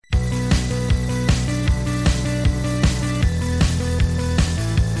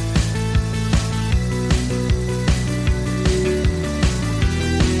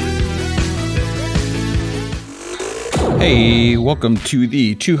Hey, welcome to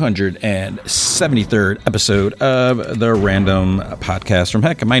the 273rd episode of the Random Podcast from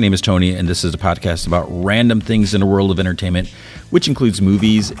Heck. My name is Tony, and this is a podcast about random things in the world of entertainment, which includes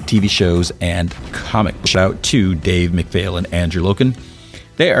movies, TV shows, and comic books. Shout out to Dave McPhail and Andrew Loken.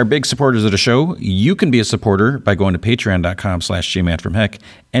 They are big supporters of the show. You can be a supporter by going to patreon.com/jmanfromheck.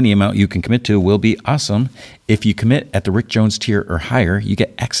 Any amount you can commit to will be awesome. If you commit at the Rick Jones tier or higher, you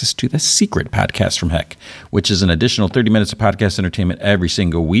get access to the Secret Podcast from Heck, which is an additional 30 minutes of podcast entertainment every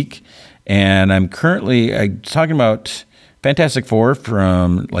single week. And I'm currently talking about Fantastic Four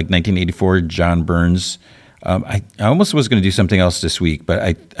from like 1984, John Burns. I almost was going to do something else this week,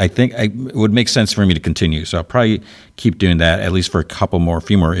 but I think it would make sense for me to continue. So I'll probably keep doing that, at least for a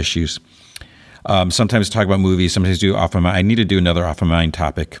few more issues. Sometimes talk about movies, sometimes do off my mind. I need to do another off my mind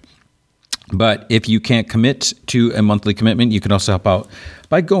topic. But if you can't commit to a monthly commitment, you can also help out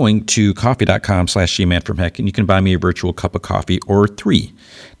by going to coffee.com/gmanfromheck, and you can buy me a virtual cup of coffee or three.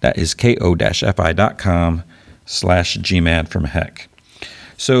 That is ko-fi.com/gmanfromheck.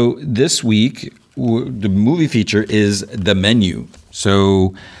 So this week, the movie feature is The Menu.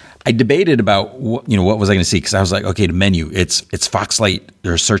 So I debated about what was I going to see, because I was like, okay, The Menu, it's Foxlight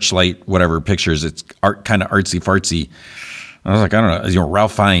or Searchlight, whatever pictures. It's kind of artsy fartsy. I was like, I don't know,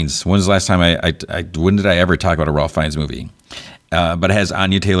 Ralph Fiennes. When's the last time when did I ever talk about a Ralph Fiennes movie? But it has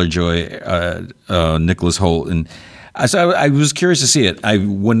Anya Taylor-Joy, Nicholas Hoult, and so I was curious to see it.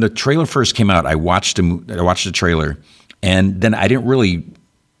 When the trailer first came out, I watched the trailer, and then I didn't really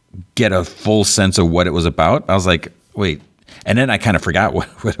get a full sense of what it was about. I was like, wait. And then I kind of forgot what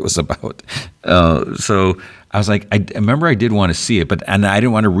it was about. So I was like, I remember I did want to see it, and I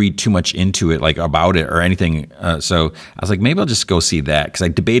didn't want to read too much into it, like about it or anything. So I was like, maybe I'll just go see that, because I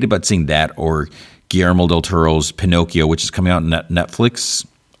debated about seeing that or Guillermo del Toro's Pinocchio, which is coming out on Netflix.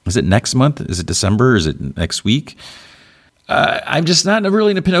 Is it next month? Is it December? Is it next week? I'm just not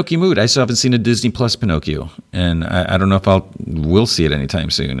really in a Pinocchio mood. I still haven't seen a Disney Plus Pinocchio, and I don't know if we'll see it anytime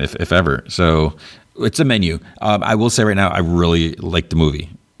soon, if ever. So it's a Menu. I will say right now, I really like the movie.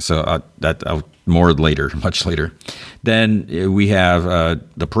 So I'll more later, much later. Then we have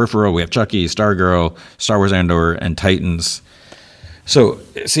The Peripheral. We have Chucky, Stargirl, Star Wars Andor, and Titans. So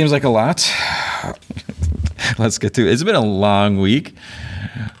it seems like a lot. Let's get to it. It's been a long week.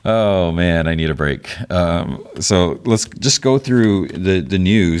 Oh man, I need a break. So let's just go through the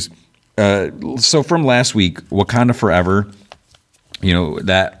news. So from last week, Wakanda Forever,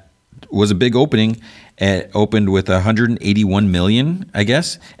 that was a big opening. It opened with 181 million, I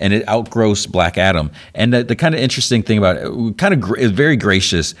guess, and it outgrossed Black Adam. And the kind of interesting thing about it, is very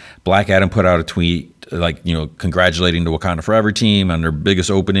gracious. Black Adam put out a tweet, congratulating the Wakanda Forever team on their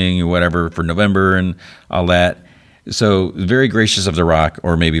biggest opening, whatever, for November and all that. So very gracious of The Rock,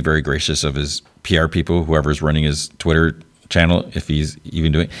 or maybe very gracious of his PR people, whoever's running his Twitter channel, if he's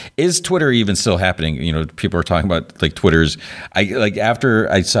even doing. Is Twitter even still happening? People are talking about like Twitter's. After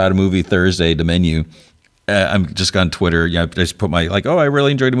I saw the movie Thursday, The Menu. I'm just on Twitter. I just put my I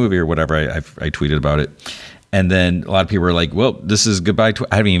really enjoyed the movie or whatever. I tweeted about it, and then a lot of people are like, "Well, this is goodbye."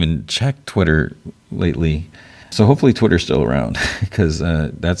 I haven't even checked Twitter lately, so hopefully Twitter's still around, because I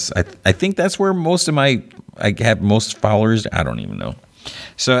think that's where I have most followers. I don't even know.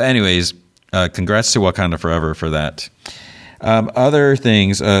 So anyways, congrats to Wakanda Forever for that. Other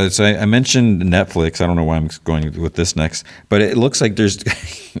things. So I mentioned Netflix. I don't know why I'm going with this next, but it looks like there's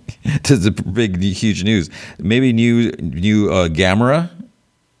a big, huge news. Maybe new Gamera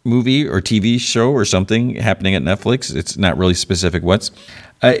movie or TV show or something happening at Netflix. It's not really specific what's.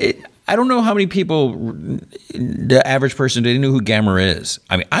 I don't know how many people, the average person, didn't know who Gamera is.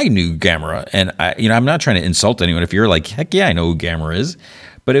 I mean, I knew Gamera, and I'm not trying to insult anyone. If you're like, heck yeah, I know who Gamera is,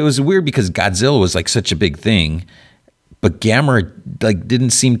 but it was weird because Godzilla was like such a big thing, but Gamera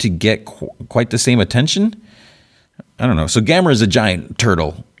didn't seem to get quite the same attention. I don't know. So Gamera is a giant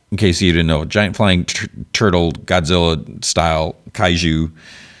turtle, in case you didn't know, giant flying turtle, Godzilla style kaiju.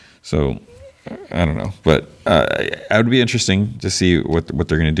 So I don't know, but it would be interesting to see what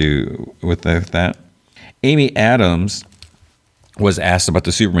they're going to do with that. Amy Adams was asked about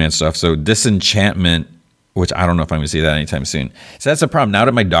the Superman stuff. So Disenchantment, which I don't know if I'm going to see that anytime soon. So that's a problem. Now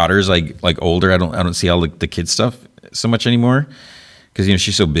that my daughter's like older, I don't see all the kids stuff so much anymore, because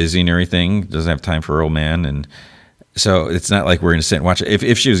she's so busy and everything, doesn't have time for her old man, and so it's not like we're going to sit and watch it.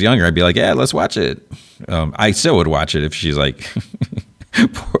 If she was younger, I'd be like, yeah, let's watch it. I still would watch it if she's like.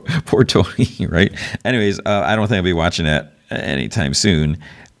 Poor Tony, right? Anyways, I don't think I'll be watching that anytime soon.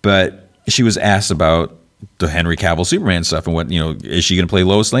 But she was asked about the Henry Cavill Superman stuff and what, is she going to play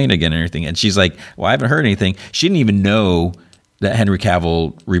Lois Lane again and everything? And she's like, well, I haven't heard anything. She didn't even know that Henry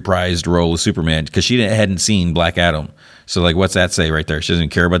Cavill reprised the role of Superman because she hadn't seen Black Adam. So like, what's that say right there? She doesn't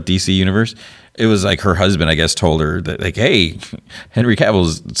care about DC universe. It was like her husband, I guess, told her that like, hey, Henry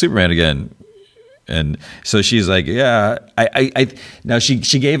Cavill's Superman again. And so she's like, yeah, I now she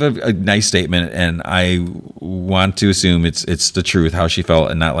gave a nice statement, and I want to assume it's the truth, how she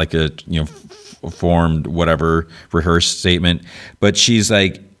felt, and not like a, formed, whatever, rehearsed statement. But she's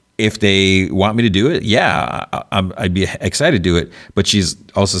like, if they want me to do it, yeah, I'd be excited to do it. But she's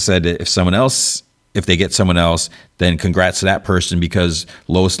also said that if they get someone else, then congrats to that person, because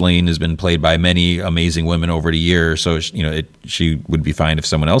Lois Lane has been played by many amazing women over the years. So, she would be fine if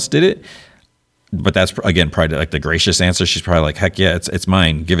someone else did it. But that's, again, probably like the gracious answer. She's probably like, heck yeah, it's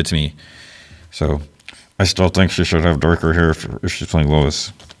mine. Give it to me. So I still think she should have darker hair if she's playing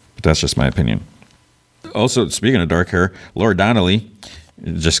Lois. But that's just my opinion. Also, speaking of dark hair, Laura Donnelly,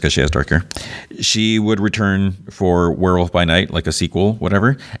 just because she has dark hair, she would return for Werewolf by Night, like a sequel,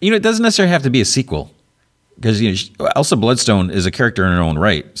 whatever. It doesn't necessarily have to be a sequel, because Elsa Bloodstone is a character in her own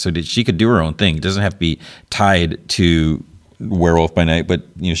right, so she could do her own thing. It doesn't have to be tied to Werewolf by Night, but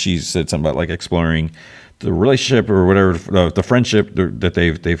she said something about like exploring the relationship or whatever, the friendship that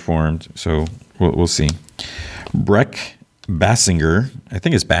they've formed. So we'll see. Breck Bassinger, I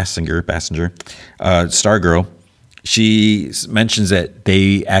think it's Bassinger, Stargirl. She mentions that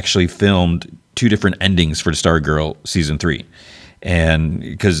they actually filmed 2 different endings for the Stargirl season 3, and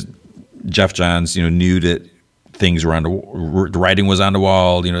because Jeff Johns, knew that things were the writing was on the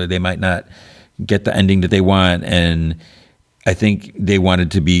wall. They might not get the ending that they want, and I think they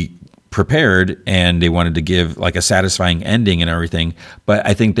wanted to be prepared, and they wanted to give like a satisfying ending and everything. But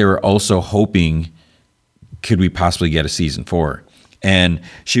I think they were also hoping, could we possibly get a season 4? And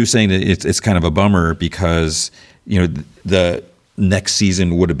she was saying that it's kind of a bummer because, the next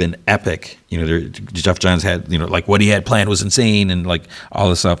season would have been epic. Jeff Johns had, like what he had planned was insane, and like all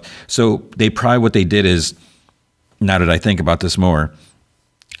this stuff. So what they did is, now that I think about this more,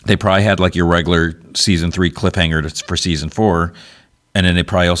 they probably had like your regular season 3 cliffhanger for season 4. And then they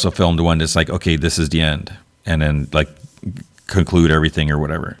probably also filmed one that's like, okay, this is the end. And then like conclude everything or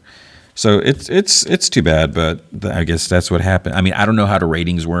whatever. So it's too bad, but I guess that's what happened. I mean, I don't know how the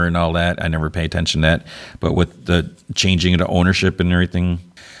ratings were and all that. I never pay attention to that. But with the changing of the ownership and everything,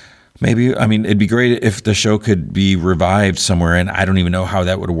 maybe, it'd be great if the show could be revived somewhere, and I don't even know how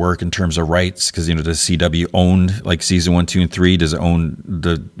that would work in terms of rights, because, does CW own like season 1, 2, and 3? Does it own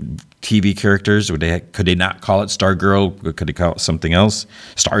the TV characters? Could they not call it Stargirl? Could they call it something else?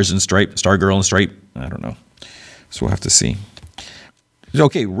 Stargirl and Stripe? I don't know. So we'll have to see.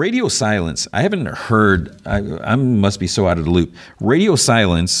 Okay, Radio Silence. I haven't heard, I must be so out of the loop. Radio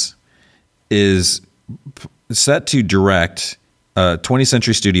Silence is set to direct 20th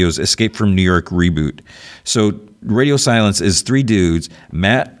Century Studios' Escape from New York reboot. So Radio Silence is 3 dudes,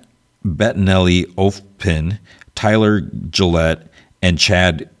 Matt Bettinelli-Olpin, Tyler Gillette, and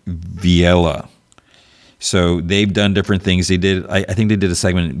Chad Viella. So they've done different things. They did, I think they did a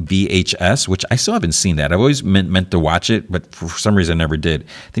segment in VHS, which I still haven't seen that. I've always meant to watch it, but for some reason I never did.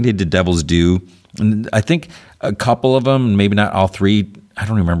 I think they did Devil's Due. And I think a couple of them, maybe not all 3, I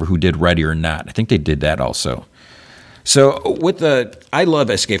don't remember who did Ready or Not. I think they did that also. So I love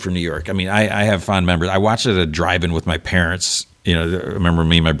Escape from New York. I have fond memories. I watched it at a drive-in with my parents. I remember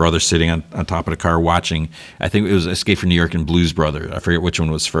me and my brother sitting on top of the car watching. I think it was Escape from New York and Blues Brothers. I forget which one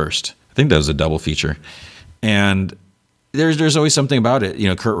was first. I think that was a double feature. And there's always something about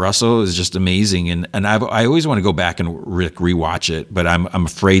it. Kurt Russell is just amazing, and I always want to go back and rewatch it, but I'm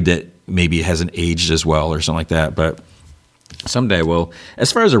afraid that maybe it hasn't aged as well or something like that. But someday I will.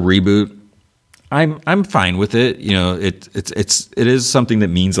 As far as a reboot, I'm fine with it. It is something that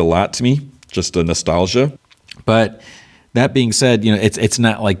means a lot to me, just a nostalgia. But that being said, it's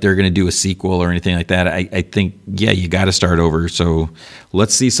not like they're going to do a sequel or anything like that. I think, yeah, you got to start over. So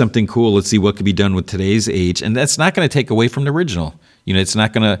let's see something cool. Let's see what could be done with today's age. And that's not going to take away from the original. It's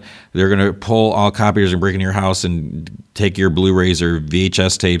not going to, they're going to pull all copiers and break into your house and take your Blu-rays or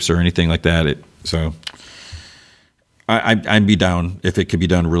VHS tapes or anything like that. So I'd be down if it could be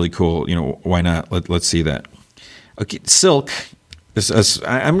done really cool. Why not? Let's see that. Okay, Silk.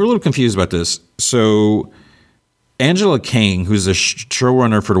 I'm a little confused about this. So Angela Kang, who's the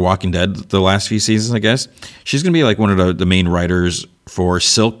showrunner for The Walking Dead the last few seasons, I guess, she's going to be like one of the main writers for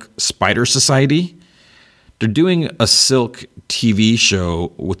Silk Spider Society. They're doing a Silk TV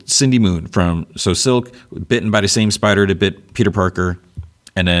show with Cindy Moon so Silk, bitten by the same spider that bit Peter Parker.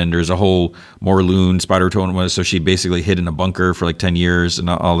 And then there's a whole Morlun spider totem, so she basically hid in a bunker for like 10 years and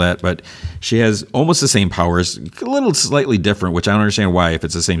all that. But she has almost the same powers, a little slightly different, which I don't understand why, if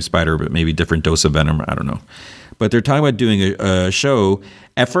it's the same spider, but maybe different dose of venom. I don't know. But they're talking about doing a show.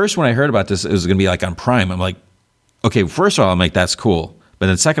 At first, when I heard about this, it was going to be like on Prime. I'm like, okay, first of all, I'm like, that's cool. But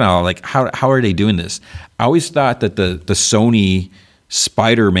then second of all, like, how are they doing this? I always thought that the Sony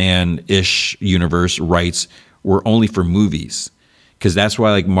Spider-Man-ish universe rights were only for movies, because that's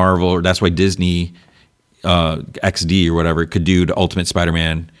why like Marvel, or that's why Disney XD or whatever could do the Ultimate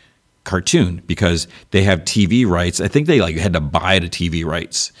Spider-Man cartoon, because they have TV rights. I think they like had to buy the TV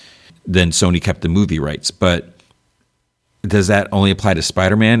rights. Then Sony kept the movie rights. But does that only apply to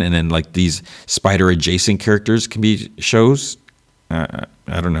Spider-Man, and then like these spider adjacent characters can be shows? I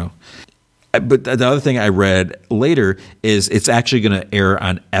don't know. But the other thing I read later is it's actually going to air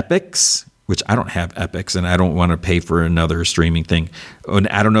on Epix, which I don't have Epix, and I don't want to pay for another streaming thing. And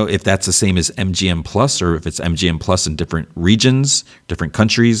I don't know if that's the same as MGM Plus, or if it's MGM Plus in different regions, different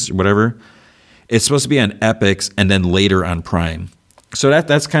countries, whatever. It's supposed to be on Epix and then later on Prime. So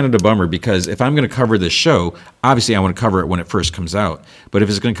that's kind of the bummer, because if I'm going to cover this show, obviously I want to cover it when it first comes out. But if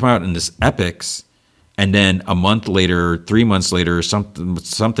it's going to come out in this Epix, and then a month later, 3 months later, or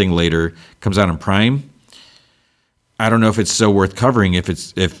something later comes out on Prime, I don't know if it's so worth covering if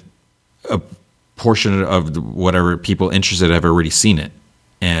a portion of whatever people interested have already seen it.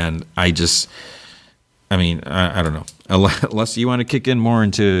 And I don't know. Unless you want to kick in more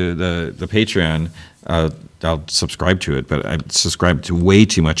into the Patreon, I'll subscribe to it, but I subscribe to way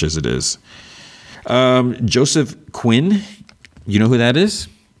too much as it is. Joseph Quinn, you know who that is?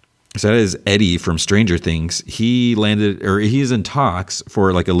 So that is Eddie from Stranger Things. He's in talks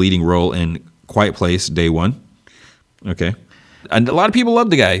for like a leading role in Quiet Place Day One. Okay. And a lot of people love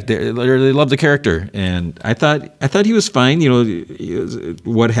the guy. They love the character, and I thought he was fine.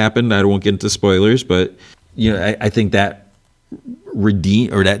 What happened, I won't get into spoilers, but I think that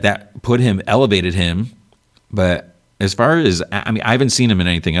elevated him. But as far as I haven't seen him in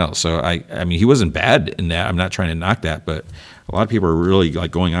anything else, so he wasn't bad in that. I'm not trying to knock that, but a lot of people are really like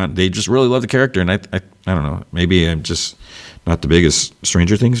going on. They just really love the character, and I don't know. Maybe I'm just not the biggest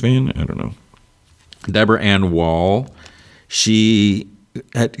Stranger Things fan. I don't know. Deborah Ann Wall. She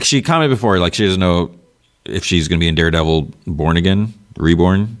commented before, like she doesn't know if she's going to be in Daredevil Born Again,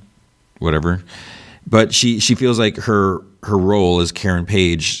 Reborn, whatever. But she feels like her role as Karen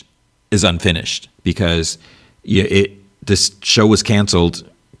Page is unfinished, because this show was canceled,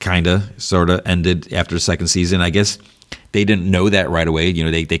 sort of ended after the second season. I guess they didn't know that right away.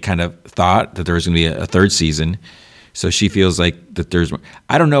 They kind of thought that there was going to be a third season. So she feels like that there's,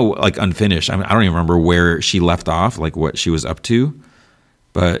 I don't know, like unfinished. I don't even remember where she left off, like what she was up to.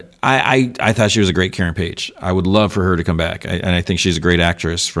 But I thought she was a great Karen Page. I would love for her to come back. And I think she's a great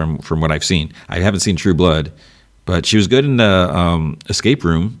actress from what I've seen. I haven't seen True Blood, but she was good in the Escape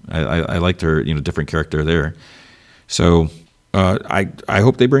Room. I liked her, different character there. So I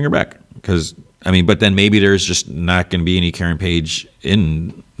hope they bring her back, because but then maybe there's just not going to be any Karen Page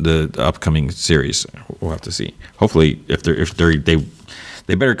in the upcoming series. We'll have to see. Hopefully, if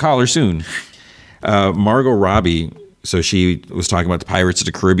they better call her soon. Margot Robbie. So she was talking about the Pirates of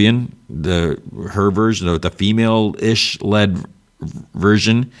the Caribbean, her version, the female-ish led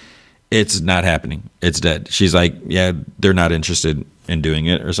version. It's not happening. It's dead. She's like, yeah, they're not interested in doing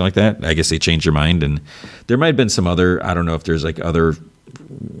it or something like that. I guess they changed their mind, and there might have been some other. I don't know if there's like other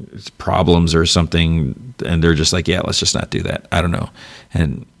problems or something, and they're just like, yeah, let's just not do that. I don't know.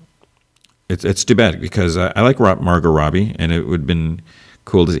 And it's too bad, because I like Margot Robbie, and it would have been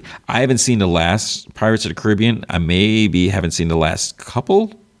cool to see. I haven't seen the last Pirates of the Caribbean. I maybe haven't seen the last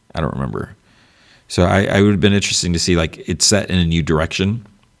couple. I don't remember. So I would have been interesting to see, like, it's set in a new direction,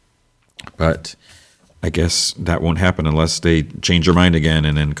 but I guess that won't happen unless they change their mind again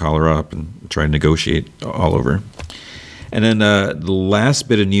and then call her up and try to negotiate all over. And then the last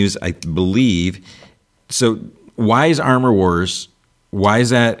bit of news, I believe, so why is Armor Wars, why is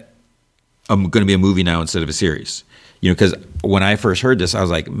that going to be a movie now instead of a series? Because when I first heard this, I was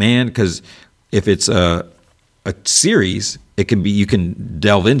like, man, because if it's a series, it can be, you can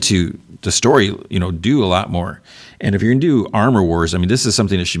delve into the story, do a lot more. And if you're going to do Armor Wars, this is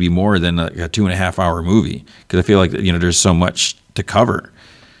something that should be more than a 2.5 hour movie, because I feel like, there's so much to cover.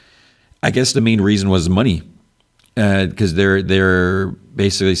 I guess the main reason was money. Because they're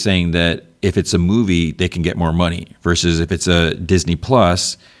basically saying that if it's a movie, they can get more money, versus if it's a Disney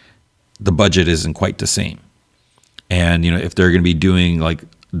Plus, the budget isn't quite the same. And if they're going to be doing like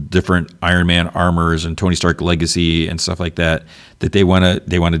different Iron Man armors and Tony Stark Legacy and stuff like that, that they want to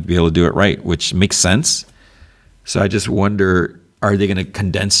be able to do it right, which makes sense. So I just wonder, are they going to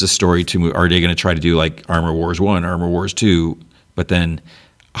condense the story are they going to try to do like Armor Wars 1, Armor Wars 2, but then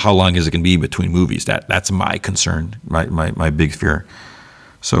how long is it going to be between movies? That's my concern, my big fear.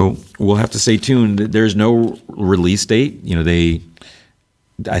 So we'll have to stay tuned. There's no release date.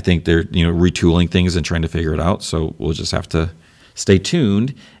 I think they're retooling things and trying to figure it out. So we'll just have to stay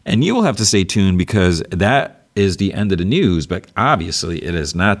tuned, and you will have to stay tuned because that is the end of the news. But obviously, it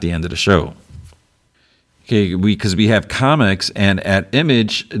is not the end of the show. Okay, because we have comics, and at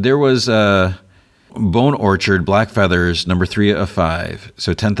Image there was Bone Orchard Black Feathers number 3 of 5.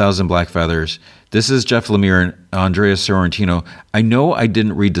 So 10,000 Black Feathers. This is Jeff Lemire and Andrea Sorrentino. I know I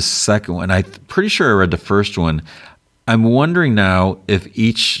didn't read the second one. I'm pretty sure I read the first one. I'm wondering now if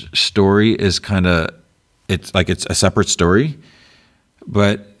each story is it's a separate story.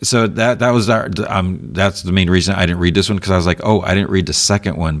 But so that was that's the main reason I didn't read this one, because I was like, oh, I didn't read the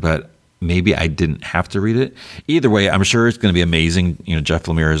second one, but maybe I didn't have to read it. Either way, I'm sure it's going to be amazing. Jeff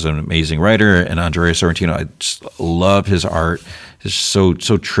Lemire is an amazing writer, and Andrea Sorrentino, I just love his art. It's so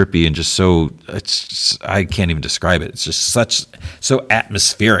trippy and I can't even describe it. It's just so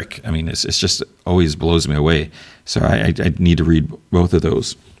atmospheric. I mean, it's just always blows me away. So I need to read both of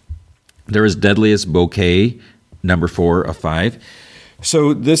those. There is Deadliest Bouquet, number 4 of 5.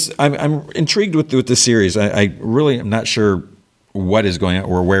 So this, I'm intrigued with this series. I really am not sure what is going on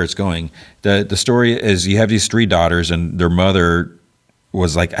or where it's going. The story is you have these 3 daughters, and their mother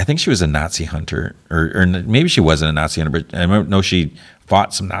was I think she was a Nazi hunter, or maybe she wasn't a Nazi hunter, but I know she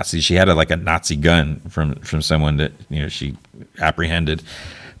fought some Nazis. She had a Nazi gun from someone that she apprehended.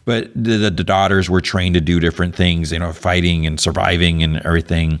 But the daughters were trained to do different things, fighting and surviving and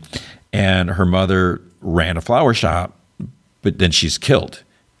everything. And her mother ran a flower shop, but then she's killed.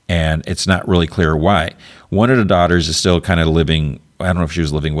 And it's not really clear why. One of the daughters is still kind of living. I don't know if she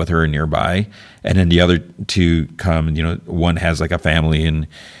was living with her or nearby. And then the other 2 come, one has a family, and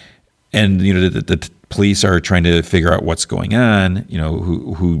the police are trying to figure out what's going on,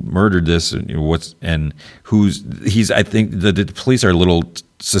 who murdered this, and I think the police are a little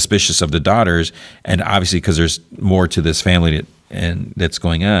suspicious of the daughters, and obviously because there's more to this family that's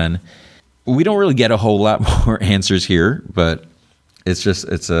going on. We don't really get a whole lot more answers here, but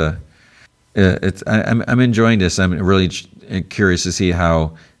I'm enjoying this. I'm really curious to see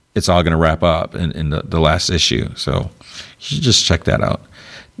how it's all going to wrap up in the last issue. So you should just check that out.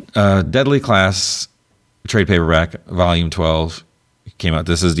 Deadly Class trade paperback, volume 12 came out.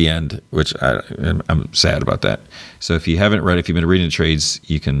 This is the end, which I'm sad about that. So if you haven't read, if you've been reading the trades,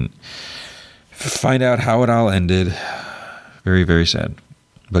 you can find out how it all ended. Very, very sad,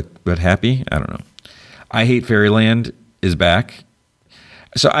 but happy. I don't know. I Hate Fairyland is back.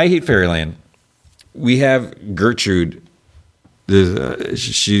 So I Hate Fairyland. We have Gertrude.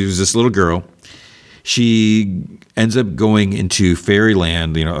 She was this little girl. She ends up going into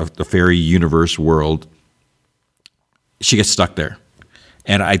fairyland, the fairy universe world. She gets stuck there.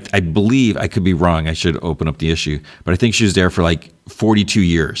 And I believe, I could be wrong, I should open up the issue, but I think she was there for 42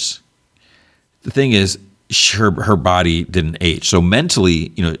 years. The thing is, her body didn't age. So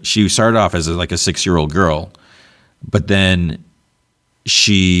mentally, she started off as a 6-year-old girl, but then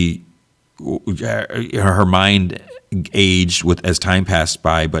her mind aged as time passed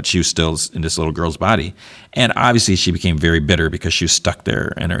by, but she was still in this little girl's body. And obviously she became very bitter because she was stuck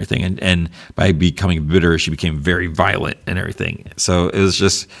there and everything. And by becoming bitter, she became very violent and everything. So it was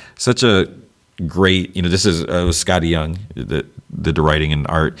just such a great, this is was Scotty Young that did the writing and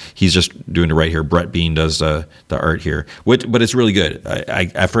art. He's just doing the right here. Brett Bean does the art here, but it's really good.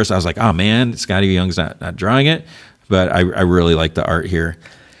 At first I was like, oh man, Scotty Young's not drawing it, but I really like the art here.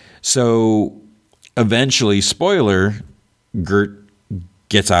 So eventually, spoiler, Gert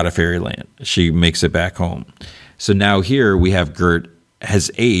gets out of Fairyland. She makes it back home. So now here we have Gert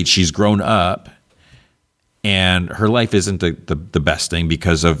has aged. She's grown up, and her life isn't the best thing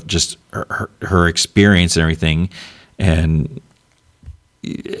because of just her experience and everything. And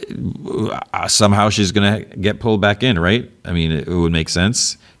somehow she's going to get pulled back in, right? I mean, it would make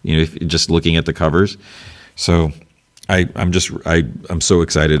sense, if just looking at the covers. So I'm so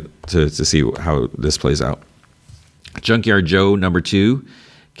excited to see how this plays out. Junkyard Joe number 2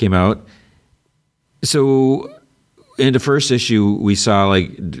 came out. So in the first issue, we saw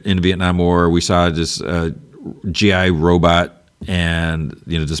in the Vietnam War, we saw this GI robot and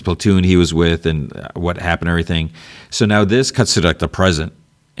this platoon he was with and what happened and everything. So now this cuts to the present,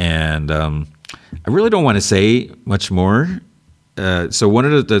 and I really don't want to say much more. So one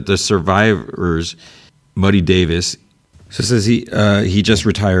of the survivors, Muddy Davis. So it says he just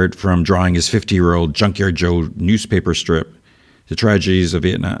retired from drawing his 50-year-old Junkyard Joe newspaper strip, The Tragedies of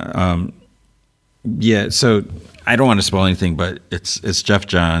Vietnam. So I don't want to spoil anything, but it's Jeff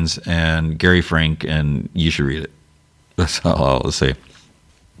Johns and Gary Frank, and you should read it. That's all I'll say.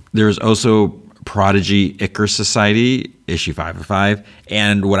 There's also Prodigy Icarus Society, issue 5 of 5.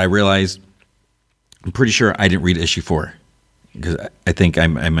 And what I realized, I'm pretty sure I didn't read issue 4. because I think I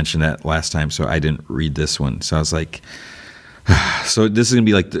mentioned that last time, so I didn't read this one. So I was like, so this is gonna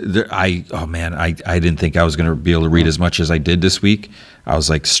be like I didn't think I was gonna be able to read as much as I did this week. I was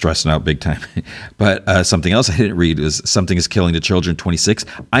like stressing out big time. But something else I didn't read was Something is Killing the Children 26.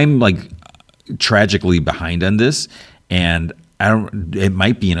 I'm like tragically behind on this, and it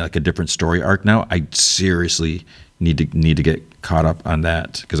might be in like a different story arc now. I seriously need to get caught up on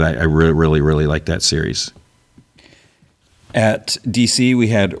that because I really like that series. At DC, we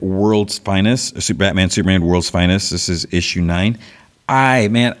had World's Finest, Batman Superman World's Finest. This is issue 9.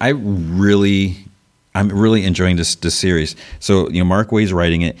 I'm really enjoying this series. So, Mark Waid's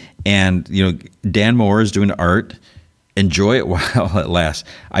writing it, and Dan Moore is doing the art. Enjoy it while it lasts.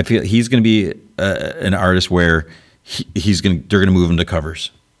 I feel he's going to be an artist where they're going to move him to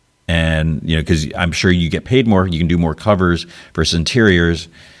covers, and because I'm sure you get paid more, you can do more covers versus interiors.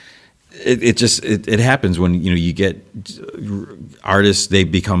 It happens when you get artists, they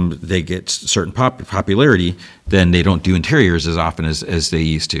get certain popularity, then they don't do interiors as often as they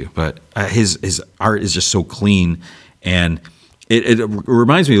used to. But his art is just so clean, and it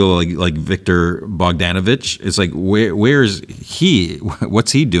reminds me a little like Victor Bogdanovich. It's like where's he?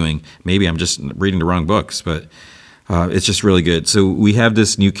 What's he doing? Maybe I'm just reading the wrong books, but it's just really good. So we have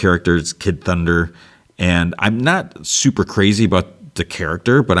this new character, it's Kid Thunder, and I'm not super crazy about the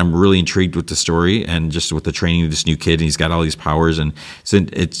character, but I'm really intrigued with the story and just with the training of this new kid, and he's got all these powers, and so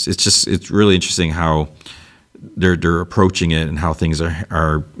it's really interesting how they're approaching it and how things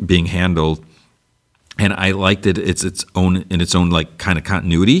are being handled. And I liked it. It's its own like kind of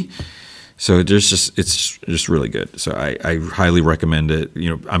continuity. So it's just really good. So I highly recommend it.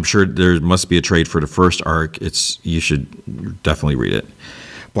 I'm sure there must be a trade for the first arc. You should definitely read it.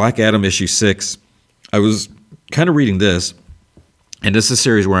 Black Adam issue 6. I was kind of reading this. And this is a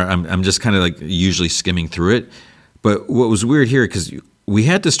series where I'm just kind of like usually skimming through it. But what was weird here, because we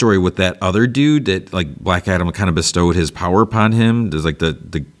had the story with that other dude that like Black Adam kind of bestowed his power upon him. There's like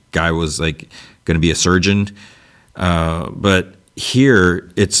the guy was like going to be a surgeon. But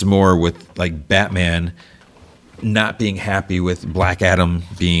here it's more with like Batman not being happy with Black Adam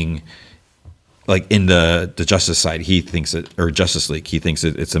being like in the Justice side. He thinks or Justice League, he thinks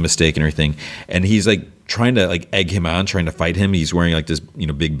it's a mistake and everything. And he's like trying to like egg him on, trying to fight him. He's wearing like this,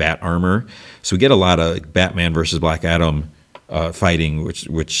 big bat armor. So we get a lot of like, Batman versus Black Adam fighting,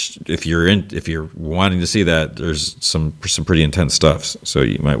 which if you're wanting to see that, there's some pretty intense stuff. So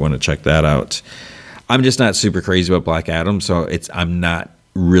you might want to check that out. I'm just not super crazy about Black Adam, so I'm not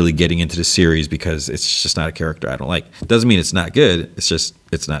really getting into the series because it's just not a character I don't like. Doesn't mean it's not good. It's just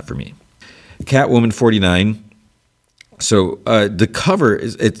it's not for me. Catwoman 49. So the cover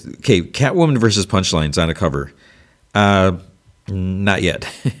is okay. Catwoman versus Punchline's on a cover. Not yet.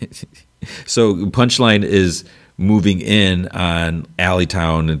 So Punchline is moving in on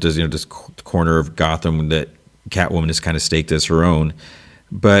Alleytown, and does this corner of Gotham that Catwoman is kind of staked as her own.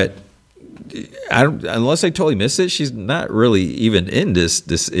 But unless I totally missed it, she's not really even in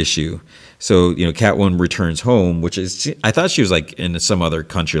this issue. So, Catwoman returns home, which is, I thought she was like in some other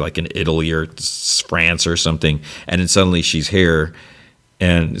country, like in Italy or France or something. And then suddenly she's here.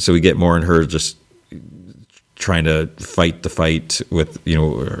 And so we get more in her just trying to fight the fight with,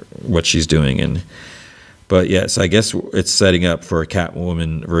 what she's doing. But yes, I guess it's setting up for a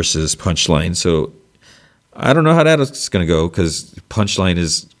Catwoman versus Punchline. So I don't know how that's going to go, because Punchline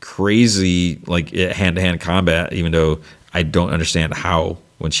is crazy, like hand-to-hand combat, even though I don't understand how,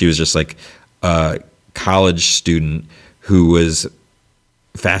 when she was just like a college student who was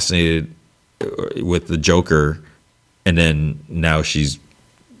fascinated with the Joker, and then now she's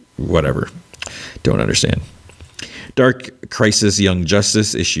whatever. Don't understand. Dark Crisis Young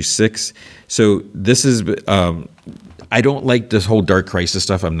Justice, issue 6. So this is... I don't like this whole Dark Crisis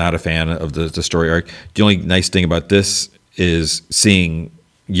stuff. I'm not a fan of the story arc. The only nice thing about this is seeing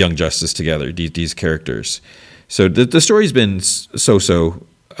Young Justice together, these characters. So the story's been so-so,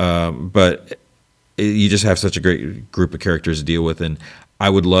 but you just have such a great group of characters to deal with, and I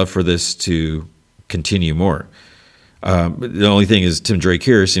would love for this to continue more. The only thing is Tim Drake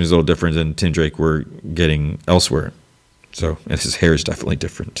here seems a little different than Tim Drake we're getting elsewhere. So, and his hair is definitely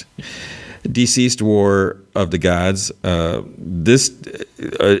different. Deceased War of the Gods. This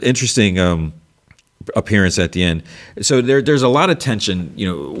interesting appearance at the end. So there's a lot of tension.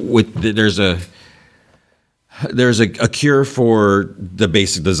 There's a cure for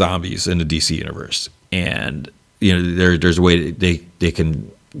the zombies in the DC universe, and there's a way they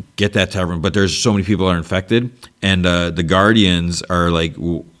can get that to everyone. But there's so many people are infected, and the Guardians are like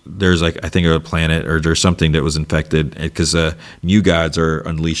there's like, I think a planet or there's something that was infected because new gods are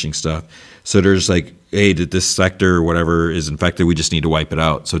unleashing stuff. So there's like, hey, this sector or whatever is infected. We just need to wipe it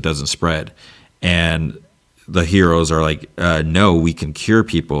out so it doesn't spread. And the heroes are like, no, we can cure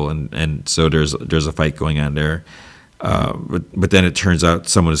people. And so there's a fight going on there. But then it turns out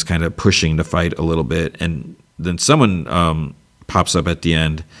someone is kind of pushing the fight a little bit. And then someone pops up at the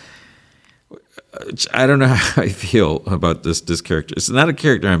end. I don't know how I feel about this character. It's not a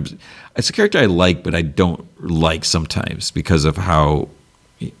character it's a character I like, but I don't like sometimes because of how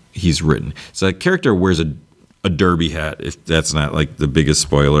he's written. So a character wears a derby hat, if that's not like the biggest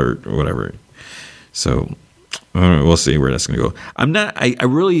spoiler or whatever. So we'll see where that's going to go. I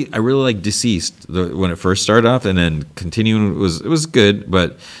really like Deceased when it first started off, and then continuing it was good,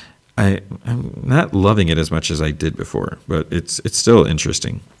 but I'm not loving it as much as I did before. But it's still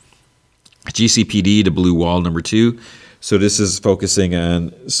interesting. GCPD, The Blue Wall, #2. So this is focusing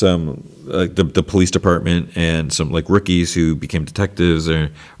on some the police department and some like rookies who became detectives or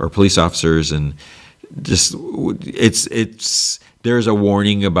police officers, and just it's there's a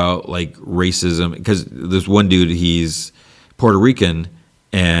warning about like racism because there's one dude, he's Puerto Rican,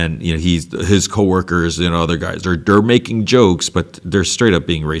 and his coworkers and other guys they're making jokes, but they're straight up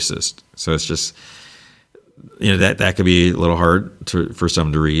being racist. So it's just that could be a little hard for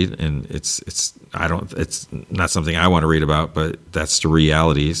some to read, and it's not something I want to read about, but that's the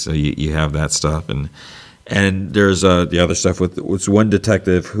reality. So you have that stuff, and there's the other stuff with one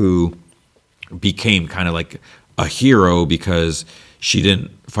detective who became kind of like a hero because she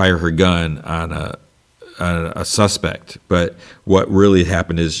didn't fire her gun on a suspect, but what really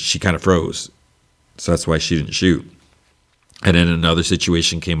happened is she kind of froze, so that's why she didn't shoot. And then another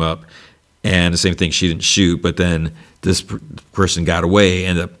situation came up. And the same thing, she didn't shoot, but then this person got away,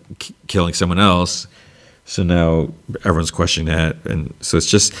 ended up killing someone else. So now everyone's questioning that. And so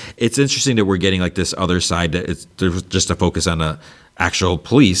it's interesting that we're getting like this other side that there's just a focus on the actual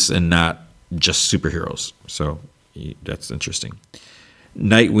police and not just superheroes. So that's interesting.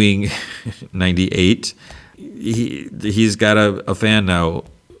 Nightwing 98, he's got a fan now.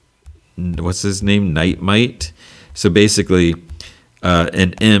 What's his name? Nightmite. So basically,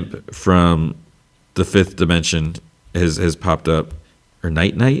 an imp from the fifth dimension has popped up, or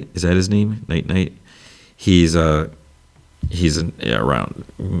Night Knight, is that his name? Night Knight. He's around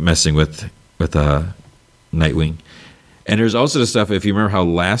messing with Nightwing. And there's also the stuff, if you remember how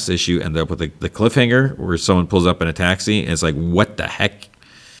last issue ended up with the cliffhanger where someone pulls up in a taxi and it's like, what the heck?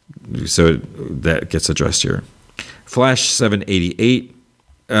 So that gets addressed here. Flash 788.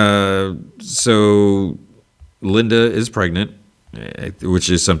 So Linda is pregnant, which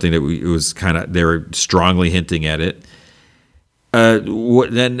is something that they were strongly hinting at it.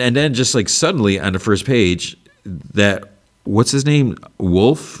 And then just like suddenly on the first page, that what's his name,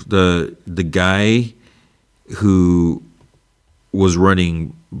 Wolf, the guy who was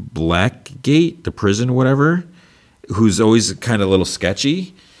running Blackgate, the prison, or whatever, who's always kind of a little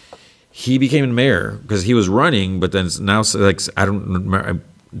sketchy. He became mayor because he was running, but then now like I don't remember.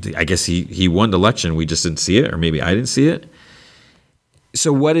 I guess he won the election. We just didn't see it, or maybe I didn't see it.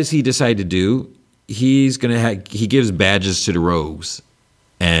 So what does he decide to do? He gives badges to the rogues,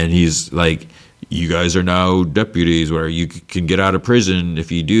 and he's like, "You guys are now deputies, where you can get out of prison if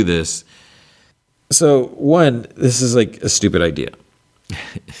you do this." So one, this is like a stupid idea.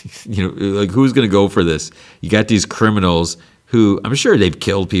 Like who's going to go for this? You got these criminals who I'm sure they've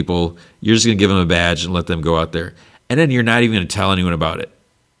killed people. You're just going to give them a badge and let them go out there, and then you're not even going to tell anyone about it.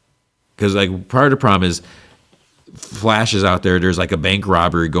 Because like part of the problem is Flash is out there. There's like a bank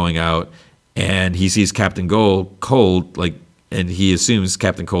robbery going out, and he sees Captain Cold, like, and he assumes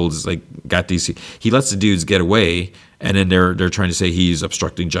Captain Cold is like got these. He lets the dudes get away, and then they're trying to say he's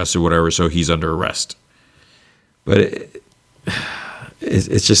obstructing justice or whatever, so he's under arrest. But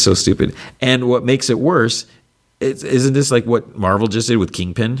it's just so stupid. And what makes it worse, isn't this like what Marvel just did with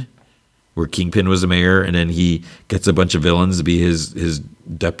Kingpin? Where Kingpin was the mayor, and then he gets a bunch of villains to be his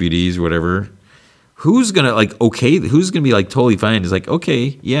deputies or whatever. Who's gonna Who's gonna be like totally fine? It's like,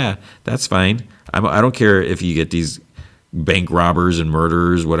 okay, yeah, that's fine. I don't care if you get these bank robbers and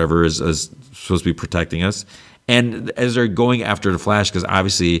murderers, whatever is supposed to be protecting us. And as they're going after the Flash, because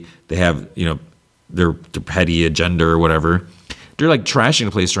obviously they have their petty agenda or whatever, they're like trashing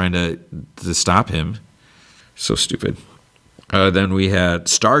the place trying to stop him. So stupid. Then we had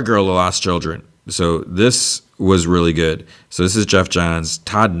Stargirl: The Lost Children. So this was really good. So this is Jeff Johns,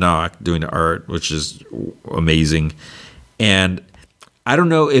 Todd Nauck doing the art, which is amazing. And I don't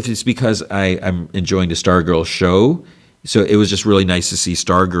know if it's because I'm enjoying the Stargirl show. So it was just really nice to see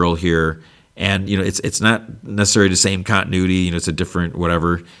Stargirl here and it's not necessarily the same continuity. It's a different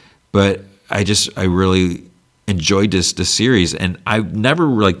whatever, but I really enjoyed this series, and I've never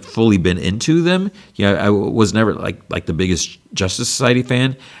like fully been into them. I was never like the biggest Justice Society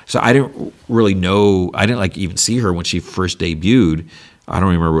fan, so I didn't really know. I didn't like even see her when she first debuted. I don't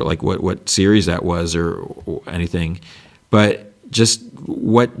remember like what series that was or anything, but just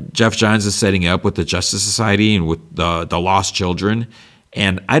what Geoff Johns is setting up with the Justice Society and with the lost children.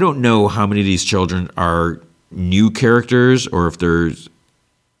 And I don't know how many of these children are new characters or if there's,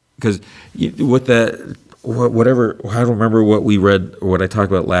 because with that, whatever, I don't remember what we read or what I talked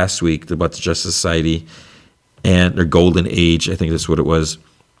about last week about the Justice Society and their golden age. I think that's what it was.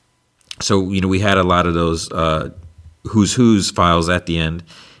 So, we had a lot of those who's files at the end.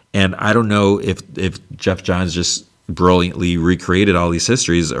 And I don't know if Geoff Johns just brilliantly recreated all these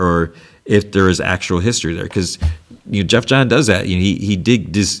histories or if there is actual history there, because Geoff Johns does that. He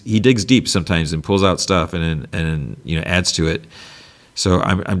digs deep sometimes and pulls out stuff and adds to it. So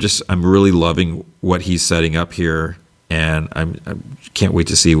I'm really loving what he's setting up here, and I can't wait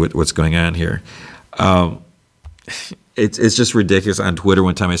to see what's going on here. It's just ridiculous. On Twitter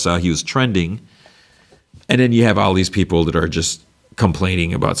one time I saw he was trending, and then you have all these people that are just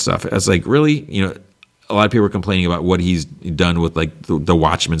complaining about stuff. It's like, really, a lot of people are complaining about what he's done with like the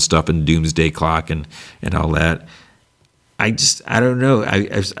Watchmen stuff and Doomsday Clock and all that. I don't know.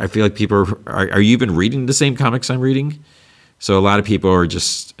 I feel like people are you even reading the same comics I'm reading? So a lot of people are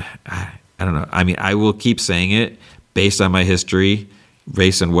just, I don't know. I mean, I will keep saying it based on my history,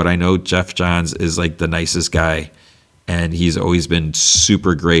 based on what I know. Geoff Johns is like the nicest guy, and he's always been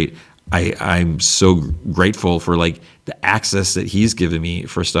super great. I'm so grateful for like the access that he's given me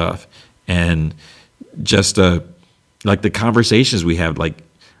for stuff, and just like the conversations we have, like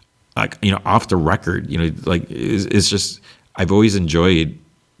off the record, like it's just, I've always enjoyed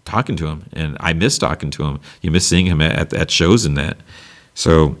talking to him, and I miss talking to him. You miss seeing him at shows and that.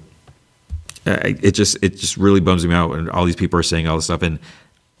 So it just really bums me out when all these people are saying all this stuff, and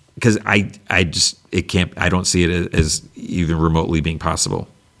because I don't see it as even remotely being possible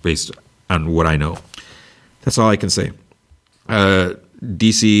based on what I know. That's all I can say.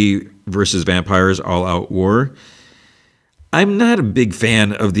 DC versus Vampires All Out War. I'm not a big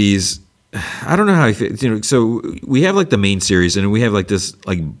fan of these. I don't know how I feel. So we have like the main series, and we have like this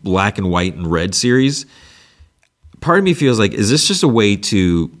like black and white and red series. Part of me feels like, is this just a way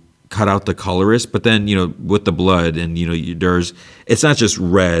to cut out the colorist? But then, with the blood and, it's not just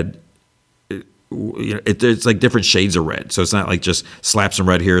red. It's like different shades of red. So it's not like just slap some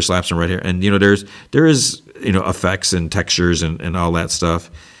red here, slap some red here. And, there is effects and textures and all that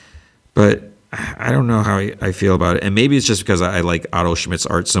stuff. But I don't know how I feel about it. And maybe it's just because I like Otto Schmidt's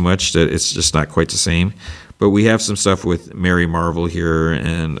art so much that it's just not quite the same. But we have some stuff with Mary Marvel here,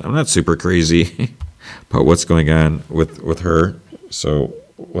 and I'm not super crazy about what's going on with her. So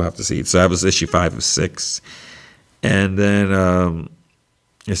we'll have to see. So that was issue 5 of 6. And then,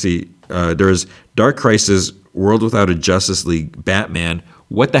 let's see, there's Dark Crisis, World Without a Justice League, Batman.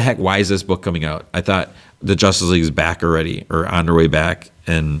 What the heck? Why is this book coming out? I thought the Justice League is back already, or on their way back.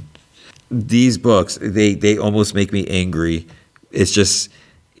 And these books, they almost make me angry. It's just,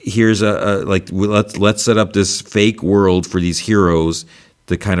 here's let's set up this fake world for these heroes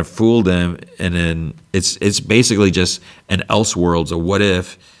to kind of fool them, and then it's basically just an Elseworlds, a what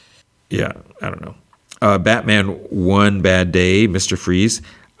if. Yeah, I don't know. Batman One Bad Day, Mr. Freeze.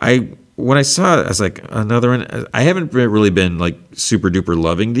 When I saw it, I was like, another one. I haven't really been like super duper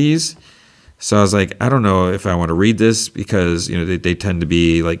loving these, so I was like, I don't know if I want to read this because they tend to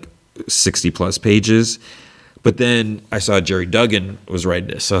be like 60 plus pages. But then I saw Jerry Duggan was writing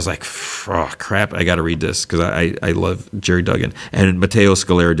this, so I was like, oh crap, I got to read this because I love Jerry Duggan, and Matteo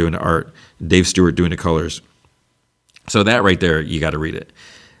Scalera doing the art, Dave Stewart doing the colors. So that right there, you got to read it.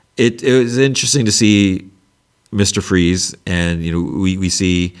 It was interesting to see Mr. Freeze, and we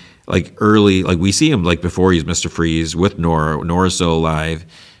see like early, like we see him like before he's Mr. Freeze with Nora. Nora's still alive,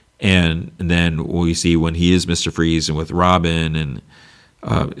 and then we see when he is Mr. Freeze and with Robin, and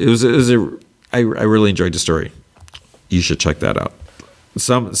I really enjoyed the story. You should check that out.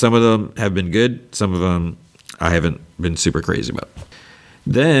 Some of them have been good. Some of them I haven't been super crazy about.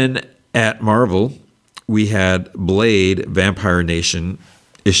 Then at Marvel, we had Blade, Vampire Nation,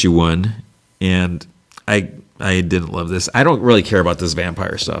 issue 1, and I didn't love this. I don't really care about this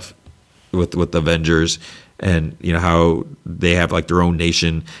vampire stuff with the Avengers, and how they have like their own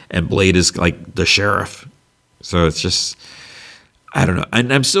nation, and Blade is like the sheriff. So it's just, I don't know.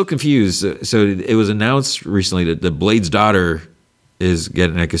 And I'm still confused. So it was announced recently that the Blade's daughter is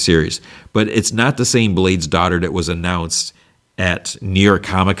getting like a series, but it's not the same Blade's daughter that was announced at New York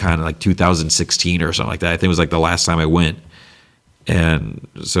Comic Con in like 2016 or something like that. I think it was like the last time I went. And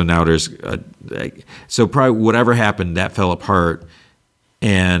so now so probably whatever happened, that fell apart.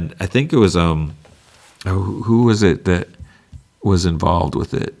 And I think it was, who was it that was involved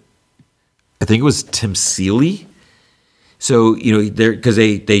with it? I think it was Tim Seeley. So, because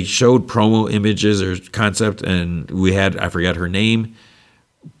they showed promo images or concept, and I forgot her name.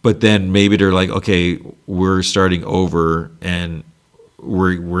 But then maybe they're like, okay, we're starting over, and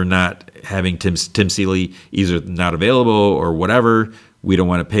we're not having Tim Seeley either not available or whatever. We don't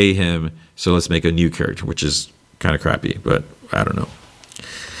want to pay him, so let's make a new character, which is kind of crappy, but I don't know.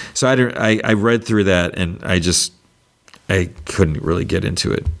 So I read through that, and I couldn't really get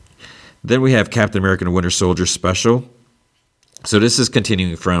into it. Then we have Captain America and Winter Soldier special. So this is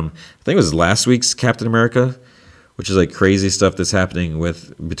continuing from, I think it was last week's Captain America, which is like crazy stuff that's happening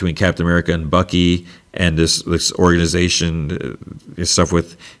between Captain America and Bucky, and this organization, stuff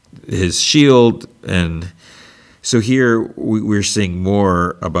with his shield. And so here we're seeing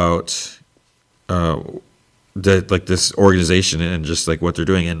more about this organization and just like what they're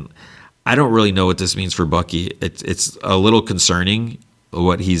doing. And I don't really know what this means for Bucky. It's a little concerning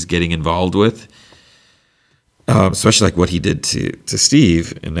what he's getting involved with, especially like what he did to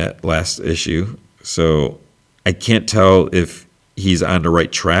Steve in that last issue. So I can't tell if he's on the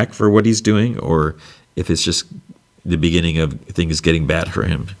right track for what he's doing, or if it's just the beginning of things getting bad for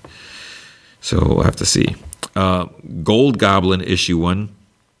him. So we'll have to see. Gold Goblin issue 1.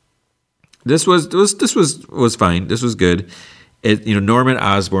 This was fine. This was good. Norman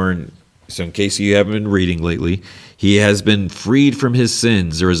Osborn. So in case you haven't been reading lately, he has been freed from his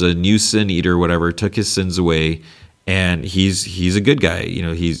sins. There was a new sin eater, whatever, took his sins away, and he's a good guy.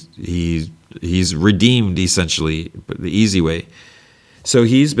 He's redeemed essentially, but the easy way. So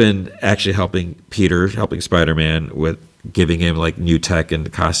he's been actually helping Spider-Man with giving him like new tech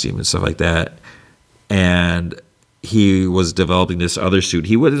and costume and stuff like that. And he was developing this other suit.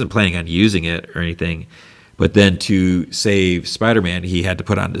 He wasn't planning on using it or anything, but then to save Spider-Man, he had to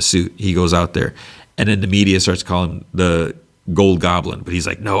put on the suit. He goes out there, and then the media starts calling him the Gold Goblin, but he's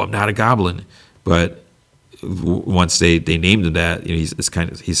like, "No, I'm not a goblin." But once they named him that,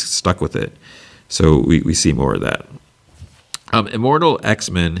 he's stuck with it. So we see more of that. Immortal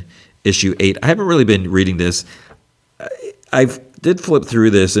X-Men issue 8. I haven't really been reading this. I did flip through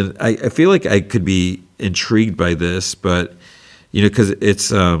this, and I feel like I could be intrigued by this, but because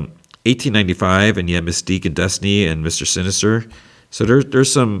it's 1895, and you have Mystique and Destiny and Mr. Sinister. So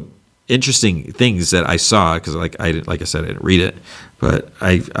there's some interesting things that I saw, because like I said, I didn't read it, but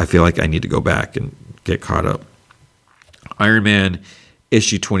I feel like I need to go back and get caught up. Iron Man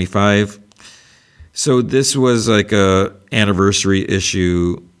issue 25. So this was like a anniversary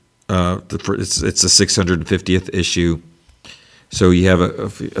issue. It's the 650th issue. So you have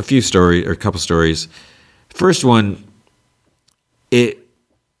a few stories, or a couple stories. First one, it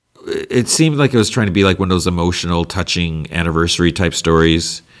seemed like it was trying to be like one of those emotional, touching anniversary type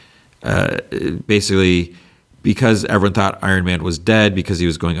stories. Basically, because everyone thought Iron Man was dead because he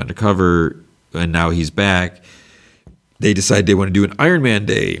was going undercover, and now he's back, they decided they want to do an Iron Man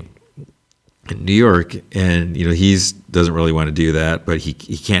Day in New York, and he doesn't really want to do that, but he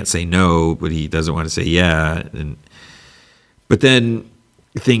can't say no, but he doesn't want to say yeah, but then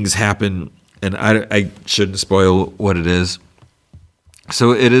things happen, and I shouldn't spoil what it is.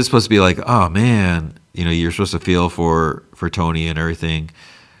 So it is supposed to be like, oh man, you're supposed to feel for Tony and everything,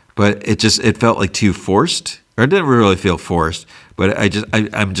 but it felt like too forced, or it didn't really feel forced, but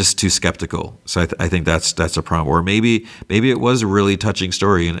I'm just too skeptical. So I think that's a problem. Or maybe it was a really touching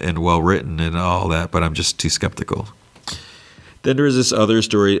story and well written and all that, but I'm just too skeptical. Then there was this other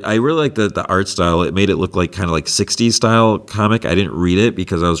story. I really like the art style. It made it look like kind of like 60s style comic. I didn't read it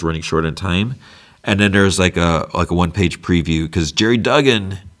because I was running short on time. And then there's like a one-page preview, because Jerry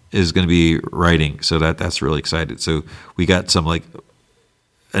Duggan is going to be writing, so that's really excited. So we got some like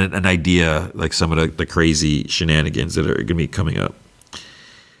an idea, like some of the crazy shenanigans that are going to be coming up.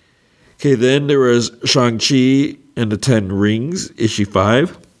 Okay, then there was Shang-Chi and the Ten Rings, issue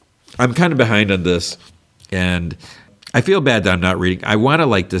 5. I'm kind of behind on this, and I feel bad that I'm not reading. I want to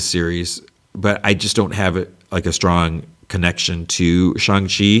like this series, but I just don't have like a strong connection to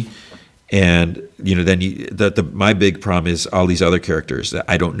Shang-Chi. And then my big problem is all these other characters that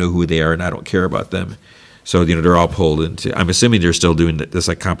I don't know who they are and I don't care about them. So they're all pulled into. I'm assuming they're still doing this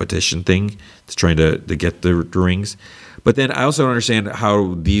like competition thing, to trying to get the rings. But then I also don't understand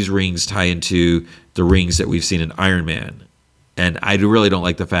how these rings tie into the rings that we've seen in Iron Man. And I really don't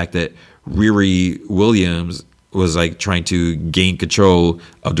like the fact that Riri Williams was like trying to gain control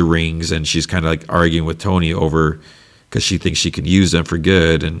of the rings, and she's kind of like arguing with Tony over because she thinks she can use them for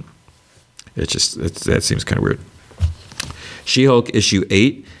good, and that seems kind of weird. She-Hulk issue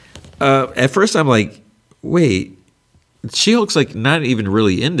 8. At first, I'm like, wait, She-Hulk's like not even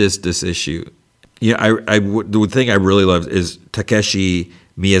really in this issue. Yeah, the thing I really love is Takeshi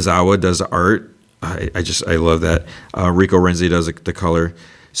Miyazawa does the art. I love that. Rico Renzi does the color.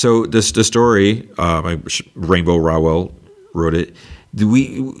 So the story, Rainbow Rowell wrote it.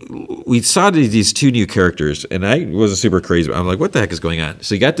 We saw these 2 new characters, and I wasn't super crazy. I'm like, what the heck is going on?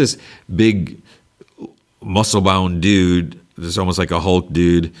 So you got this big muscle-bound dude, this almost like a Hulk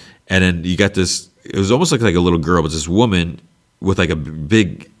dude, and then you got this. It was almost like a little girl, but this woman with like a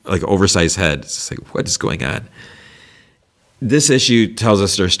big, like oversized head. It's just like, what is going on? This issue tells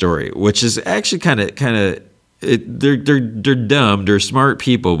us their story, which is actually kind of. They're dumb. They're smart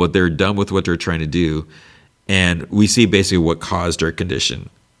people, but they're dumb with what they're trying to do. And we see basically what caused their condition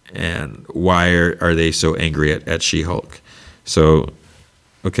and why are they so angry at She-Hulk. So,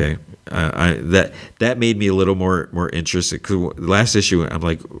 okay, that made me a little more interested. Cause last issue, I'm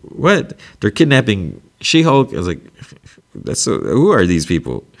like, what? They're kidnapping She-Hulk? I was like, who are these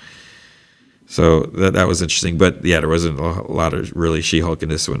people? So that was interesting. But yeah, there wasn't a lot of really She-Hulk in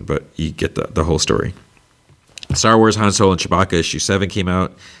this one, but you get the whole story. Star Wars Han Solo and Chewbacca issue 7 came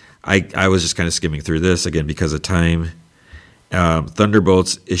out. I was just kind of skimming through this again because of time.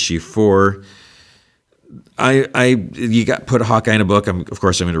 Thunderbolts issue 4. You got put Hawkeye in a book. Of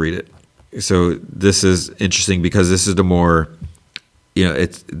course I'm going to read it. So this is interesting because this is the more,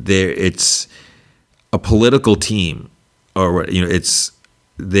 it's a political team, or it's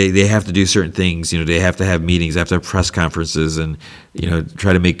they have to do certain things. They have to have meetings, they have to have press conferences, and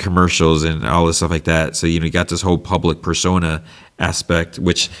try to make commercials and all this stuff like that. So you got this whole public persona aspect,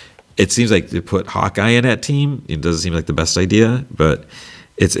 which it seems like to put Hawkeye in that team, it doesn't seem like the best idea, but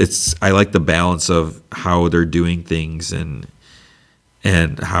it's I like the balance of how they're doing things and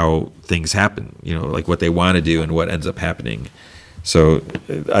how things happen, like what they want to do and what ends up happening. So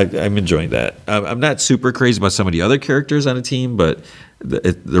I'm enjoying that. I'm not super crazy about some of the other characters on the team, but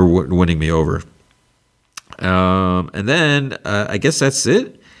they're winning me over. And then I guess that's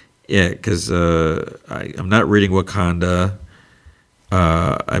it. Yeah, because I'm not reading Wakanda.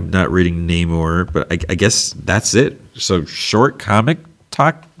 I'm not reading Namor, but I guess that's it. So short comic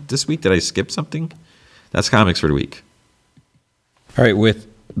talk this week. Did I skip something? That's comics for the week. All right, with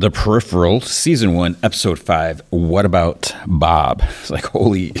The Peripheral, Season 1, Episode 5, What About Bob? It's like,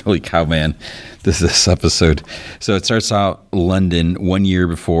 holy cow, man, this episode. So it starts out London 1 year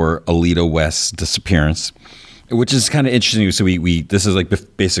before Alita West's disappearance, which is kind of interesting. So this is like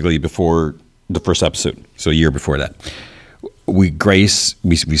basically before the first episode, so a year before that. We've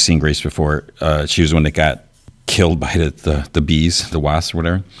seen Grace before. She was the one that got killed by the bees, the wasps or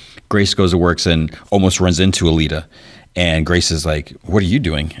whatever. Grace goes to work and almost runs into Alita. And Grace is like, what are you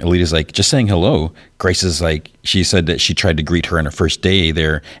doing? Alita's like, just saying hello. Grace is like, she said that she tried to greet her on her first day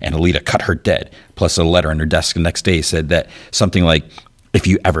there, and Alita cut her dead. Plus a letter on her desk the next day said that something like, if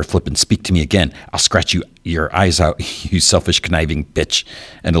you ever flip and speak to me again, I'll scratch your eyes out, you selfish, conniving bitch.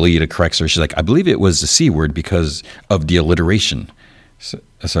 And Alita corrects her. She's like, I believe it was the C word because of the alliteration. So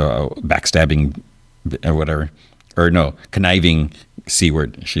backstabbing or whatever. Or no, conniving C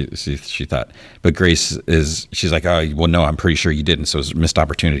word, she thought. But Grace she's like, oh, well, no, I'm pretty sure you didn't. So it's a missed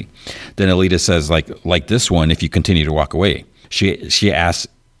opportunity. Then Alita says, like this one, if you continue to walk away. She asks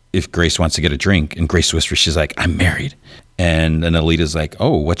if Grace wants to get a drink. And Grace whispers, she's like, I'm married. And then Alita's like,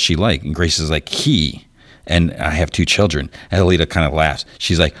 oh, what's she like? And Grace is like, he. And I have 2 children. And Alita kind of laughs.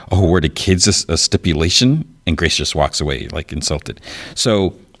 She's like, oh, were the kids a stipulation? And Grace just walks away, like insulted.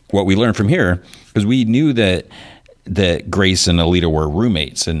 So what we learned from here, because we knew that Grace and Alita were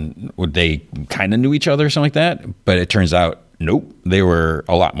roommates and they kind of knew each other or something like that. But it turns out, nope, they were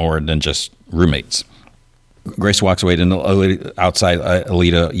a lot more than just roommates. Grace walks away, and outside,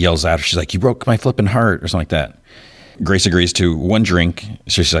 Alita yells at her. She's like, you broke my flipping heart or something like that. Grace agrees to one drink.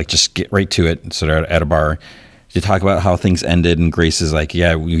 So she's like, just get right to it. So they're at a bar. They talk about how things ended, and Grace is like,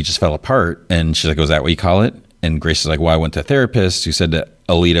 yeah, we just fell apart. And she's like, was that what you call it? And Grace is like, well, I went to a therapist who said that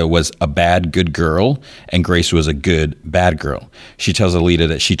Alita was a bad, good girl, and Grace was a good, bad girl. She tells Alita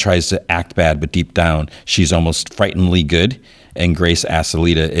that she tries to act bad, but deep down, she's almost frighteningly good. And Grace asks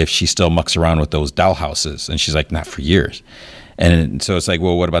Alita if she still mucks around with those dollhouses. And she's like, not for years. And so it's like,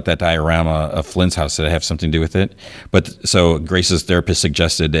 well, what about that diorama of Flynn's house? Did it have something to do with it? But so Grace's therapist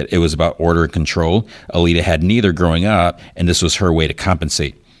suggested that it was about order and control. Alita had neither growing up, and this was her way to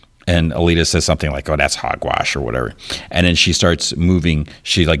compensate. And Alita says something like, oh, that's hogwash or whatever. And then she starts moving.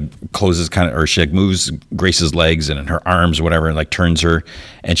 She closes she moves Grace's legs and her arms, whatever, and turns her.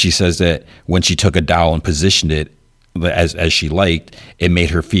 And she says that when she took a doll and positioned it, as she liked, it made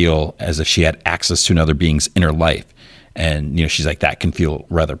her feel as if she had access to another being's inner life. And, she's like, that can feel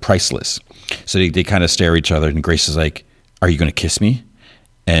rather priceless. So they kind of stare at each other, and Grace is like, are you going to kiss me?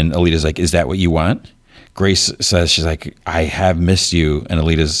 And Alita's like, is that what you want? Grace says, she's like, I have missed you. And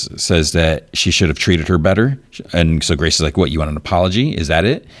Alita says that she should have treated her better. And so Grace is like, what, you want an apology? Is that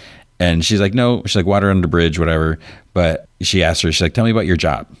it? And she's like, no. She's like, water under the bridge, whatever. But she asked her, she's like, tell me about your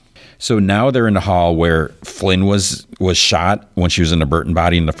job. So now they're in the hall where Flynn was shot when she was in the Burton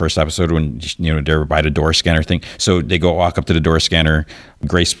body in the first episode, when they were by the door scanner thing. So they walk up to the door scanner.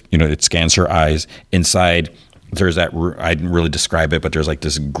 Grace, it scans her eyes. Inside, there's that, I didn't really describe it, but there's like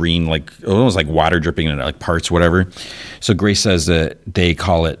this green, like almost like water dripping in like parts, whatever. So Grace says that they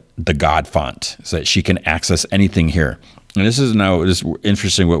call it the God font, so that she can access anything here. And this is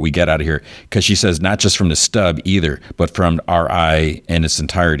interesting what we get out of here, because she says not just from the stub either, but from our eye in its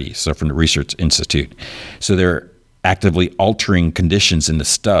entirety. So from the Research Institute. So they're actively altering conditions in the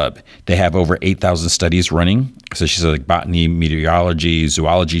stub. They have over 8,000 studies running. So she says like botany, meteorology,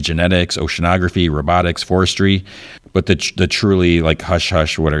 zoology, genetics, oceanography, robotics, forestry. But the truly like hush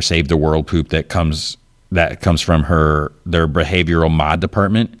hush, whatever, save the world poop that comes from their behavioral mod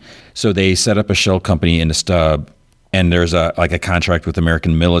department. So they set up a shell company in the stub. And there's a contract with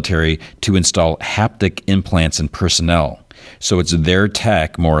American military to install haptic implants in personnel. So it's their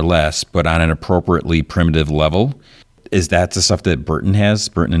tech, more or less, but on an appropriately primitive level. Is that the stuff that Burton has,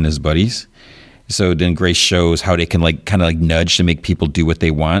 Burton and his buddies? So then Grace shows how they can kind of nudge to make people do what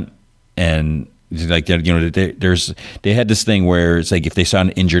they want. And like, they had this thing where it's like if they saw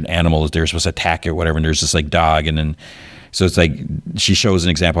an injured animal, they're supposed to attack it or whatever. And there's this like dog. And then, so it's like, she shows an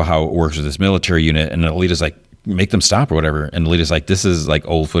example of how it works with this military unit. And Alita's like, make them stop or whatever. And Alita's like, this is like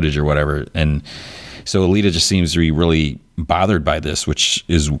old footage or whatever. And so Alita just seems to be really bothered by this, which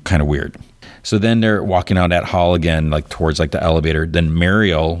is kind of weird. So then they're walking out that hall again, like towards like the elevator. Then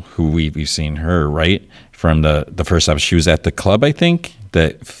Mariel, who we've seen her, right, from the first episode, she was at the club, I think,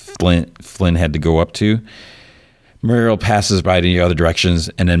 that Flynn had to go up to. Mariel passes by to the other directions,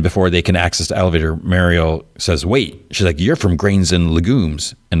 and then before they can access the elevator, Mariel says, wait. She's like, you're from Grains and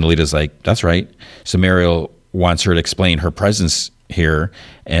Legumes. And Alita's like, that's right. So Mariel wants her to explain her presence here,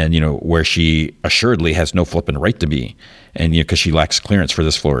 and where she assuredly has no flipping right to be, and because she lacks clearance for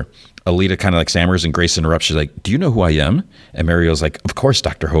this floor. Alita kind of like stammers, and Grace interrupts. She's like, do you know who I am? And Mariel's like, of course,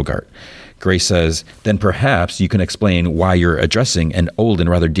 Dr. Hogarth. Grace says, then perhaps you can explain why you're addressing an old and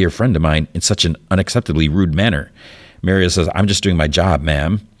rather dear friend of mine in such an unacceptably rude manner. Mariel says, I'm just doing my job,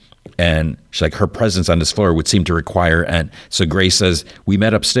 ma'am. And she's like, her presence on this floor would seem to require. And so Grace says, we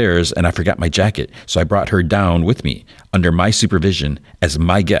met upstairs and I forgot my jacket. So I brought her down with me under my supervision as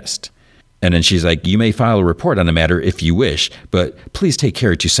my guest. And then she's like, you may file a report on the matter if you wish, but please take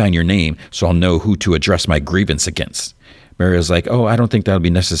care to sign your name so I'll know who to address my grievance against. Mariel's like, oh, I don't think that'll be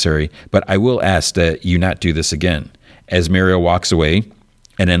necessary, but I will ask that you not do this again. As Mariel walks away,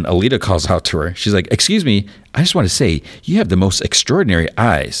 and then Alita calls out to her. She's like, excuse me, I just want to say, you have the most extraordinary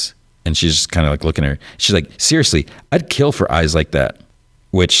eyes. And she's just kind of like looking at her. She's like, seriously, I'd kill for eyes like that.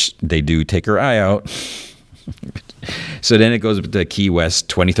 Which they do take her eye out. So then it goes to Key West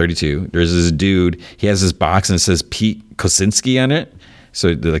 2032. There's this dude. He has this box and it says Pete Kosinski on it. So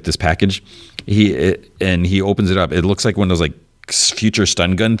like this package. He opens it up. It looks like one of those like future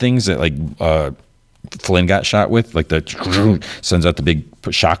stun gun things that like Flynn got shot with, like the sends out the big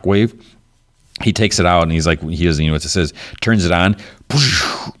shock wave. He takes it out and he's like, he doesn't know what this is. Turns it on,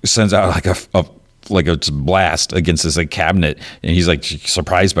 sends out like a blast against this like cabinet, and he's like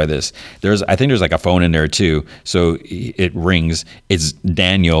surprised by this. I think there's like a phone in there too. So it rings. It's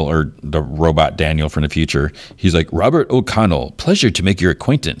Daniel, or the robot Daniel from the future. He's like, Robert O'Connell, pleasure to make your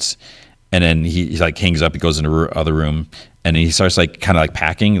acquaintance. And then he like hangs up. He goes into the other room, and he starts like kind of like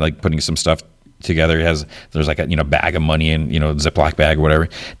packing, like putting some stuff together. There's like a bag of money and Ziploc bag or whatever.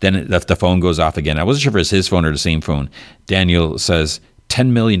 Then the phone goes off again. I wasn't sure if it was his phone or the same phone. Daniel says, $10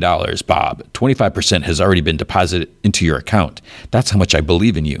 million, Bob. 25% has already been deposited into your account. That's how much I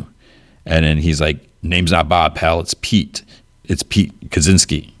believe in you. And then he's like, name's not Bob, pal. It's Pete. It's Pete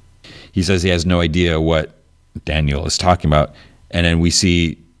Kaczynski. He says he has no idea what Daniel is talking about. And then we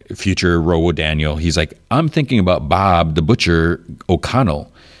see future Robo Daniel. He's like, I'm thinking about Bob the Butcher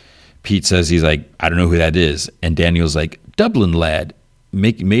O'Connell. Pete says, he's like, I don't know who that is. And Daniel's like, Dublin lad,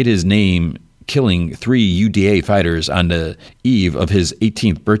 made his name killing 3 UDA fighters on the eve of his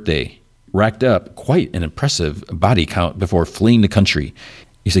 18th birthday. Racked up quite an impressive body count before fleeing the country.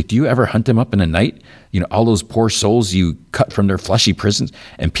 He's like, do you ever hunt them up in the night? All those poor souls you cut from their fleshy prisons?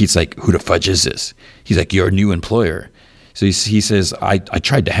 And Pete's like, who the fudge is this? He's like, your new employer. So he says, I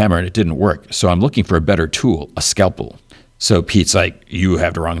tried to hammer and it didn't work. So I'm looking for a better tool, a scalpel. So Pete's like, you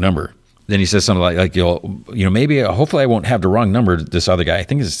have the wrong number. Then he says something like maybe, hopefully I won't have the wrong number to this other guy. I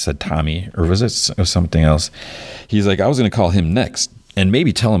think it said Tommy, or was it something else? He's like, I was going to call him next and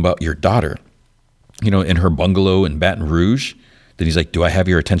maybe tell him about your daughter, in her bungalow in Baton Rouge. Then he's like, do I have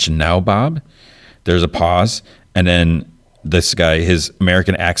your attention now, Bob? There's a pause. And then this guy, his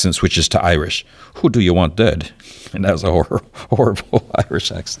American accent switches to Irish. Who do you want dead? And that was a horrible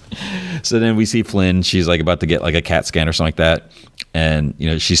Irish accent. So then we see Flynn. She's like about to get like a CAT scan or something like that. And,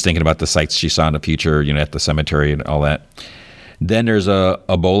 she's thinking about the sights she saw in the future, at the cemetery and all that. Then there's a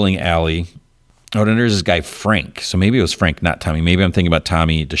bowling alley. Oh, then there's this guy, Frank. So maybe it was Frank, not Tommy. Maybe I'm thinking about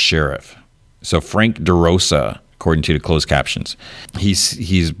Tommy, the sheriff. So Frank DeRosa, according to the closed captions,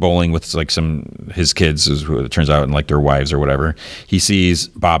 he's bowling with like his kids, as it turns out, and like their wives or whatever. He sees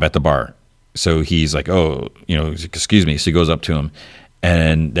Bob at the bar. So he's like, oh, excuse me. So he goes up to him.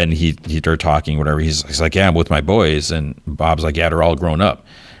 And then they're talking, whatever. He's like, yeah, I'm with my boys. And Bob's like, yeah, they're all grown up.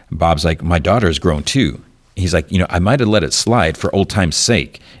 And Bob's like, my daughter's grown too. He's like, I might have let it slide for old time's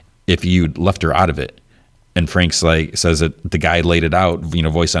sake if you'd left her out of it. And Frank's like, says that the guy laid it out,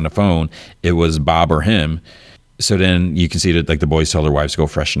 voice on the phone. It was Bob or him. So then you can see that like the boys tell their wives to go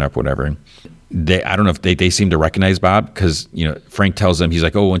freshen up, whatever. I don't know if they seem to recognize Bob because, Frank tells them, he's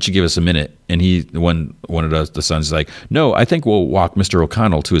like, oh, why don't you give us a minute? And one of the sons is like, no, I think we'll walk Mr.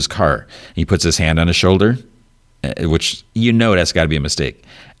 O'Connell to his car. And he puts his hand on his shoulder, which, that's got to be a mistake.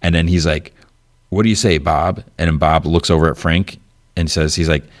 And then he's like, what do you say, Bob? And then Bob looks over at Frank and says, he's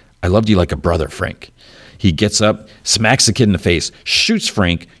like, I loved you like a brother, Frank. He gets up, smacks the kid in the face, shoots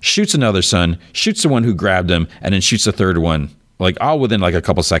Frank, shoots another son, shoots the one who grabbed him, and then shoots the third one, like all within like a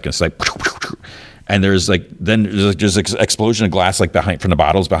couple seconds. Like, and there's an explosion of glass like from the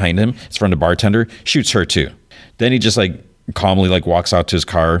bottles behind him. It's from the bartender. Shoots her too. Then he just like calmly like walks out to his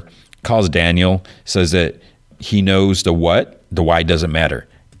car, calls Daniel, says that he knows the what, the why doesn't matter.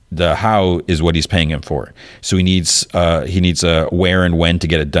 The how is what he's paying him for. So he needs a where and when to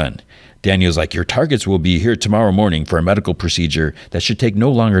get it done. Daniel's like, your targets will be here tomorrow morning for a medical procedure that should take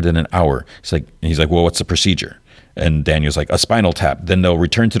no longer than an hour. He's like, well, what's the procedure? And Daniel's like, a spinal tap. Then they'll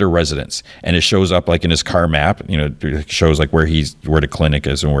return to their residence. And it shows up like in his car map, it shows like where the clinic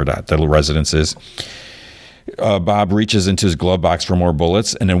is and where the residence is. Bob reaches into his glove box for more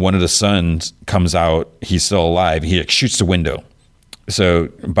bullets. And then one of the sons comes out. He's still alive. He shoots the window. So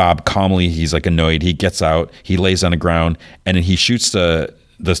Bob calmly, he's like annoyed. He gets out, he lays on the ground, and then he shoots the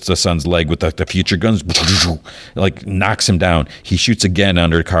son's leg with the future guns, like knocks him down. He shoots again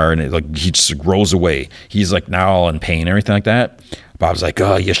under the car, and he just rolls away. He's like now all in pain, everything like that. Bob's like,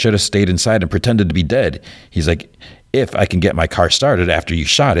 oh, you should have stayed inside and pretended to be dead. He's like, if I can get my car started after you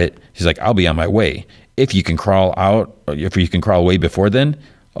shot it, he's like, I'll be on my way. If you can crawl away before then,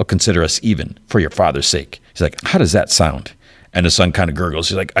 I'll consider us even for your father's sake. He's like, how does that sound? And the son kind of gurgles.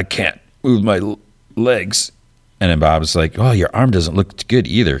 He's like, I can't move my legs. And then Bob's like, oh, your arm doesn't look good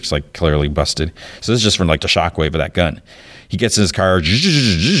either. It's like clearly busted. So this is just from like the shockwave of that gun. He gets in his car,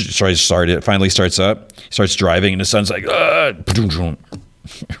 tries to start it, finally starts up, starts driving, and the son's like,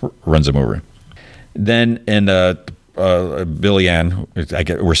 runs him over. Then, and Billy Ann,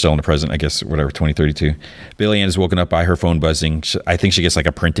 we're still in the present, I guess, whatever, 2032. Billy Ann is woken up by her phone buzzing. I think she gets like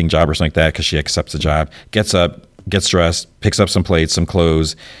a printing job or something like that because she accepts the job. Gets up, gets dressed, picks up some plates, some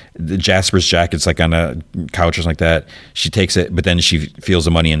clothes. Jasper's jacket's like on a couch or something like that. She takes it, but then she feels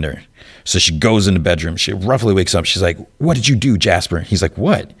the money in there. So she goes in the bedroom. She roughly wakes up. She's like, what did you do, Jasper? He's like,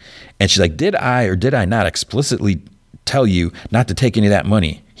 what? And she's like, did I or did I not explicitly tell you not to take any of that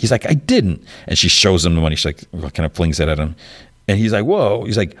money? He's like, I didn't. And she shows him the money. She like kind of flings it at him. And he's like, whoa.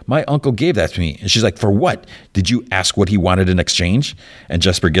 He's like, my uncle gave that to me. And she's like, for what? Did you ask what he wanted in exchange? And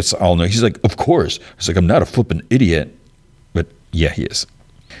Jasper gets all no. He's like, of course. He's like, I'm not a flippin' idiot. But yeah, he is.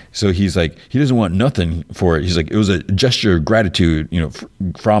 So he's like, he doesn't want nothing for it. He's like, it was a gesture of gratitude,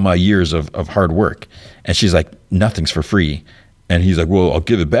 for all my years of hard work. And she's like, nothing's for free. And he's like, well, I'll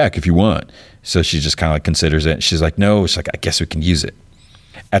give it back if you want. So she just kind of like considers it. She's like, no. She's like, I guess we can use it.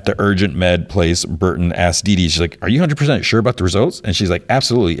 At the urgent med place, Burton asks Dee Dee, she's like, are you 100% sure about the results? And she's like,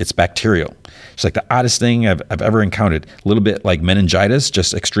 absolutely, it's bacterial. She's like, the oddest thing I've ever encountered. A little bit like meningitis,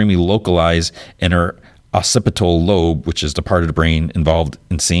 just extremely localized in her occipital lobe, which is the part of the brain involved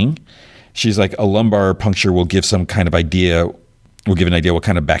in seeing. She's like, a lumbar puncture will give an idea what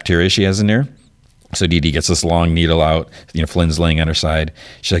kind of bacteria she has in there. So Dee Dee gets this long needle out. Flynn's laying on her side.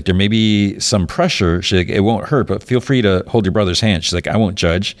 She's like, there may be some pressure. She's like, it won't hurt, but feel free to hold your brother's hand. She's like, I won't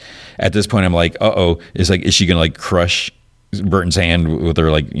judge. At this point, I'm like, uh-oh. It's like, is she going to like crush Burton's hand with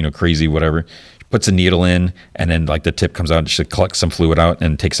her like, crazy whatever? puts a needle in, and then like the tip comes out, and she collects some fluid out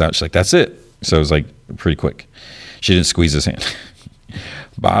and takes out. She's like, that's it. So it was like pretty quick. She didn't squeeze his hand.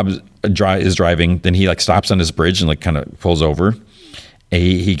 Bob is driving. Then he like stops on this bridge and like kind of pulls over.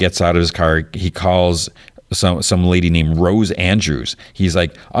 He gets out of his car. He calls some lady named Rose Andrews. He's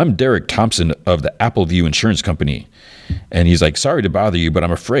like, I'm Derek Thompson of the Appleview Insurance Company. And he's like, sorry to bother you, but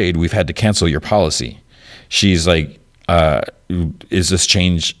I'm afraid we've had to cancel your policy. She's like, when is this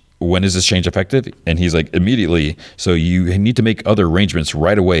change effective? And he's like, immediately. So you need to make other arrangements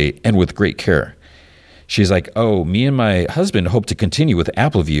right away and with great care. She's like, oh, me and my husband hope to continue with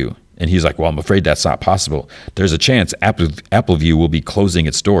Appleview. And he's like, well, I'm afraid that's not possible. There's a chance Appleview will be closing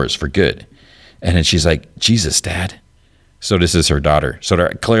its doors for good. And then she's like, Jesus, Dad. So this is her daughter. So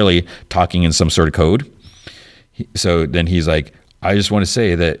they're clearly talking in some sort of code. So then he's like, I just want to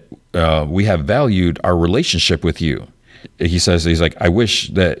say that we have valued our relationship with you. He's like, I wish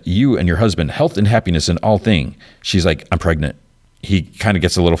that you and your husband health and happiness in all things. She's like, I'm pregnant. He kind of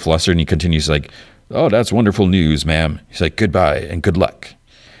gets a little flustered and he continues like, oh, that's wonderful news, ma'am. He's like, goodbye and good luck.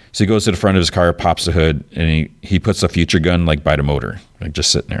 So he goes to the front of his car, pops the hood, and he puts a future gun like by the motor, like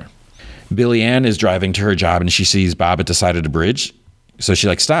just sitting there. Billy Ann is driving to her job and she sees Bob at the side of the bridge. So she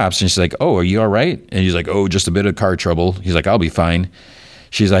like stops and she's like, oh, are you all right? And he's like, oh, just a bit of car trouble. He's like, I'll be fine.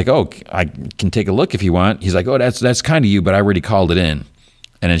 She's like, oh, I can take a look if you want. He's like, oh, that's kind of you, but I already called it in.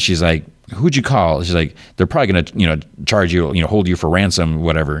 And then she's like, who'd you call? She's like, they're probably going to, charge you, hold you for ransom,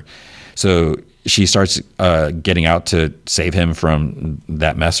 whatever. So she starts getting out to save him from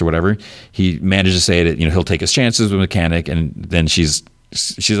that mess or whatever. He manages to say that, he'll take his chances with a mechanic. And then she's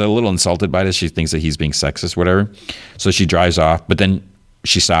a little insulted by this. She thinks that he's being sexist, whatever. So she drives off, but then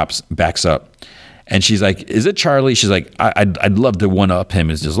she stops, backs up. And she's like, is it Charlie? She's like, I'd love to one-up him.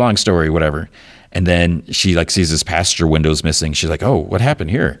 It's just a long story, whatever. And then she like sees his passenger windows missing. She's like, oh, what happened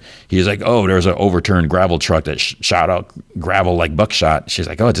here? He's like, oh, there's an overturned gravel truck that shot out gravel like buckshot. She's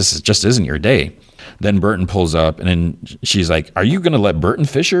like, oh, this just isn't your day. Then Burton pulls up and then she's like, are you going to let Burton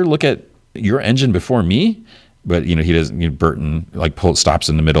Fisher look at your engine before me? But, he doesn't, Burton like stops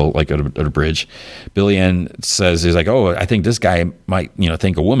in the middle, like at a bridge. Billy Ann says, he's like, oh, I think this guy might,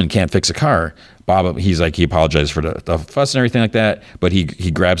 think a woman can't fix a car. Bob, he's like, he apologized for the fuss and everything like that. But he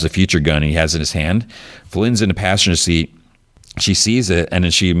grabs a future gun and he has it in his hand. Flynn's in the passenger seat. She sees it. And then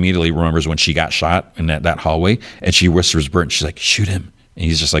she immediately remembers when she got shot in that hallway. And she whispers Burton, she's like, shoot him. And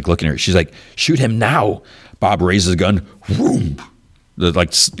he's just like looking at her. She's like, shoot him now. Bob raises the gun. Whoom. The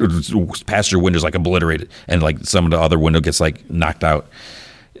like passenger window's like obliterated, and like some of the other window gets like knocked out.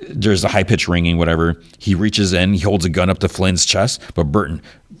 There's a high pitched ringing, whatever. He reaches in, he holds a gun up to Flynn's chest, but Burton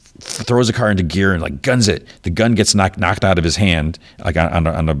throws the car into gear and like guns it. The gun gets knocked out of his hand, like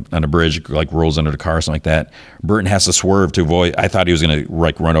on a bridge, like rolls under the car or something like that. Burton has to swerve to avoid. I thought he was gonna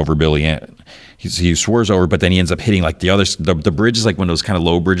like run over Billy Ann. He swerves over, but then he ends up hitting like the bridge is like one of those kind of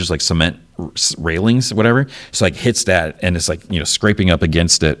low bridges, like cement railings, whatever. So like hits that, and it's like scraping up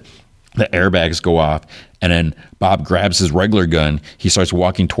against it. The airbags go off, and then Bob grabs his regular gun. He starts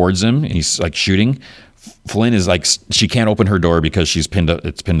walking towards him, and he's like shooting. Flynn is like, she can't open her door because she's pinned up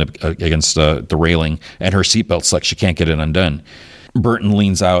against the railing, and her seatbelt's like she can't get it undone. Burton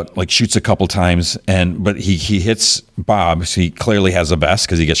leans out, like shoots a couple times, but he hits Bob. So he clearly has a vest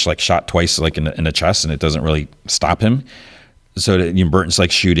because he gets like shot twice, like in the chest, and it doesn't really stop him. So that, Burton's like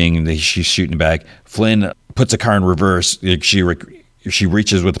shooting, and she's shooting back. Flynn puts a car in reverse. She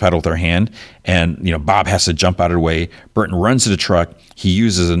reaches with the pedal with her hand, and Bob has to jump out of the way. Burton runs to the truck. He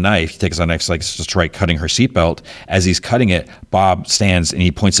uses a knife. He takes a knife to try cutting her seatbelt. As he's cutting it, Bob stands and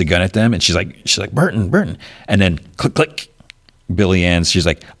he points a gun at them, and she's like Burton, and then click click. Billy Ann, she's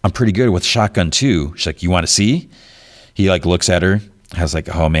like, I'm pretty good with shotgun too. She's like, you want to see? He like looks at her. I was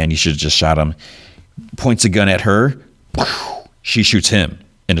like, oh man, you should have just shot him. Points a gun at her. She shoots him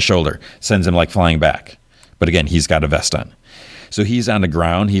in the shoulder, sends him like flying back. But again, he's got a vest on. So he's on the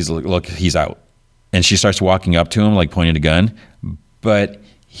ground. He's out. And she starts walking up to him, like pointing a gun, but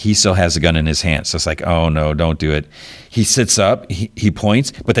he still has a gun in his hand. So it's like, oh no, don't do it. He sits up, he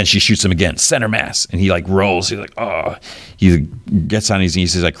points, but then she shoots him again, center mass. And he like rolls. He's like, oh, he gets on his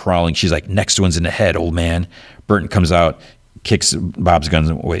knees. He's like crawling. She's like, next one's in the head, old man. Burton comes out, kicks Bob's guns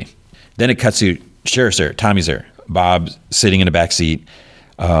away. Then it cuts to Sheriff's there, Tommy's there. Bob's sitting in the back seat.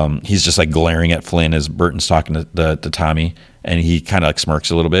 He's just like glaring at Flynn as Burton's talking to Tommy, and he kind of like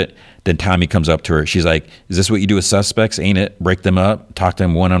smirks a little bit. Then Tommy comes up to her. She's like, is this what you do with suspects? Ain't it? Break them up, talk to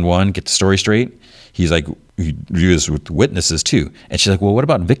them one-on-one, get the story straight. He's like, you do this with witnesses too. And she's like, well, what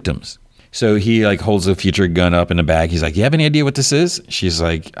about victims? So he like holds a future gun up in the bag. He's like, you have any idea what this is? She's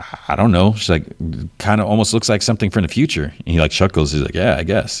like, I don't know. She's like, kind of almost looks like something from the future. And he like chuckles. He's like, yeah, I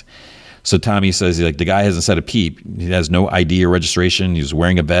guess. So Tommy says, like, the guy hasn't said a peep. He has no ID or registration. He was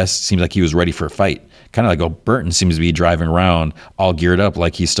wearing a vest. Seems like he was ready for a fight. Kind of like, oh, Burton seems to be driving around all geared up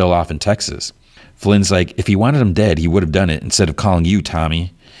like he's still off in Texas. Flynn's like, if he wanted him dead, he would have done it instead of calling you,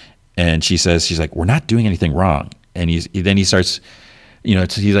 Tommy. And she's like, we're not doing anything wrong. And then he starts,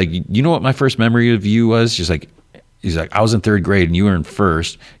 he's like, you know what my first memory of you was? He's like, I was in third grade and you were in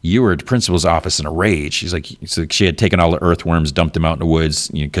first. You were at the principal's office in a rage. She's like, she had taken all the earthworms, dumped them out in the woods,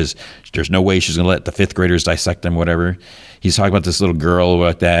 because there's no way she's going to let the fifth graders dissect them, whatever. He's talking about this little girl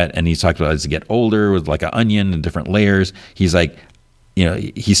about that. And he's talking about as they get older with like an onion and different layers. He's like,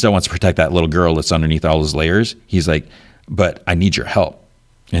 he still wants to protect that little girl that's underneath all his layers. He's like, but I need your help.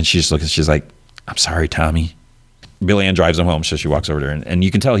 And she's like, I'm sorry, Tommy. Billy Ann drives him home. So she walks over there and you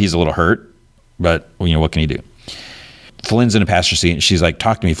can tell he's a little hurt, but what can he do? Flynn's in the passenger seat and she's like,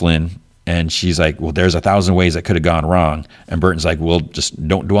 talk to me, Flynn. And she's like, well, there's 1,000 ways that could have gone wrong. And Burton's like, well, just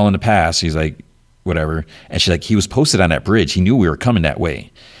don't dwell in the past. He's like, whatever. And she's like, he was posted on that bridge. He knew we were coming that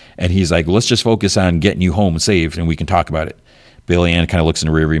way. And he's like, let's just focus on getting you home safe and we can talk about it. Billy Ann kind of looks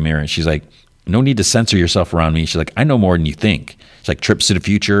in the rearview mirror and she's like, no need to censor yourself around me. She's like, I know more than you think. She's like, trips to the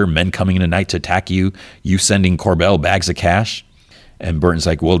future, men coming in the night to attack you, you sending Corbell bags of cash. And Burton's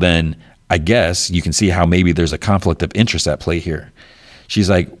like, well, then I guess you can see how maybe there's a conflict of interest at play here. She's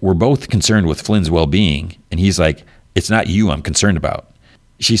like, we're both concerned with Flynn's well-being. And he's like, it's not you I'm concerned about.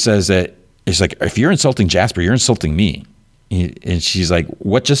 She says that, it's like, if you're insulting Jasper, you're insulting me. And she's like,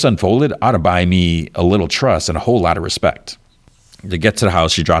 what just unfolded ought to buy me a little trust and a whole lot of respect. They get to the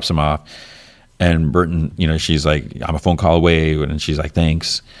house, she drops him off. And Burton, she's like, I'm a phone call away. And she's like,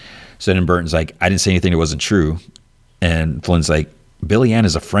 thanks. So then Burton's like, I didn't say anything that wasn't true. And Flynn's like, Billy Ann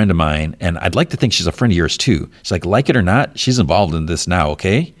is a friend of mine, and I'd like to think she's a friend of yours too. She's like it or not, she's involved in this now,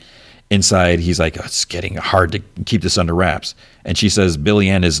 okay? Inside, he's like, oh, it's getting hard to keep this under wraps. And she says, Billy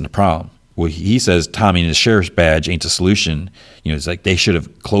Ann isn't a problem. Well, he says Tommy and his sheriff's badge ain't the solution. It's like they should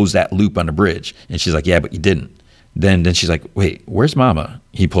have closed that loop on the bridge. And she's like, yeah, but you didn't. Then she's like, wait, where's Mama?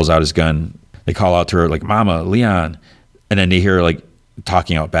 He pulls out his gun. They call out to her like, Mama, Leon. And then they hear her like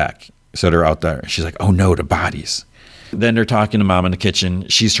talking out back. So they're out there. She's like, oh no, the bodies. Then they're talking to Mom in the kitchen.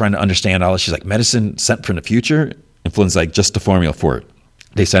 She's trying to understand all this. She's like, medicine sent from the future? And Flynn's like, just the formula for it.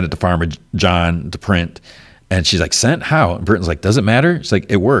 They sent it to Farmer John to print. And she's like, sent? How? And Burton's like, does it matter? It's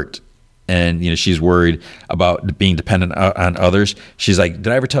like, it worked. And, she's worried about being dependent on others. She's like,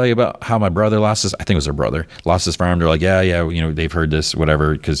 did I ever tell you about how my brother I think it was her brother, lost his farm? They're like, yeah, they've heard this,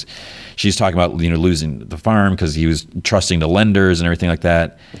 whatever. Because she's talking about, losing the farm because he was trusting the lenders and everything like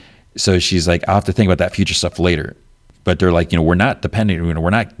that. So she's like, I'll have to think about that future stuff later. But they're like, we're not dependent, we're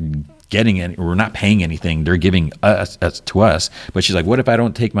not getting any, we're not paying anything. They're giving us to us. But she's like, what if I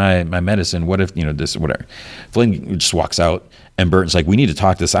don't take my medicine? What if, this, whatever. Flynn just walks out and Burton's like, we need to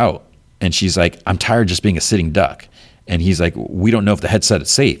talk this out. And she's like, I'm tired of just being a sitting duck. And he's like, we don't know if the head said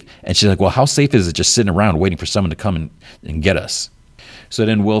it's safe. And she's like, well, how safe is it just sitting around waiting for someone to come and get us? So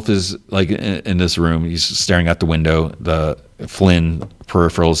then Wilf is like in this room. He's staring out the window. The Flynn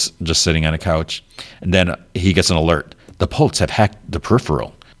peripheral's just sitting on a couch. And then he gets an alert. The Polks have hacked the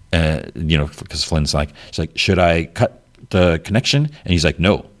peripheral. Because Flynn's like, she's like, should I cut the connection? And he's like,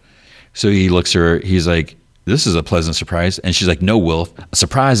 no. So he looks at her. He's like, this is a pleasant surprise. And she's like, no, Wilf. A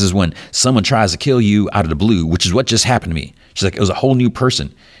surprise is when someone tries to kill you out of the blue, which is what just happened to me. She's like, it was a whole new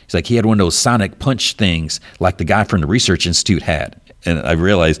person. He's like, he had one of those sonic punch things like the guy from the Research Institute had. And I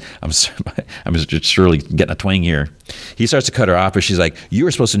realized I'm just surely getting a twang here. He starts to cut her off, but she's like, you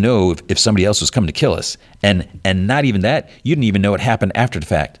were supposed to know if somebody else was coming to kill us. And not even that, you didn't even know it happened after the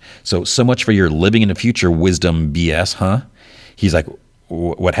fact. So much for your living in the future wisdom BS, huh? He's like,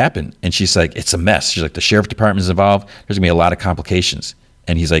 what happened? And she's like, it's a mess. She's like, the sheriff department's involved. There's gonna be a lot of complications.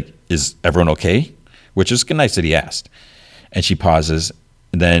 And he's like, is everyone okay? Which is nice that he asked. And she pauses.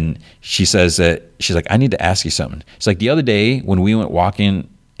 And then she says that she's like, I need to ask you something. It's like the other day when we went walking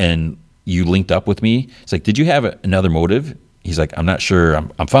and you linked up with me, it's like, did you have another motive? He's like, I'm not sure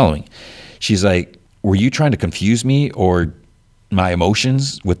I'm following. She's like, were you trying to confuse me or my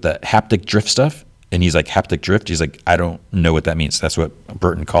emotions with the haptic drift stuff? And he's like, haptic drift? He's like, I don't know what that means. That's what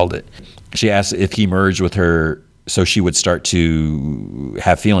Burton called it. She asked if he merged with her so she would start to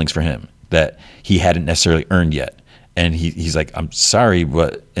have feelings for him that he hadn't necessarily earned yet. And he's like, I'm sorry,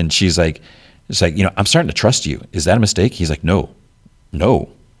 but, and she's like, it's like, I'm starting to trust you. Is that a mistake? He's like, no.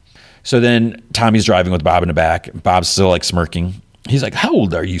 So then Tommy's driving with Bob in the back. Bob's still like smirking. He's like, how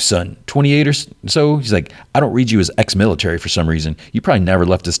old are you, son? 28 or so? He's like, I don't read you as ex-military for some reason. You probably never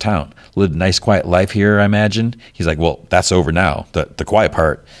left this town. Lived a nice, quiet life here, I imagine. He's like, well, that's over now, the quiet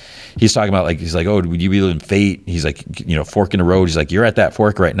part. he's talking about like, he's like, oh, would you believe in fate? He's like, fork in the road. He's like, you're at that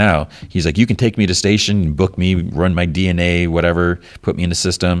fork right now. He's like, you can take me to station, book me, run my DNA, whatever, put me in the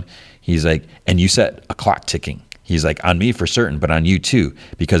system. He's like, and you set a clock ticking. He's like, on me for certain, but on you too,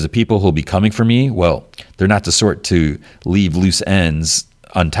 because the people who'll be coming for me, well, they're not the sort to leave loose ends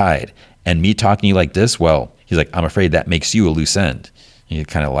untied. And me talking to you like this, well, he's like, I'm afraid that makes you a loose end. And he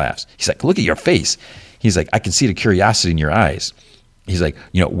kind of laughs. He's like, look at your face. He's like, I can see the curiosity in your eyes. He's like,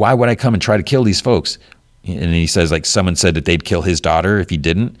 why would I come and try to kill these folks? And he says, like, someone said that they'd kill his daughter if he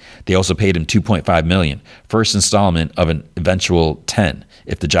didn't. They also paid him $2.5 million, first installment of an eventual 10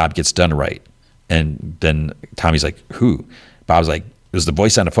 if the job gets done right. And then Tommy's like, who? Bob's like, it was the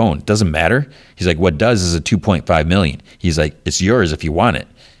voice on the phone. It doesn't matter. He's like, what does is a $2.5 million. He's like, it's yours if you want it.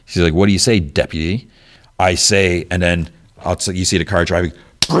 He's like, what do you say, deputy? I say, and then you see the car driving,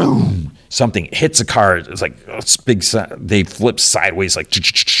 boom, something hits a car. It's like, it's big. They flip sideways, like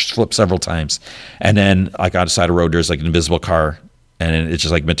flip several times. And then like on the side of the road, there's like an invisible car and it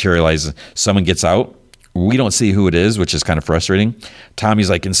just like materializes. Someone gets out. We don't see who it is, which is kind of frustrating. Tommy's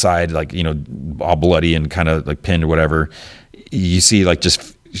like inside, like, all bloody and kind of like pinned or whatever. You see like just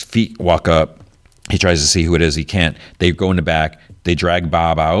feet walk up. He tries to see who it is. He can't. They go in the back. They drag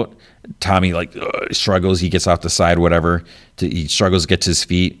Bob out. Tommy like struggles. He gets off the side, whatever. He struggles to get to his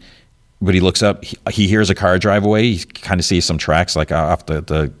feet. But he looks up. He hears a car drive away. He kind of sees some tracks like off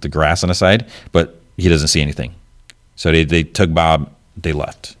the grass on the side, but he doesn't see anything. So they took Bob. They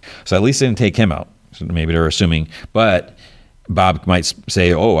left. So at least they didn't take him out. So maybe they're assuming, but Bob might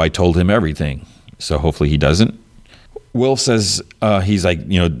say, oh, I told him everything. So hopefully he doesn't. Wilf says he's like,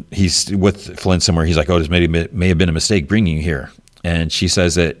 he's with Flynn somewhere. He's like, oh, this may have been a mistake bringing you here. And she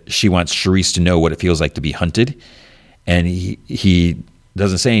says that she wants Charisse to know what it feels like to be hunted. And he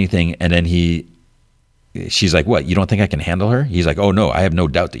doesn't say anything. And then she's like, what, you don't think I can handle her? He's like, oh, no, I have no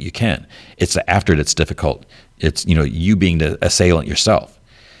doubt that you can. It's the after that's difficult. It's, you being the assailant yourself.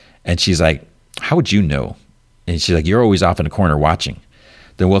 And she's like, how would you know? And she's like, you're always off in the corner watching.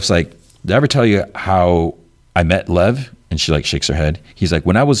 Then Wilf's like, did I ever tell you how I met Lev? And she like shakes her head. He's like,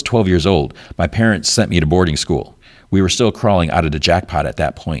 when I was 12 years old, my parents sent me to boarding school. We were still crawling out of the jackpot at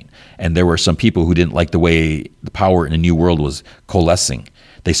that point. And there were some people who didn't like the way the power in the new world was coalescing.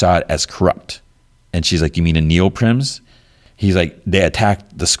 They saw it as corrupt. And she's like, you mean in neoprims? He's like, they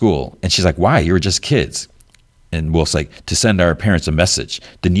attacked the school. And she's like, why? You were just kids. And Wilf's like, to send our parents a message.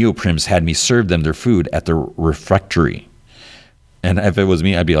 The neoprims had me serve them their food at the refectory. And if it was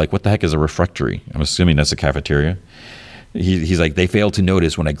me, I'd be like, what the heck is a refectory? I'm assuming that's a cafeteria. He's like, they failed to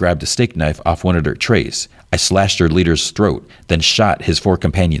notice when I grabbed a steak knife off one of their trays. I slashed their leader's throat, then shot his 4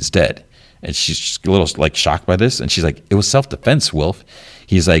 companions dead. And she's just a little like shocked by this. And she's like, it was self-defense, Wilf.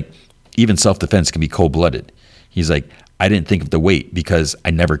 He's like, even self-defense can be cold-blooded. He's like, I didn't think of the weight because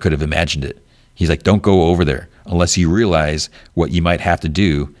I never could have imagined it. He's like, don't go over there unless you realize what you might have to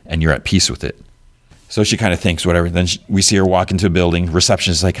do and you're at peace with it. So she kind of thinks, whatever. Then we see her walk into a building.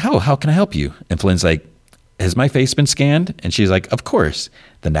 Receptionist is like, how can I help you? And Flynn's like, has my face been scanned? And she's like, of course.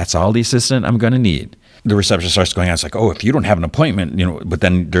 Then that's all the assistant I'm going to need. The receptionist starts going on. It's like, oh, if you don't have an appointment, but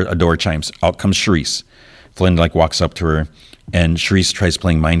then a door chimes. Out comes Charisse. Flynn like walks up to her and Charisse tries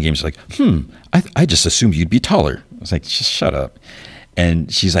playing mind games. Like, I just assumed you'd be taller. I was like, just shut up.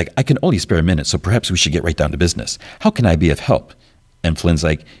 And she's like, I can only spare a minute, so perhaps we should get right down to business. How can I be of help? And Flynn's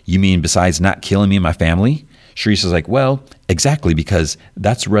like, you mean besides not killing me and my family? Charisse is like, well, exactly, because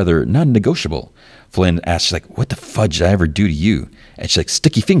that's rather non-negotiable. Flynn asks, she's like, what the fudge did I ever do to you? And she's like,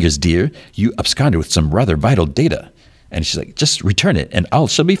 sticky fingers, dear. You absconded with some rather vital data. And she's like, just return it and all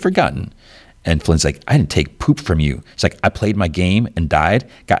shall be forgotten. And Flynn's like, I didn't take poop from you. It's like, I played my game and died,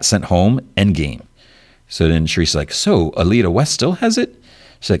 got sent home, end game. So then Charisse is like, so Alita West still has it?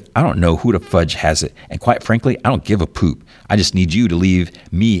 She's like, I don't know who the fudge has it. And quite frankly, I don't give a poop. I just need you to leave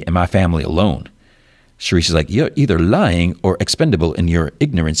me and my family alone. Charisse is like, you're either lying or expendable in your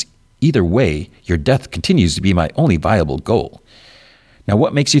ignorance. Either way, your death continues to be my only viable goal. Now,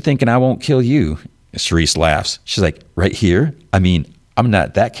 what makes you thinking I won't kill you? Charisse laughs. She's like, right here? I mean, I'm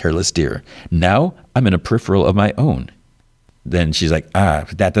not that careless, dear. Now I'm in a peripheral of my own. Then she's like,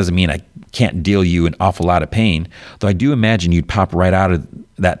 that doesn't mean I can't deal you an awful lot of pain, though I do imagine you'd pop right out of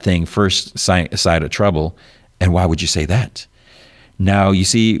that thing first side of trouble. And why would you say that? Now, you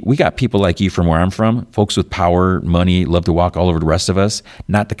see, we got people like you from where I'm from, folks with power, money, love to walk all over the rest of us,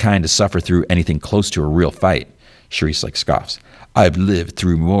 not the kind to suffer through anything close to a real fight. Charisse like scoffs. I've lived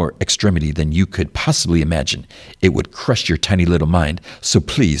through more extremity than you could possibly imagine. It would crush your tiny little mind, so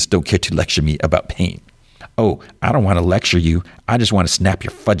please don't care to lecture me about pain. Oh, I don't want to lecture you. I just want to snap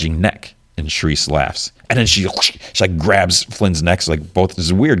your fudging neck. And Charisse laughs. And then she like grabs Flynn's neck, like both. This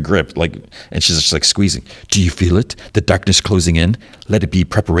is a weird grip, like, and she's just like squeezing. Do you feel it? The darkness closing in? Let it be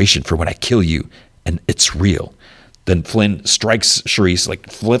preparation for when I kill you. And it's real. Then Flynn strikes Charisse, like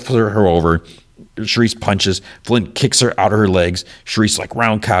flips her over. Charisse punches. Flynn kicks her out of her legs. Charisse like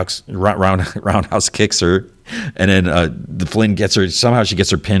roundhouse kicks her. And then the Flynn gets her. Somehow she gets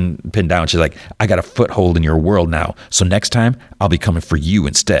her pinned down. She's like, I got a foothold in your world now. So next time I'll be coming for you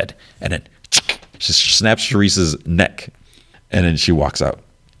instead. And then she snaps Charisse's neck. And then she walks out.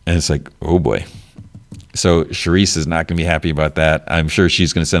 And it's like, oh boy. So Charisse is not going to be happy about that. I'm sure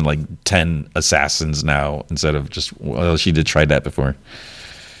she's going to send like 10 assassins now instead of just, well, she did try that before.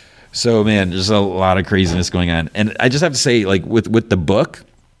 So man, there's a lot of craziness going on. And I just have to say, like with the book,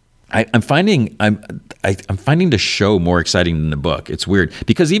 I'm finding the show more exciting than the book. It's weird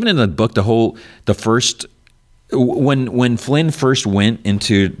because even in the book, when Flynn first went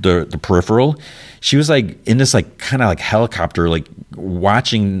into the peripheral, she was like in this like kind of like helicopter, like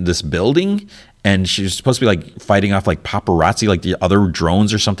watching this building, and she was supposed to be like fighting off like paparazzi, like the other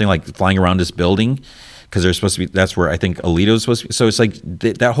drones or something, like flying around this building, because they're supposed to be. That's where I think Alito's supposed to be. So it's like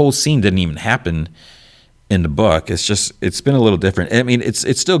that whole scene didn't even happen in the book. It's been a little different. I mean,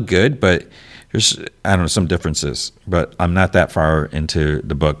 it's still good, but there's, I don't know, some differences. But I'm not that far into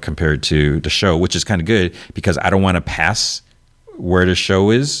the book compared to the show, which is kind of good because I don't want to pass where the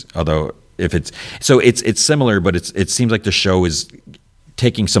show is. Although it's similar, but it seems like the show is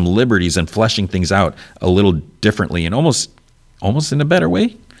taking some liberties and fleshing things out a little differently and almost in a better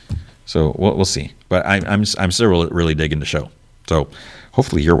way. So we'll see. But I'm still really digging the show. So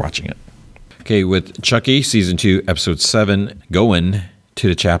hopefully you're watching it. Okay, with Chucky, Season 2, Episode 7, Going to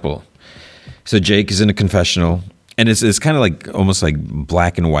the Chapel. So Jake is in a confessional, and it's kind of like almost like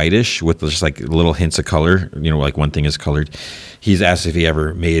black and whitish with just like little hints of color. You know, like one thing is colored. He's asked if he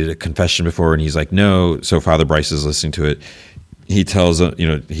ever made a confession before, and he's like, no. So Father Bryce is listening to it. He tells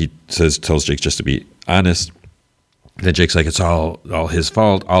Jake just to be honest. Then Jake's like, it's all his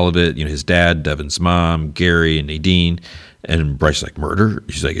fault, all of it. You know, his dad, Devin's mom, Gary, and Nadine. And Bryce's like, murder?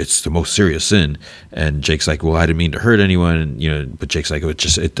 He's like, it's the most serious sin. And Jake's like, well, I didn't mean to hurt anyone. And, but Jake's like, I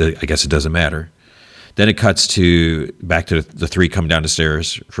guess it doesn't matter. Then it cuts back to the three come down the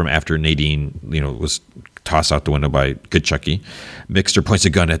stairs from after Nadine, was tossed out the window by Good Chucky. Mixter points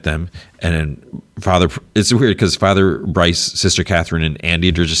a gun at them. And then it's weird because Father Bryce, Sister Catherine, and Andy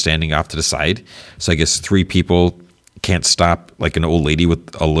are just standing off to the side. So I guess three people can't stop like an old lady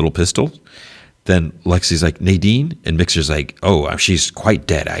with a little pistol. Then Lexi's like, Nadine? And Mixer's like, oh, she's quite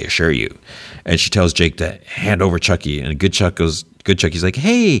dead, I assure you. And she tells Jake to hand over Chucky. And Good Chucky's like,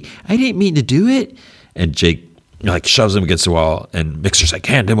 hey, I didn't mean to do it. And Jake shoves him against the wall. And Mixer's like,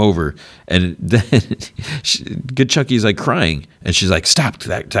 hand him over. And then Good Chucky's like crying. And she's like, stop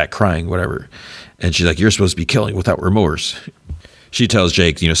that crying, whatever. And she's like, you're supposed to be killing without remorse. She tells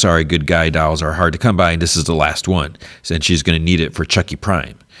Jake, sorry, good guy dolls are hard to come by. And this is the last one. And she's going to need it for Chucky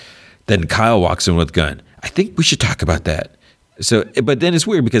Prime. Then Kyle walks in with a gun. I think we should talk about that. So, but then it's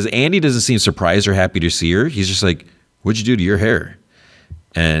weird because Andy doesn't seem surprised or happy to see her. He's just like, what'd you do to your hair?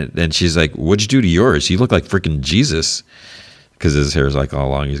 And then she's like, what'd you do to yours? You look like freaking Jesus. Because his hair is like all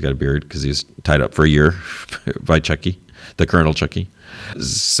long. He's got a beard because he's tied up for a year by Chucky, the Colonel Chucky.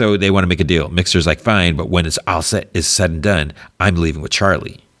 So they want to make a deal. Mixer's like, fine, but when it's all said and done, I'm leaving with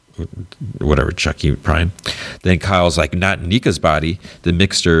Charlie. Whatever, Chucky Prime. Then Kyle's like, not in Nika's body. The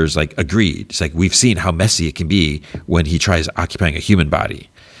Mixter's like, agreed. It's like, we've seen how messy it can be when he tries occupying a human body.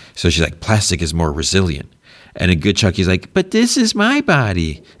 So she's like, plastic is more resilient. And then Good Chucky's like, but this is my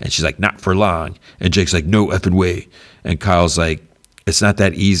body. And she's like, not for long. And Jake's like, no effing way. And Kyle's like, it's not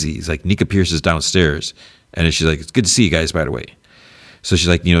that easy. He's like, Nika Pierce is downstairs. And then she's like, it's good to see you guys, by the way. So she's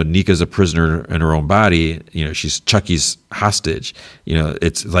like, Nika's a prisoner in her own body. She's Chucky's hostage.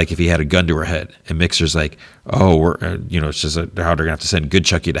 It's like if he had a gun to her head. And Mixer's like, oh, we're, it's just how they're going to have to send Good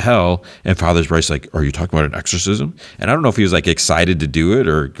Chucky to hell. And Father Bryce like, are you talking about an exorcism? And I don't know if he was like excited to do it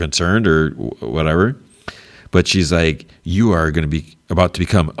or concerned or whatever. But she's like, you are going to be about to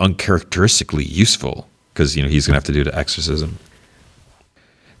become uncharacteristically useful because, he's going to have to do the exorcism.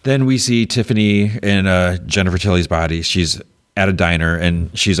 Then we see Tiffany in Jennifer Tilly's body. She's at a diner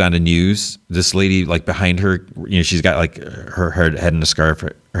and she's on the news. This lady like behind her, she's got like her head in a scarf,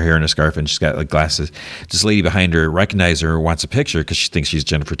 her hair in a scarf, and she's got like glasses. This lady behind her recognizes her, wants a picture because she thinks she's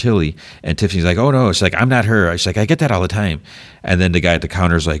Jennifer Tilly. And Tiffany's like, oh no, she's like, I'm not her. She's like, I get that all the time. And then the guy at the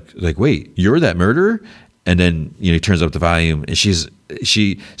counter is like, wait, you're that murderer? And then he turns up the volume and she's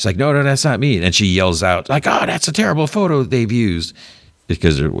like, no, that's not me. And she yells out like, oh, that's a terrible photo they've used.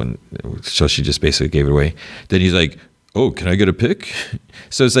 So she just basically gave it away. Then he's like, oh, can I get a pic?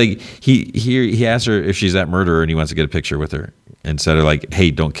 So it's like he asks her if she's that murderer and he wants to get a picture with her instead of like,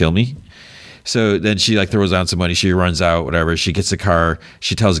 hey, don't kill me. So then she like throws down some money. She runs out, whatever. She gets the car.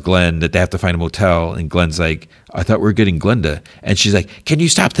 She tells Glenn that they have to find a motel. And Glenn's like, I thought we were getting Glenda. And she's like, can you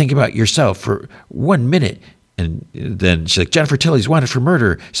stop thinking about yourself for 1 minute? And then she's like, Jennifer Tilly's wanted for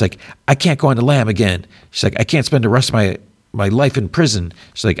murder. She's like, I can't go on the lam again. She's like, I can't spend the rest of my life in prison.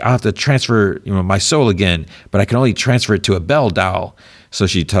 She's like, I'll have to transfer my soul again, but I can only transfer it to a Belle doll. So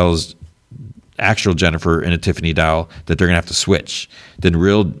she tells actual Jennifer in a Tiffany doll that they're gonna have to switch. Then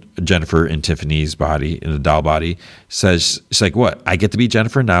real Jennifer in Tiffany's body, in the doll body, says, she's like, what? I get to be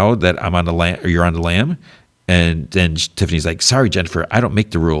Jennifer now that I'm on the lam, or you're on the lam? And then Tiffany's like, sorry, Jennifer, I don't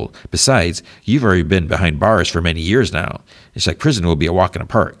make the rule. Besides, you've already been behind bars for many years now. And she's like, prison will be a walk in the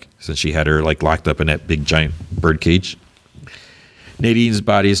park. Since she had her like locked up in that big giant bird cage. Nadine's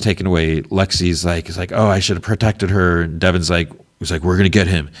body is taken away. Lexi's like, oh, I should have protected her. And Devin's like, we're going to get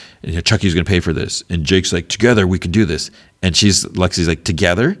him. And Chucky's going to pay for this. And Jake's like, together we can do this. And Lexi's like,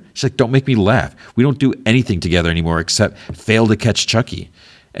 together? She's like, don't make me laugh. We don't do anything together anymore except fail to catch Chucky.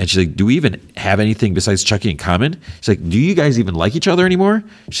 And she's like, do we even have anything besides Chucky in common? She's like, do you guys even like each other anymore?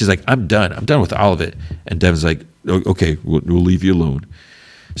 She's like, I'm done. I'm done with all of it. And Devin's like, okay, we'll leave you alone.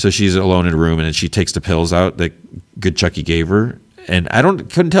 So she's alone in a room, and then she takes the pills out that good Chucky gave her. And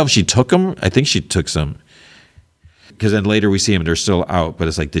couldn't tell if she took them. I think she took some. Because then later we see them, they're still out. But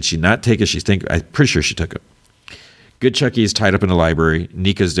it's like, did she not take it? I'm pretty sure she took them. Good Chucky is tied up in the library.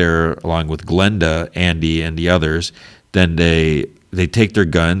 Nika's there along with Glenda, Andy, and the others. Then they take their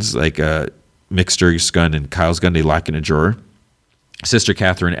guns, like Mixter's gun and Kyle's gun. They lock in a drawer. Sister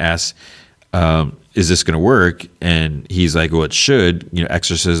Catherine asks, is this going to work? And he's like, well, it should.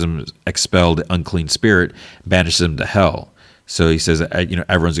 Exorcism expelled unclean spirit, banishes him to hell. So he says,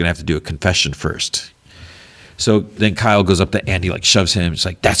 everyone's going to have to do a confession first. So then Kyle goes up to Andy, like shoves him. It's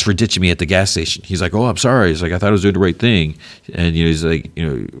like, that's for ditching me at the gas station. He's like, oh, I'm sorry. He's like, I thought I was doing the right thing. And he's like,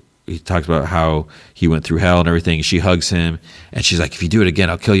 he talks about how he went through hell and everything. She hugs him, and she's like, if you do it again,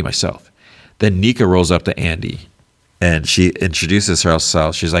 I'll kill you myself. Then Nika rolls up to Andy, and she introduces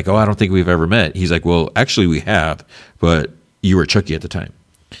herself. She's like, oh, I don't think we've ever met. He's like, well, actually we have, but you were Chucky at the time.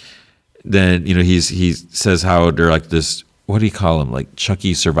 Then, he says how they're like this, what do you call them? Like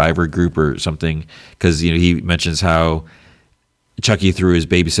Chucky survivor group or something. Because, he mentions how Chucky threw his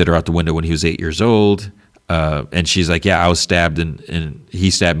babysitter out the window when he was 8 years old. And she's like, yeah, I was stabbed and he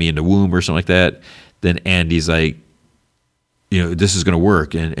stabbed me in the womb or something like that. Then Andy's like, this is going to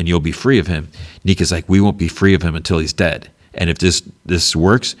work and you'll be free of him. Nika's like, we won't be free of him until he's dead. And if this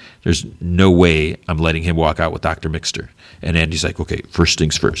works, there's no way I'm letting him walk out with Dr. Mixter. And Andy's like, okay, first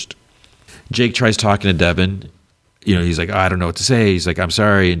things first. Jake tries talking to Devin. He's like, oh, I don't know what to say. He's like, I'm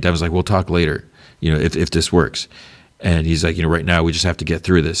sorry. And Devin's like, we'll talk later, if this works. And he's like, right now we just have to get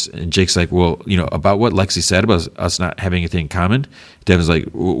through this. And Jake's like, well, about what Lexi said about us not having anything in common. Devin's like,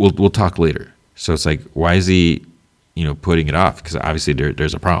 we'll talk later. So it's like, why is he, putting it off? Because obviously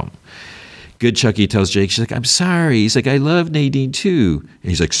there's a problem. Good Chucky tells Jake, she's like, I'm sorry. He's like, I love Nadine too.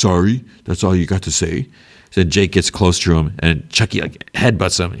 And he's like, sorry? That's all you got to say? So Jake gets close to him, and Chucky like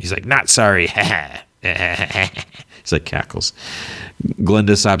headbutts him. He's like, not sorry. He's like cackles.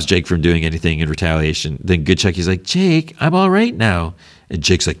 Glenda stops Jake from doing anything in retaliation. Then Good Chucky's like, Jake, I'm all right now. And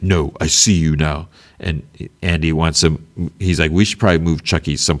Jake's like, no, I see you now. And Andy wants him. He's like, we should probably move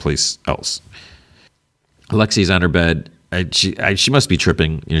Chucky someplace else. Lexi's on her bed. She must be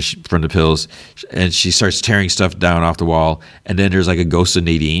tripping from the pills. And she starts tearing stuff down off the wall. And then there's like a ghost of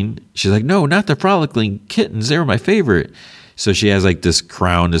Nadine. She's like, no, not the frolicking kittens. They were my favorite. So she has like this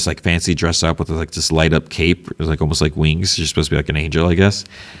crown, this like fancy dress up with like this light up cape. It's like almost like wings. She's supposed to be like an angel, I guess.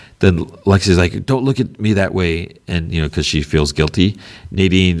 Then Lexi's like, don't look at me that way. And, because she feels guilty.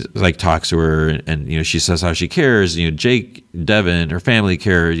 Nadine like talks to her and she says how she cares. Jake, Devin, her family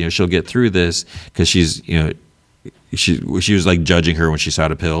cares. She'll get through this because she's, she was like judging her when she saw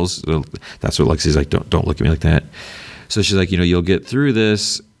the pills. So that's what Lexi's like, don't look at me like that. So she's like, you'll get through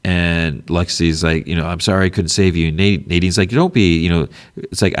this. And Lexi's like, I'm sorry I couldn't save you. Nadine's like, don't be,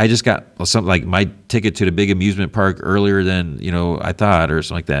 it's like, I just got something like my ticket to the big amusement park earlier than, I thought or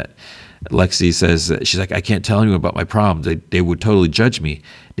something like that. Lexi says, she's like, I can't tell anyone about my problems. They would totally judge me.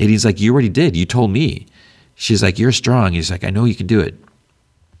 Nadine's like, you already did. You told me. She's like, you're strong. He's like, I know you can do it.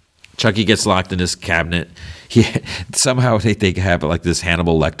 Chucky gets locked in this cabinet. Somehow they have like this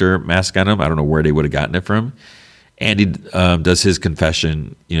Hannibal Lecter mask on him. I don't know where they would have gotten it from. Andy does his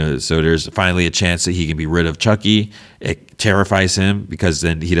confession, so there's finally a chance that he can be rid of Chucky. It terrifies him because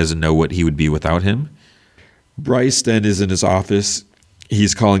then he doesn't know what he would be without him. Bryce then is in his office.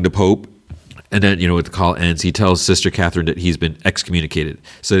 He's calling the Pope, And then, when the call ends, he tells Sister Catherine that he's been excommunicated.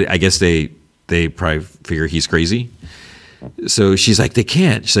 So I guess they probably figure he's crazy. So she's like, they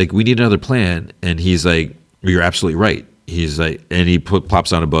can't. She's like, we need another plan. And he's like, you're absolutely right. He's like, and he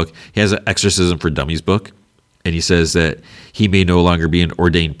plops on a book. He has an Exorcism for Dummies book. And he says that he may no longer be an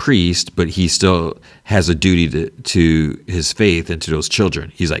ordained priest, but he still has a duty to his faith and to those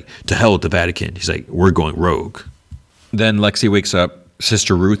children. He's like, to hell with the Vatican. He's like, we're going rogue. Then Lexi wakes up.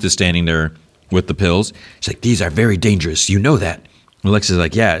 Sister Ruth is standing there with the pills. She's like, these are very dangerous. You know that. And Lexi's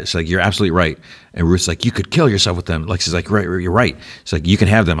like, yeah. It's like, you're absolutely right. And Ruth's like, you could kill yourself with them. Lexi's like, right, you're right. It's like, you can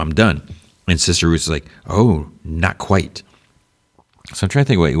have them. I'm done. And Sister Ruth's like, oh, not quite. So I'm trying to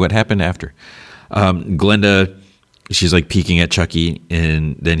think, wait, what happened after? Glenda, she's like peeking at Chucky.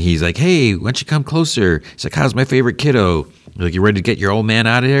 And then he's like, hey, why don't you come closer? He's like, how's my favorite kiddo? Like, you ready to get your old man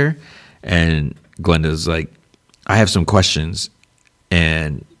out of here? And Glenda's like, I have some questions.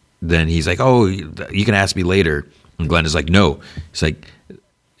 And then he's like, oh, you can ask me later. And Glenda's like, no.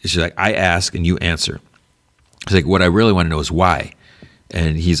 She's like, I ask and you answer. He's like, what I really want to know is why.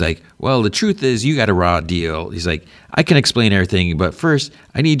 And he's like, well, the truth is you got a raw deal. He's like, I can explain everything, but first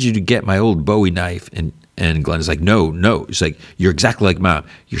I need you to get my old Bowie knife. And Glenda's like, no. He's like, you're exactly like Mom.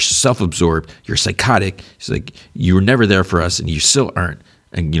 You're self-absorbed. You're psychotic. He's like, you were never there for us and you still aren't.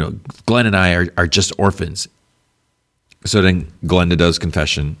 And, Glenn and I are just orphans. So then Glenda does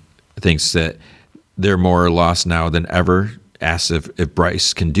confession, thinks that they're more lost now than ever, asks if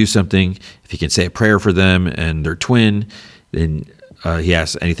Bryce can do something, if he can say a prayer for them and their twin. Then he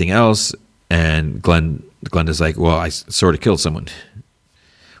asks anything else, and Glenda's like, well, I sort of killed someone,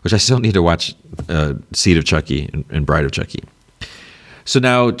 which I still need to watch Seed of Chucky and Bride of Chucky. So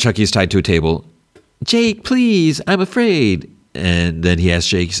now Chucky's tied to a table. Jake, please, I'm afraid. And then he asks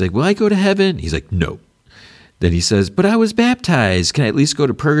Jake, he's like, will I go to heaven? He's like, no. Then he says, but I was baptized. Can I at least go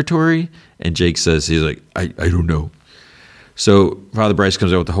to purgatory? And Jake says, he's like, I don't know. So Father Bryce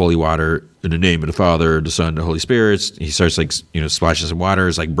comes out with the holy water in the name of the Father, the Son, the Holy Spirit. He starts splashing some water.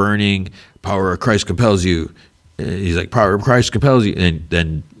 It's like burning. Power of Christ compels you. He's like, power of Christ compels you. And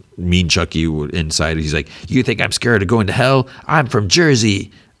then mean Chucky inside, he's like, you think I'm scared of going to hell? I'm from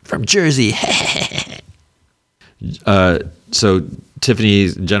Jersey. From Jersey. So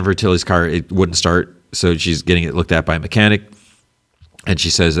Jennifer Tilly's car, it wouldn't start. So she's getting it looked at by a mechanic. And she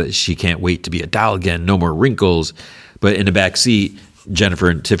says that she can't wait to be a doll again. No more wrinkles. But in the back seat, Jennifer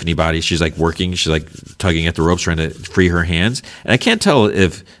and Tiffany body, she's like working. She's like tugging at the ropes, trying to free her hands. And I can't tell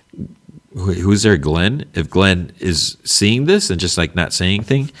if, who's there, Glenn? If Glenn is seeing this and just like not saying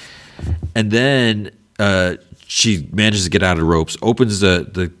anything. And then she manages to get out of the ropes, opens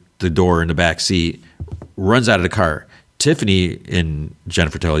the door in the back seat, runs out of the car. Tiffany, in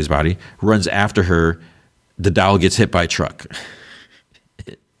Jennifer Tilly's body, runs after her. The doll gets hit by a truck.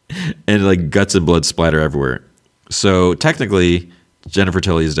 And like guts and blood splatter everywhere. So technically, Jennifer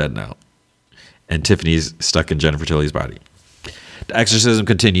Tilly is dead now. And Tiffany's stuck in Jennifer Tilly's body. The exorcism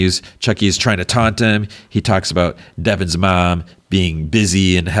continues. Chucky's trying to taunt him. He talks about Devin's mom being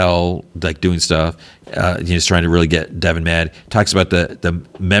busy in hell, like doing stuff. He's trying to really get Devin mad. Talks about the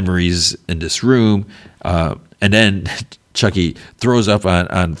memories in this room. And then Chucky throws up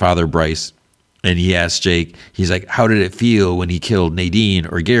on Father Bryce. And he asks Jake, he's like, how did it feel when he killed Nadine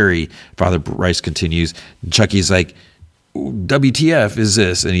or Gary? Father Bryce continues. Chucky's like, WTF is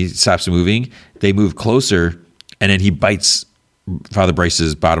this? And he stops moving. They move closer, and then he bites Father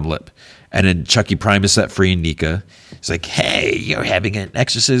Bryce's bottom lip. And then Chucky Prime is set free, and Nika is like, hey, you're having an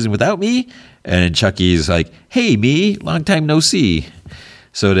exorcism without me? And then Chucky's like, hey, me, long time no see.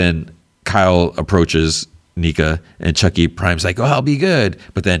 So then Kyle approaches Nika, and Chucky Prime's like, oh, I'll be good.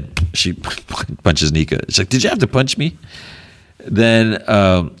 But then she punches Nika. She's like, did you have to punch me? Then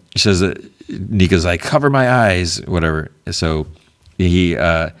she says that Nika's like, cover my eyes, whatever. So he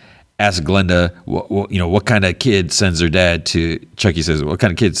asks Glenda, what kind of kid sends their dad to, Chucky says, what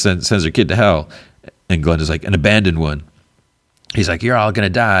kind of kid sends their kid to hell? And Glenda's like, an abandoned one. He's like, you're all going to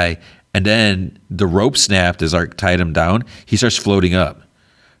die. And then the rope snapped as Art tied him down. He starts floating up.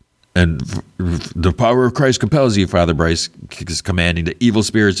 And the power of Christ compels you, Father Bryce is commanding the evil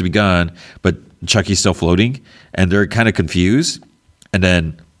spirits to be gone. But Chucky's still floating, and they're kind of confused. And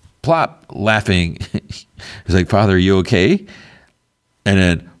then plop, laughing. He's like, Father, are you okay? And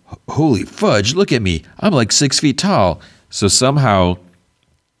then, holy fudge, look at me. I'm like 6 feet tall. So somehow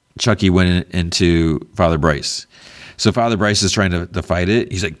Chucky went into Father Bryce. So Father Bryce is trying to fight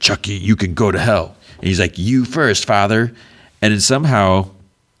it. He's like, Chucky, you can go to hell. And he's like, you first, Father. And then somehow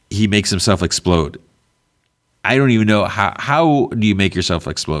he makes himself explode. I don't even know how do you make yourself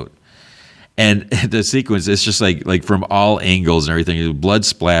explode? And the sequence is just like from all angles and everything, blood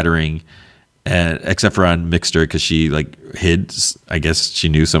splattering, and except for on Mixter because she like hid. I guess she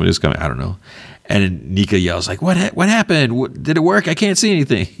knew somebody was coming. I don't know. And then Nika yells like, "What happened? Did it work? I can't see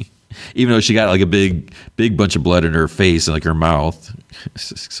anything." Even though she got like a big bunch of blood in her face and like her mouth. It's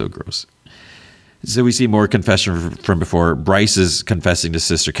just so gross. So we see more confession from before. Bryce is confessing to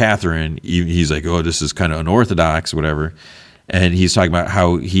Sister Catherine. He's like, "Oh, this is kind of unorthodox, whatever." And he's talking about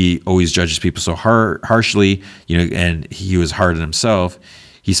how he always judges people so harshly, and he was hard on himself.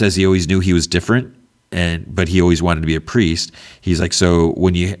 He says he always knew he was different, but he always wanted to be a priest. He's like, so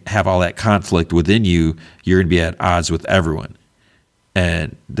when you have all that conflict within you, you're going to be at odds with everyone.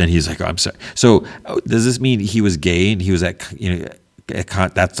 And then he's like, "Oh, I'm sorry." So does this mean he was gay and he was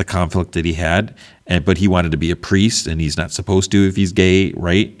that's the conflict that he had, but he wanted to be a priest and he's not supposed to if he's gay,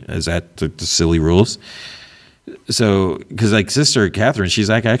 right? Is that the silly rules? So, because like Sister Catherine, she's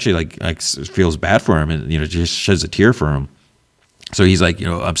like actually like feels bad for him and just sheds a tear for him. So he's like,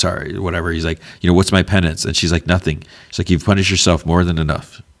 "I'm sorry, whatever." He's like, "What's my penance?" And she's like, "Nothing." She's like, "You've punished yourself more than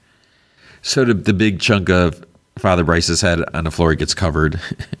enough." So the big chunk of Father Bryce's head on the floor gets covered,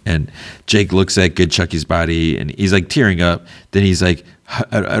 and Jake looks at Good Chucky's body, and he's like tearing up. Then he's like,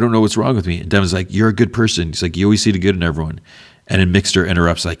 I don't know what's wrong with me. And Devin's like, "You're a good person." He's like, "You always see the good in everyone." And then Mixter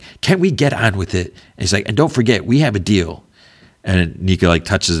interrupts like, "Can't we get on with it?" And he's like, "And don't forget, we have a deal." And Nika like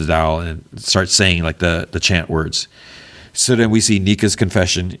touches the doll and starts saying like the chant words. So then we see Nika's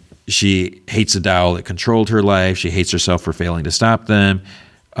confession. She hates the doll that controlled her life. She hates herself for failing to stop them.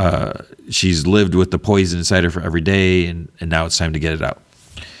 She's lived with the poison inside her for every day, and now it's time to get it out.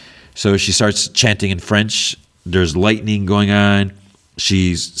 So she starts chanting in French. There's lightning going on.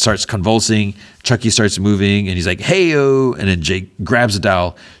 She starts convulsing. Chucky starts moving, and he's like, "Hey-o!" And then Jake grabs the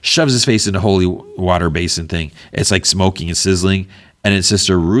doll, shoves his face in the holy water basin thing. It's like smoking and sizzling. And then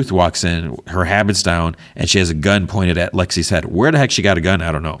Sister Ruth walks in, her habit's down, and she has a gun pointed at Lexi's head. Where the heck she got a gun,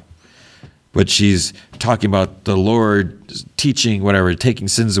 I don't know. But she's talking about the Lord teaching, whatever, taking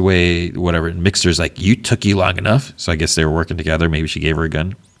sins away, whatever. And Mixter's like, "You took you long enough." So I guess they were working together. Maybe she gave her a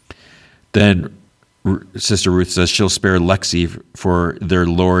gun. Then Sister Ruth says she'll spare Lexi for their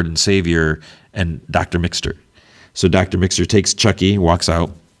Lord and Savior and Dr. Mixter. So Dr. Mixter takes Chucky, walks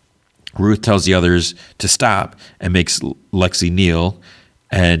out. Ruth tells the others to stop and makes Lexi kneel.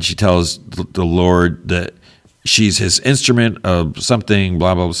 And she tells the Lord that she's his instrument of something,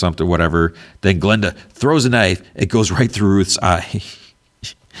 blah, blah, something, whatever. Then Glenda throws a knife. It goes right through Ruth's eye.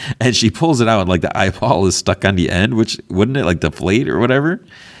 And she pulls it out, and like the eyeball is stuck on the end, which wouldn't it like deflate or whatever?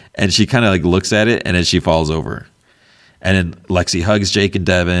 And she kind of like looks at it, and then she falls over. And then Lexi hugs Jake and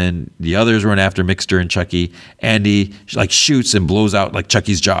Devin. The others run after Mixter and Chucky. Andy like shoots and blows out like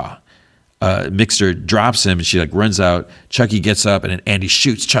Chucky's jaw. Mixter drops him, and she like runs out. Chucky gets up, and then Andy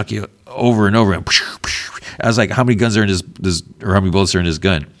shoots Chucky over and over. And I was like, how many guns are in this or how many bullets are in his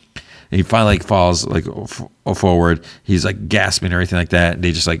gun? And he finally like falls like forward. He's like gasping and everything like that. And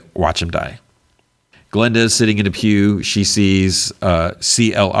they just like watch him die. Glenda is sitting in a pew. She sees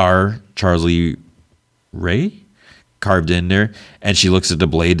CLR, Charles Lee Ray, carved in there. And she looks at the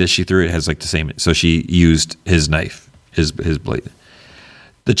blade that she threw. It has like the same. So she used his knife, his blade.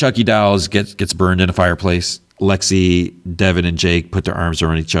 The Chucky dolls gets burned in a fireplace. Lexi, Devin, and Jake put their arms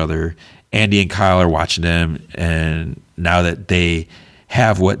around each other. Andy and Kyle are watching them. And now that they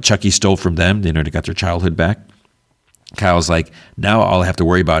have what Chucky stole from them, they got their childhood back. Kyle's like, now all I have to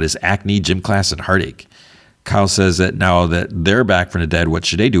worry about is acne, gym class, and heartache. Kyle says that now that they're back from the dead, what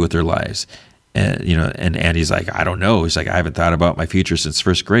should they do with their lives? And and Andy's like, I don't know. He's like, I haven't thought about my future since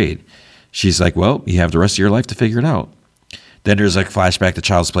first grade. She's like, well, you have the rest of your life to figure it out. Then there's like flashback to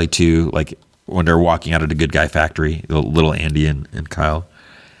Child's Play 2, like when they're walking out of the Good Guy factory, the little Andy and Kyle.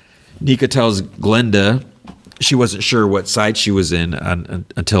 Nika tells Glenda she wasn't sure what side she was in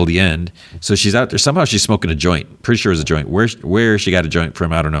until the end. So she's out there. Somehow she's smoking a joint. Pretty sure it was a joint. Where she got a joint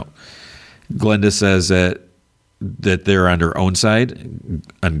from, I don't know. Glenda says that they're on her own side,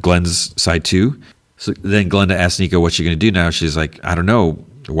 on Glenn's side too. So then Glenda asks Nika what she's going to do now. She's like, I don't know,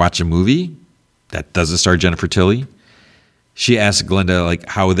 watch a movie that doesn't star Jennifer Tilly. She asks Glenda like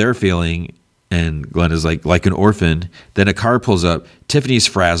how they're feeling, and Glenda's like an orphan. Then a car pulls up. Tiffany's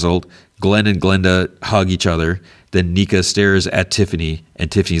frazzled. Glenn and Glenda hug each other. Then Nika stares at Tiffany,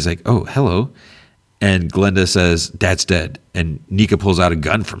 and Tiffany's like, oh, hello. And Glenda says, Dad's dead. And Nika pulls out a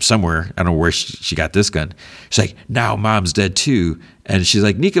gun from somewhere. I don't know where she got this gun. She's like, now Mom's dead too. And she's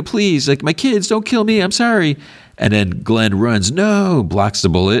like, Nika, please, like my kids, don't kill me. I'm sorry. And then Glenn runs, no, blocks the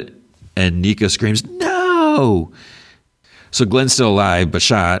bullet. And Nika screams, no. So Glenn's still alive, but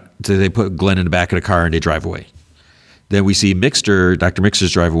shot. So they put Glenn in the back of the car and they drive away. Then we see Mixter, Dr.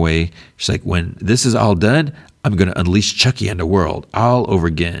 Mixter's drive away. She's like, when this is all done, I'm going to unleash Chucky on the world all over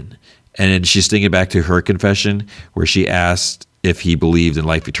again. And then she's thinking back to her confession where she asked if he believed in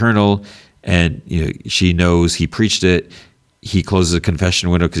life eternal, and she knows he preached it. He closes the confession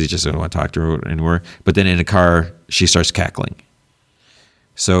window because he just doesn't want to talk to her anymore. But then in the car, she starts cackling.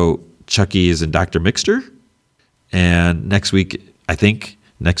 So Chucky is in Dr. Mixter, and next week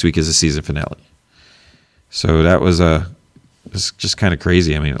is the season finale. So that was it's just kind of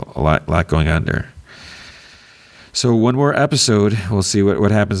crazy. I mean, a lot going on there. So one more episode. We'll see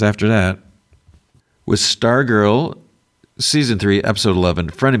what happens after that. With Stargirl, Season 3, Episode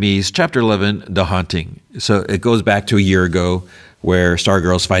 11, Frenemies, Chapter 11, The Haunting. So it goes back to a year ago where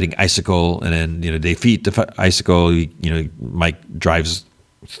Stargirl's fighting Icicle, and then they defeat the Icicle. Mike drives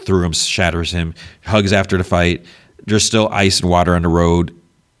through him, shatters him, hugs after the fight. There's still ice and water on the road.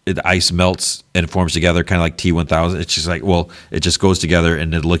 The ice melts and forms together, kind of like T-1000. It's just like, it just goes together,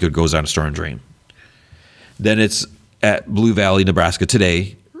 and the liquid goes down a storm drain. Then it's at Blue Valley, Nebraska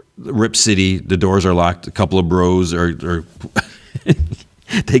today. Rip City, the doors are locked. A couple of bros are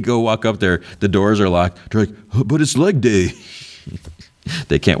they go walk up there. The doors are locked. They're like, oh, but it's leg day.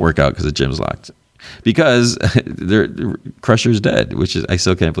 They can't work out because the gym's locked. Because Crusher's dead, which is, I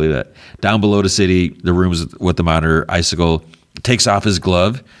still can't believe that. Down below the city, the rooms with the monitor, Icicle takes off his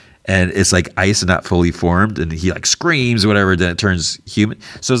glove, and it's like ice and not fully formed, and he like screams, whatever, then it turns human.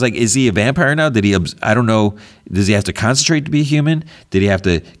 So it's like, is he a vampire now? I don't know, does he have to concentrate to be human? Did he have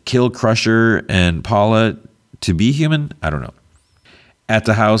to kill Crusher and Paula to be human? I don't know. At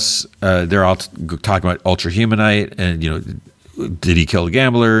the house, they're all talking about Ultra Humanite, and did he kill the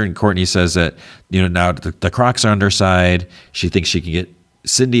gambler? And Courtney says that now the Crocs are on their side. She thinks she can get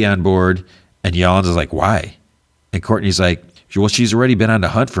Cindy on board, and Yolanda's like, why? And Courtney's like, well, she's already been on the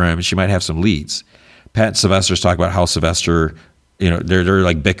hunt for him, and she might have some leads. Pat and Sylvester's talk about how Sylvester, they're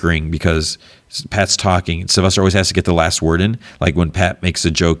like bickering because Pat's talking. Sylvester always has to get the last word in. Like when Pat makes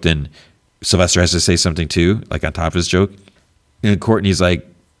a joke, then Sylvester has to say something too, like on top of his joke. And Courtney's like,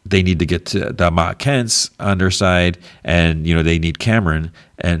 they need to get to the Ma Kents on their side, and they need Cameron.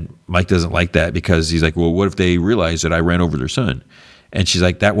 And Mike doesn't like that because he's like, well, what if they realize that I ran over their son? And she's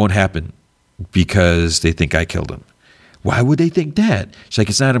like, that won't happen because they think I killed him. Why would they think that? She's like,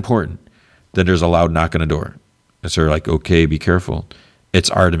 it's not important. Then there's a loud knock on the door. And so they're like, okay, be careful. It's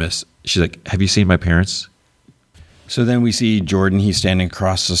Artemis. She's like, have you seen my parents? So then we see Jordan. He's standing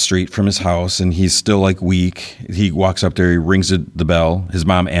across the street from his house, and he's still like weak. He walks up there. He rings the bell. His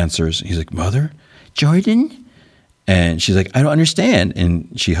mom answers. He's like, Mother? Jordan? And she's like, I don't understand. And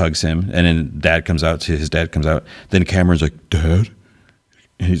she hugs him. And then his dad comes out. Then Cameron's like, Dad?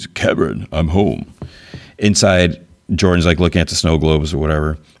 And he's, Cameron, I'm home. Inside, Jordan's like looking at the snow globes or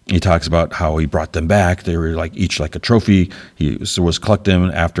whatever. He talks about how he brought them back. They were like each like a trophy. He was collecting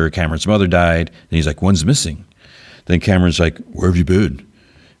them after Cameron's mother died. And he's like, one's missing. Then Cameron's like, where have you been?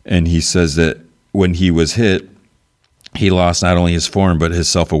 And he says that when he was hit, he lost not only his form, but his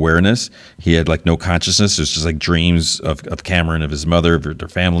self-awareness. He had like no consciousness. It was just like dreams of Cameron, of his mother, of their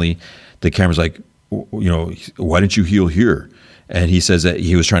family. Then Cameron's like, why didn't you heal here? And he says that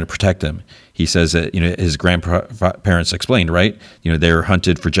he was trying to protect them. He says that, his grandparents explained, right? They were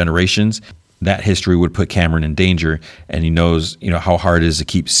hunted for generations. That history would put Cameron in danger. And he knows, how hard it is to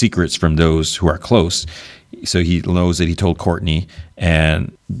keep secrets from those who are close. So he knows that he told Courtney,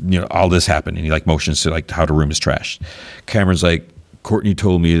 and, all this happened. And he like motions to like how the room is trashed. Cameron's like, Courtney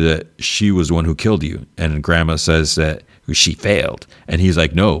told me that she was the one who killed you. And Grandma says that she failed. And he's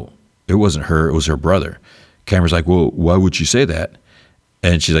like, no, it wasn't her. It was her brother. Cameron's like, well, why would you say that?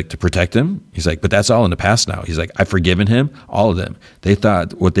 And she's like, to protect him? He's like, but that's all in the past now. He's like, I've forgiven him, all of them. They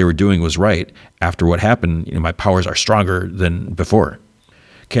thought what they were doing was right. After what happened, my powers are stronger than before.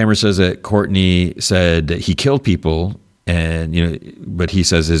 Cameron says that Courtney said that he killed people, and but he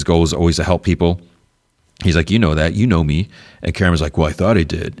says his goal is always to help people. He's like, that, me. And Cameron's like, well, I thought I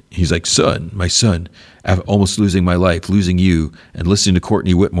did. He's like, my son, after almost losing my life, losing you, and listening to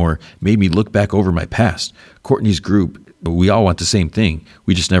Courtney Whitmore made me look back over my past. Courtney's group, we all want the same thing.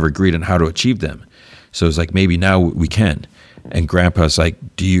 We just never agreed on how to achieve them. So it's like, maybe now we can. And Grandpa's like,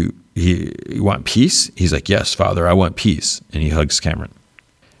 do you want peace? He's like, yes, Father, I want peace. And he hugs Cameron.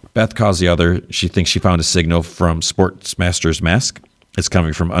 Beth calls the other. She thinks she found a signal from Sportsmaster's mask. It's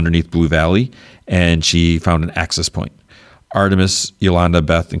coming from underneath Blue Valley, and she found an access point. Artemis, Yolanda,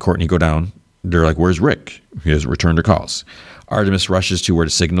 Beth, and Courtney go down. They're like, where's Rick? He hasn't returned her calls. Artemis rushes to where the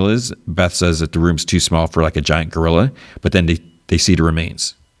signal is. Beth says that the room's too small for like a giant gorilla, but then they see the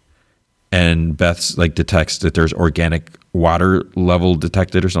remains. And Beth's like detects that there's organic water level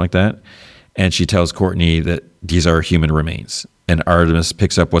detected or something like that. And she tells Courtney that these are human remains. And Artemis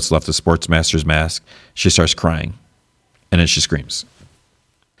picks up what's left of Sportsmaster's mask. She starts crying. And then she screams.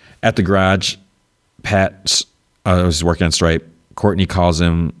 At the garage, Pat was working on Stripe. Courtney calls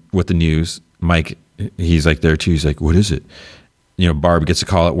him with the news. Mike, he's like there too. He's like, what is it? Barb gets a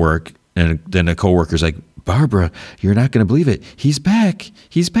call at work, and then a coworker's like, Barbara, you're not going to believe it. He's back.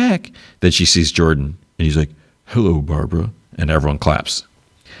 He's back. Then she sees Jordan, and he's like, hello, Barbara. And everyone claps.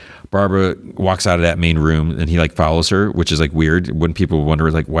 Barbara walks out of that main room, and he like follows her, which is like weird. When people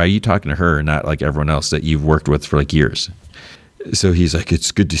wonder, like, why are you talking to her and not like everyone else that you've worked with for like years? So he's like,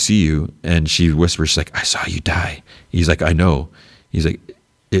 it's good to see you. And she whispers, she's like, I saw you die. He's like, I know. He's like,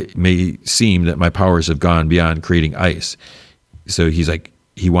 it may seem that my powers have gone beyond creating ice. So he's like,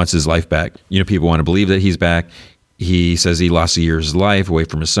 he wants his life back. People want to believe that he's back. He says he lost a year's life away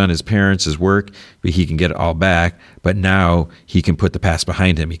from his son, his parents, his work, but he can get it all back. But now he can put the past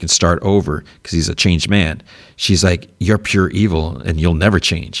behind him. He can start over because he's a changed man. She's like, you're pure evil and you'll never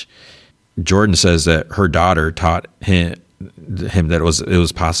change. Jordan says that her daughter taught him that it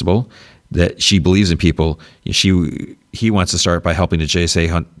was possible, that she believes in people. He wants to start by helping the JSA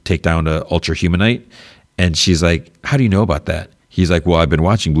hunt take down the Ultra Humanite. And she's like, how do you know about that? He's like, well, I've been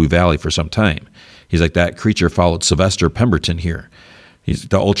watching Blue Valley for some time. He's like, that creature followed Sylvester Pemberton here.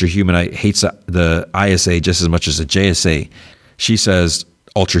 The Ultra Humanite hates the ISA just as much as the JSA. She says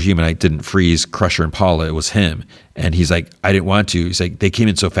Ultra Humanite didn't freeze Crusher and Paula. It was him. And he's like, I didn't want to. He's like, they came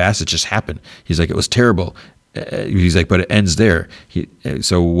in so fast, it just happened. He's like, it was terrible. He's like, but it ends there.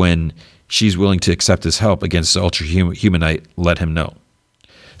 So when she's willing to accept his help against the Ultra Humanite, let him know.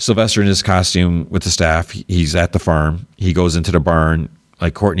 Sylvester in his costume with the staff, he's at the farm. He goes into the barn.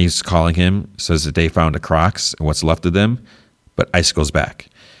 Like Courtney's calling him, says that they found the Crocs and what's left of them, but Icicle's back.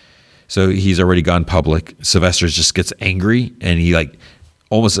 So he's already gone public. Sylvester just gets angry, and he it's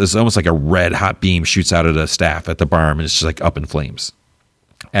almost like a red hot beam shoots out of the staff at the barn, and it's just like up in flames.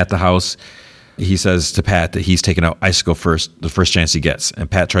 At the house, he says to Pat that he's taking out Icicle the first chance he gets, and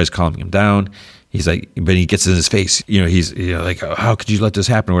Pat tries calming him down. He's like, but he gets in his face. He's like, how could you let this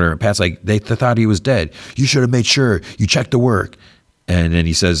happen or whatever? And Pat's like, they thought he was dead. You should have made sure you checked the work. And then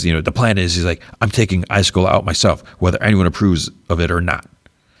he says, the plan is, he's like, I'm taking Icicle out myself, whether anyone approves of it or not.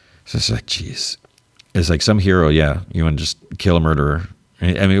 So it's like, geez. It's like some hero, yeah. You want to just kill a murderer.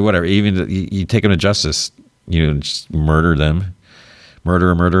 I mean, whatever. Even you take them to justice, just murder them.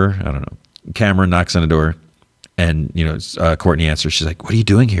 Murder a murderer. I don't know. Cameron knocks on the door, and, Courtney answers. She's like, what are you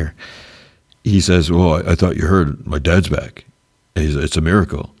doing here? He says, well, I thought you heard my dad's back. And he's like, it's a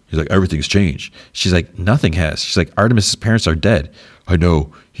miracle. He's like, everything's changed. She's like, nothing has. She's like, Artemis's parents are dead. I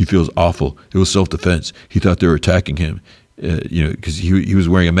know. He feels awful. It was self-defense. He thought they were attacking him, because he was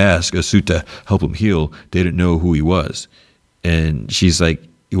wearing a suit to help him heal. They didn't know who he was. And she's like,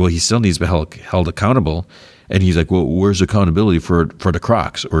 well, he still needs to be held accountable. And he's like, well, where's accountability for the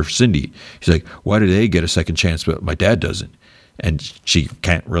Crocs or Cindy? He's like, why do they get a second chance, but my dad doesn't? And she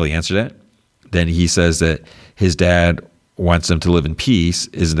can't really answer that. Then he says that his dad wants them to live in peace.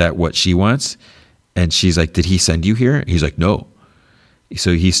 Isn't that what she wants? And she's like, did he send you here? He's like, no.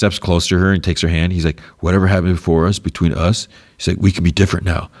 So he steps close to her and takes her hand. He's like, whatever happened before us, between us, he's like, we can be different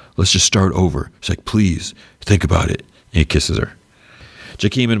now. Let's just start over. He's like, please think about it. And he kisses her.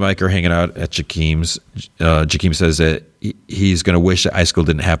 Jakeem and Mike are hanging out at Jakeem's. Jakeem says that he's going to wish that Icicle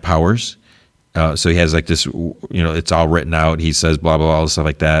didn't have powers. So he has like this, it's all written out. He says blah, blah, blah, stuff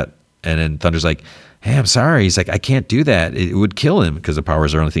like that. And then Thunder's like, hey, I'm sorry. He's like, I can't do that. It would kill him because the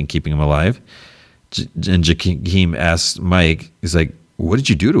powers are the only thing keeping him alive. And Jakeem asks Mike, he's like, what did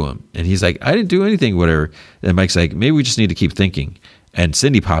you do to him? And he's like, I didn't do anything, whatever. And Mike's like, maybe we just need to keep thinking. And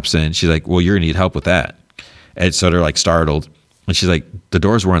Cindy pops in. She's like, well, you're going to need help with that. And so they're like startled. And she's like, the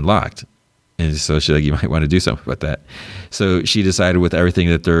doors were unlocked. And so she's like, you might want to do something about that. So she decided with everything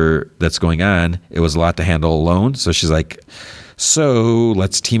that's going on, it was a lot to handle alone. So she's like, so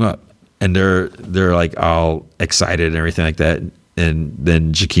let's team up. And they're like all excited and everything like that. And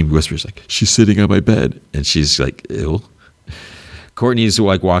then Jakeem whispers like, she's sitting on my bed. And she's like, ew. Courtney's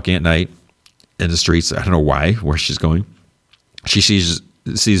like walking at night in the streets. I don't know why, where she's going. She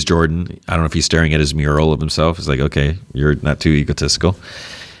sees Jordan. I don't know if he's staring at his mural of himself. It's like, okay, you're not too egotistical.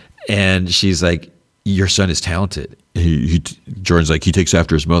 And she's like, your son is talented. Jordan's like, he takes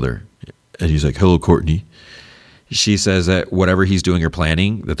after his mother. And he's like, hello, Courtney. She says that whatever he's doing or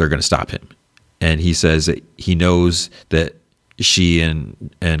planning, that they're going to stop him. And he says that he knows that she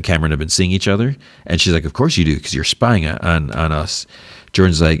and Cameron have been seeing each other. And she's like, of course you do, because you're spying on us.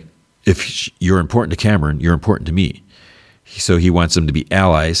 Jordan's like, if you're important to Cameron, you're important to me. So he wants them to be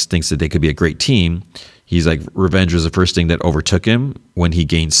allies, thinks that they could be a great team. He's like, revenge was the first thing that overtook him when he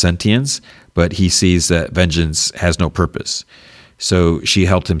gained sentience, but he sees that vengeance has no purpose. So she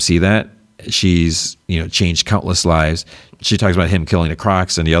helped him see that. she's, changed countless lives. She talks about him killing the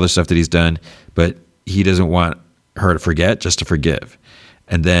Crocs and the other stuff that he's done, but he doesn't want her to forget, just to forgive.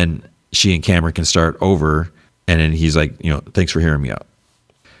 And then she and Cameron can start over. And then he's like, thanks for hearing me out.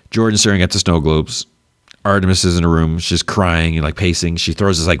 Jordan's staring at the snow globes. Artemis is in a room. She's crying and like pacing. She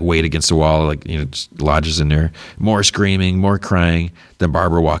throws this like weight against the wall, like, just lodges in there. More screaming, more crying. Then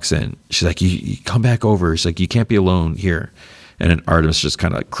Barbara walks in. She's like, you come back over. She's like, you can't be alone here. And then Artemis just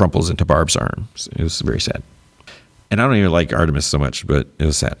kind of like crumples into Barb's arms. It was very sad. And I don't even like Artemis so much, but it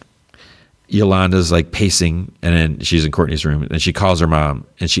was sad. Yolanda's like pacing, and then she's in Courtney's room, and she calls her mom,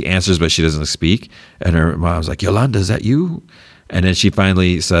 and she answers, but she doesn't speak. And her mom's like, Yolanda, is that you? And then she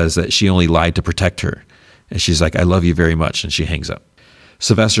finally says that she only lied to protect her. And she's like, I love you very much. And she hangs up.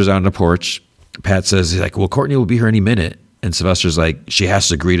 Sylvester's out on the porch. Pat says, he's like, well, Courtney will be here any minute. And Sylvester's like, she has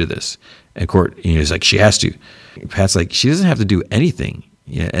to agree to this. And Courtney's like, she has to. Pat's like, she doesn't have to do anything.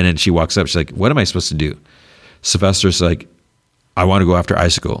 Yeah. And then she walks up. She's like, what am I supposed to do? Sylvester's like, I want to go after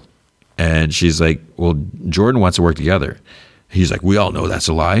Icicle. And she's like, well, Jordan wants to work together. He's like, we all know that's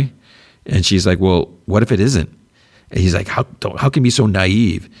a lie. And she's like, well, what if it isn't? And he's like, how can you be so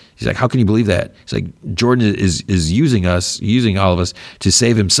naive? He's like, how can you believe that? He's like, Jordan is using all of us to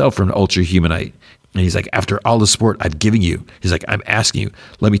save himself from the ultra humanite. And he's like, after all the support I've given you, he's like, I'm asking you,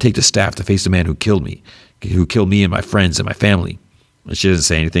 let me take the staff to face the man who killed me and my friends and my family. And she doesn't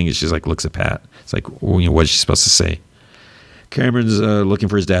say anything. And she's like, looks at Pat. It's like, well, what is she supposed to say? Cameron's looking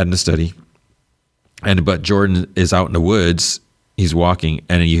for his dad in the study. But Jordan is out in the woods. He's walking,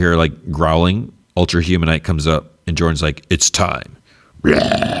 and you hear like growling. Ultra humanite comes up. And Jordan's like, it's time.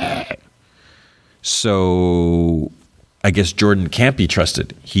 So I guess Jordan can't be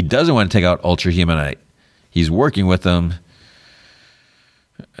trusted. He doesn't want to take out Ultra Humanite. He's working with them.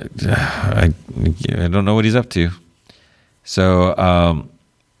 I don't know what he's up to. So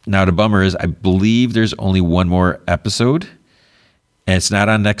now the bummer is I believe there's only one more episode. And it's not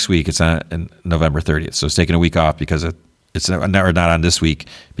on next week. It's on November 30th. So it's taking a week off because it's not on this week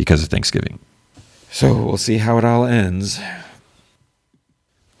because of Thanksgiving. So we'll see how it all ends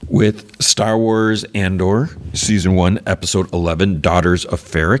with Star Wars Andor, Season 1, Episode 11, Daughters of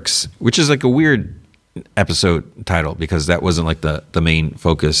Ferrix, which is like a weird episode title because that wasn't like the main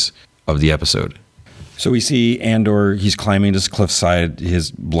focus of the episode. So we see Andor, he's climbing this cliffside,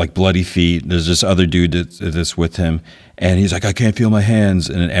 his like bloody feet. There's this other dude that's with him, and he's like, I can't feel my hands.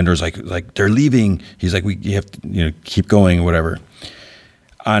 And Andor's like they're leaving. He's like, you have to keep going or whatever.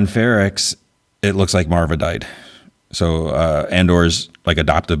 On Ferrix, it looks like Marva died. So Andor's like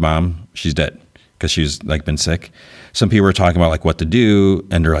adoptive mom, she's dead because she's like been sick. Some people are talking about like what to do,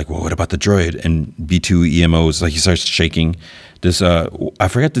 and they're like, well, what about the droid? And B2 EMO's like he starts shaking. This I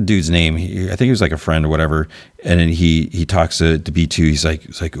forget the dude's name. I think he was like a friend or whatever. And then he talks to B2. He's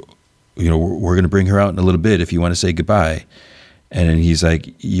like we're gonna bring her out in a little bit if you want to say goodbye. And then he's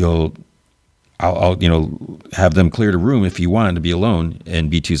like, I'll have them clear the room if you want to be alone.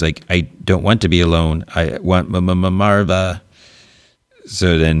 And B2's like, I don't want to be alone. I want Marva.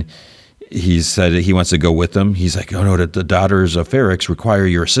 So then he said that he wants to go with them. He's like, oh no, the daughters of Ferrix require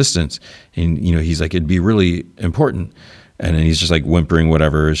your assistance. And he's like, it'd be really important. And then he's just like whimpering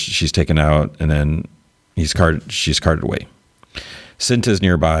whatever. She's taken out, and then she's carted away. Cinta's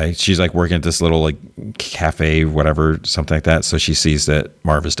nearby. She's like working at this little like cafe, whatever, something like that. So she sees that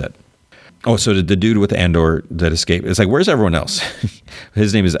Marva's dead. Oh, so the dude with Andor that escaped, it's like, where's everyone else?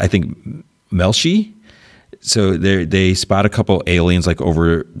 His name is, I think, Melshi. So they spot a couple aliens like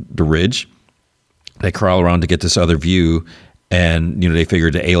over the ridge. They crawl around to get this other view, and they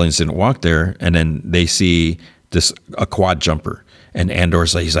figured the aliens didn't walk there, and then they see a quad jumper, and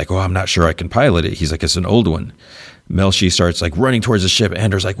Andor's like, he's like, oh, I'm not sure I can pilot it. He's like, it's an old one. Melshi starts like running towards the ship.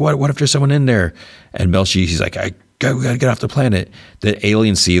 Andor's like, what if there's someone in there? And Melshi, he's like, we gotta get off the planet. The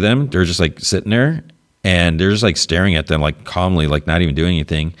aliens see them. They're just like sitting there, and they're just like staring at them like calmly, like not even doing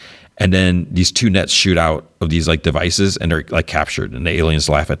anything. And then these two nets shoot out of these like devices, and they're like captured, and the aliens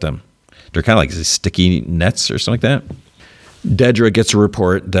laugh at them. They're kind of like sticky nets or something like that. Dedra gets a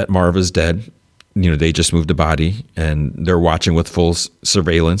report that Marva's dead. They just moved the body, and they're watching with full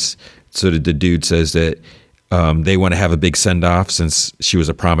surveillance. So the dude says that they want to have a big send-off since she was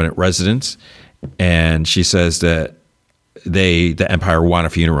a prominent resident. And she says that the Empire, want a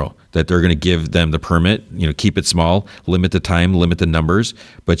funeral, that they're going to give them the permit, keep it small, limit the time, limit the numbers.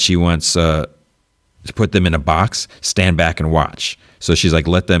 But she wants to put them in a box, stand back and watch. So she's like,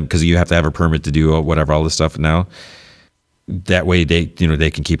 let them, because you have to have a permit to do whatever, all this stuff now. that way they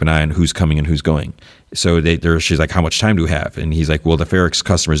can keep an eye on who's coming and who's going. So she's like, how much time do we have? And he's like, well, the Ferrex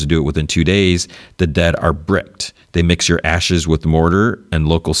customers do it within 2 days. The dead are bricked. They mix your ashes with mortar and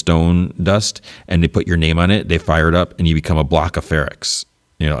local stone dust, and they put your name on it. They fire it up, and you become a block of Ferrex,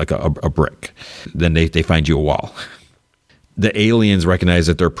 like a brick. Then they find you a wall. The aliens recognize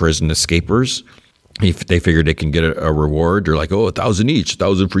that they're prison escapers. If they figure they can get a reward, they're like, 1,000 each,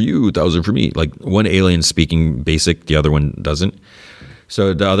 1,000 for you, 1,000 for me. Like one alien speaking basic, the other one doesn't.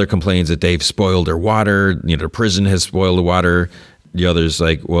 So the other complains that they've spoiled their water. The prison has spoiled the water. The other's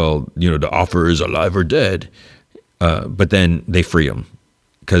like, well, the offer is alive or dead. But then they free him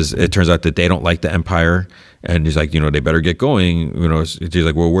because it turns out that they don't like the Empire. And he's like, they better get going. He's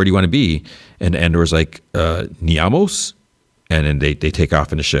like, well, where do you want to be? And Andor's like, Niamos. And then they take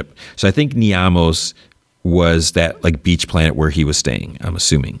off in a ship. So I think Niamos was that like beach planet where he was staying, I'm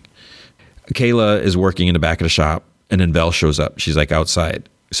assuming. Kayla is working in the back of the shop, and then Vel shows up. She's like outside.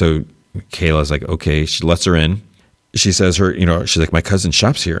 So Kayla's like, okay. She lets her in. She says she's like, my cousin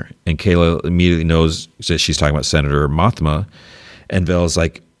shops here. And Kayla immediately knows that she's talking about Senator Mothma. And Vel's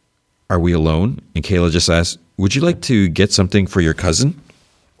like, are we alone? And Kayla just asks, would you like to get something for your cousin?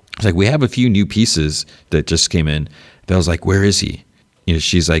 It's like, we have a few new pieces that just came in. Vel's like, where is he?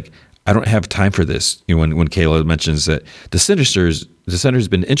 She's like, I don't have time for this. When Kayla mentions that the senator's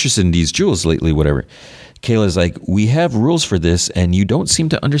been interested in these jewels lately, whatever. Kayla's like, we have rules for this, and you don't seem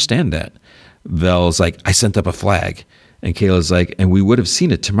to understand that. Vel's like, I sent up a flag. And Kayla's like, and we would have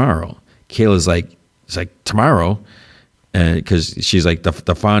seen it tomorrow. Kayla's like, it's like, tomorrow? And because she's like,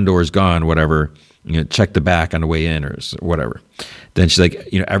 the Fondor's gone, whatever. Check the back on the way in or whatever. Then she's like,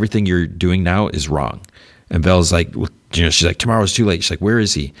 everything you're doing now is wrong. And Vel's like, she's like, tomorrow's too late. She's like, where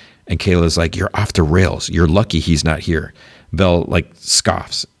is he? And Kayla's like, you're off the rails. You're lucky he's not here. Vel like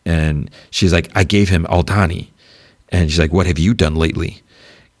scoffs. And she's like, I gave him Aldhani. And she's like, what have you done lately?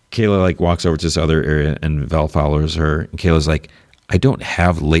 Kayla like walks over to this other area, and Vel follows her. And Kayla's like, I don't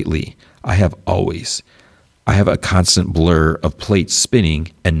have lately. I have always. I have a constant blur of plates spinning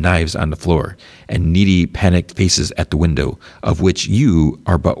and knives on the floor and needy, panicked faces at the window, of which you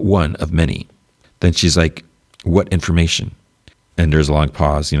are but one of many. Then she's like, what information? And there's a long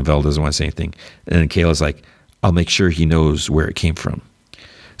pause. Vel doesn't want to say anything. And then Kayla's like, I'll make sure he knows where it came from.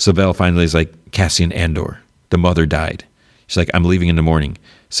 So Vel finally is like, Cassian Andor, the mother died. She's like, I'm leaving in the morning.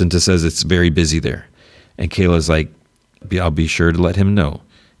 Cinta says it's very busy there. And Kayla's like, I'll be sure to let him know.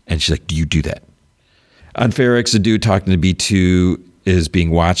 And she's like, do you do that? On Ferrex, the dude talking to B2 is being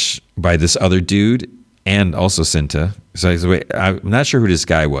watched by this other dude and also Cinta. So I'm not sure who this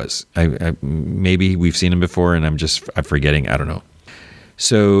guy was. Maybe we've seen him before, and I'm forgetting. I don't know.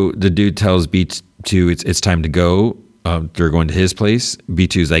 So the dude tells B2 it's time to go. They're going to his place.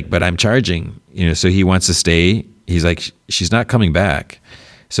 B2's like, but I'm charging. So he wants to stay. He's like, she's not coming back.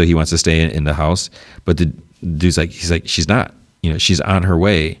 So he wants to stay in the house. But the dude's like, she's not. She's on her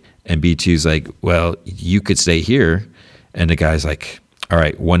way. And B2's like, well, you could stay here. And the guy's like, all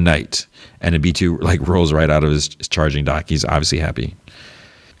right, one night. And then B2 like rolls right out of his charging dock. He's obviously happy.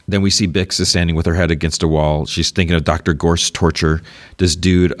 Then we see Bix is standing with her head against a wall. She's thinking of Dr. Gorst's torture. This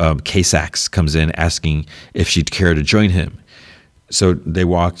dude, K-Sax, comes in asking if she'd care to join him. So they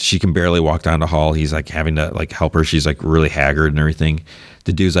walk. She can barely walk down the hall. He's like having to like help her. She's like really haggard and everything.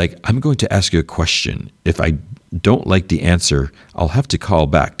 The dude's like, I'm going to ask you a question. If I don't like the answer, I'll have to call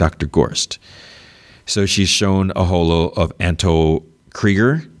back Dr. Gorst. So she's shown a holo of Anto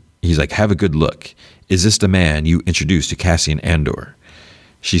Krieger. He's like, have a good look. Is this the man you introduced to Cassian Andor?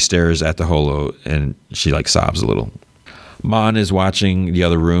 She stares at the holo and she like sobs a little. Mon is watching the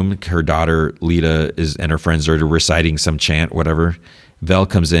other room. Her daughter Lita and her friends are reciting some chant, whatever. Vel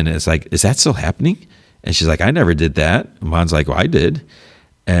comes in and it's like, is that still happening? And she's like, I never did that. Mon's like, well, I did.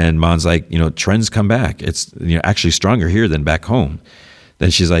 And Mon's like, trends come back. It's actually stronger here than back home. Then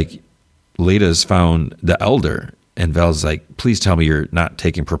she's like, Lita's found the elder. And Vel's like, please tell me you're not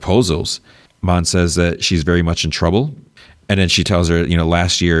taking proposals. Mon says that she's very much in trouble. And then she tells her,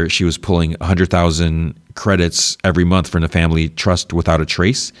 last year she was pulling 100,000 credits every month from the family trust without a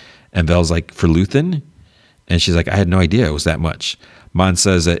trace. And Vel's like, for Luthen? And she's like, I had no idea it was that much. Mon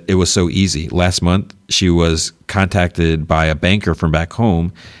says that it was so easy. Last month, she was contacted by a banker from back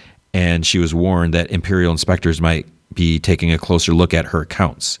home, and she was warned that Imperial inspectors might be taking a closer look at her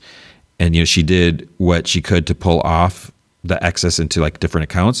accounts. And, she did what she could to pull off the excess into like different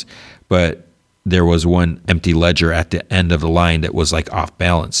accounts, but there was one empty ledger at the end of the line that was like off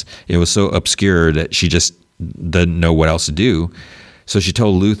balance. It was so obscure that she just didn't know what else to do. So she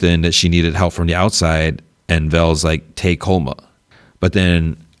told Luthen that she needed help from the outside, and Vel's like, take Kolma. But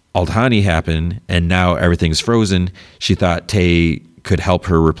then Aldhani happened, and now everything's frozen. She thought Tay could help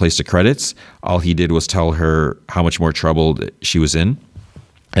her replace the credits. All he did was tell her how much more trouble she was in.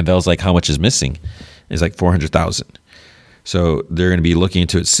 And Vel's like, how much is missing? It's like 400,000. So they're going to be looking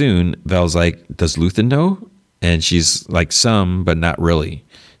into it soon. Vel's like, does Luthen know? And she's like, some, but not really.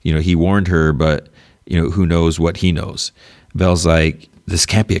 He warned her, but who knows what he knows. Vel's like, this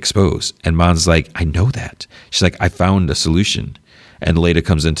can't be exposed. And Mon's like, I know that. She's like, I found a solution. And Leda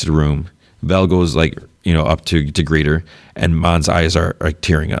comes into the room. Vel goes up to greet her, and Mon's eyes are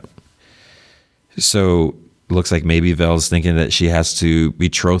tearing up. So it looks like maybe Vel's thinking that she has to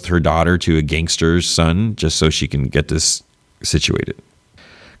betroth her daughter to a gangster's son just so she can get this situated.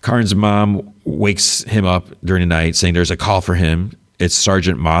 Karn's mom wakes him up during the night saying there's a call for him. It's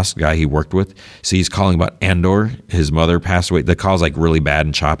Sergeant Moss, the guy he worked with. So he's calling about Andor. His mother passed away. The call's like really bad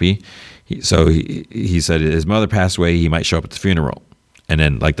and choppy. He said his mother passed away. He might show up at the funeral. And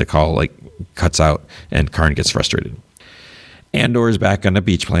then the call cuts out and Karn gets frustrated. Andor is back on the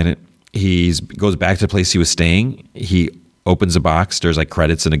beach planet. He goes back to the place he was staying. He opens a box. There's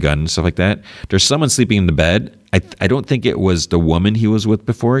credits and a gun and stuff like that. There's someone sleeping in the bed. I don't think it was the woman he was with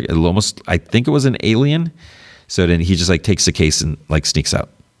before. I think it was an alien. So then he just takes the case and sneaks out.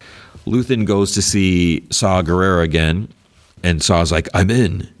 Luthen goes to see Saw Gerrera again. And Saw's like, I'm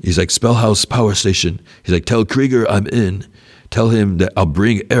in. He's like, Spellhouse Power Station. He's like, tell Krieger I'm in. Tell him that I'll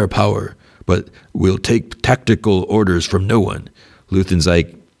bring air power, but we'll take tactical orders from no one. Luthen's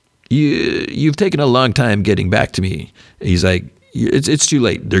like, you've taken a long time getting back to me. He's like, it's too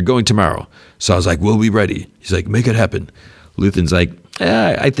late. They're going tomorrow. Saw's like, we'll be ready. He's like, make it happen. Luthen's like,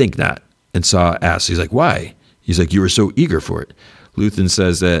 I think not. And Saw asks, he's like, why? He's like, you were so eager for it. Luthen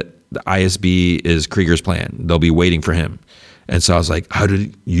says that the ISB is Krieger's plan. They'll be waiting for him. And Saw's like, how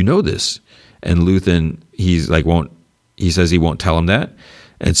did you know this? And Luthen, he says he won't tell him that.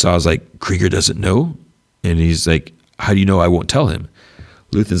 And Saw's like, Krieger doesn't know? And he's like, how do you know I won't tell him?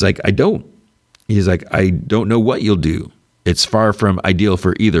 Luthen's like, I don't. He's like, I don't know what you'll do. It's far from ideal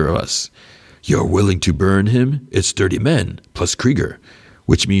for either of us. You're willing to burn him? It's 30 men, plus Krieger,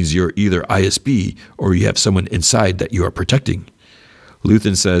 which means you're either ISB or you have someone inside that you are protecting.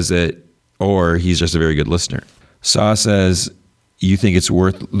 Luthen says that, or he's just a very good listener. Saw says, you think it's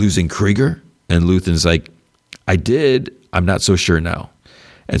worth losing Krieger? And Luthen's like, I did. I'm not so sure now.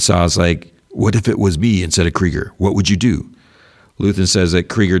 And Saw's like, what if it was me instead of Krieger? What would you do? Luthen says that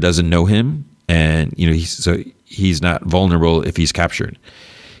Krieger doesn't know him, and he's not vulnerable if he's captured.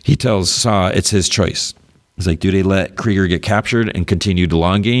 He tells Saw it's his choice. He's like, do they let Krieger get captured and continue the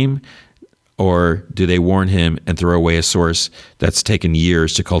long game, or do they warn him and throw away a source that's taken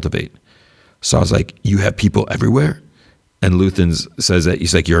years to cultivate? Saw's like, you have people everywhere? And Luthen says that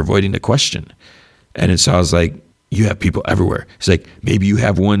he's like, you're avoiding the question. And then Saw's like, you have people everywhere. He's like, maybe you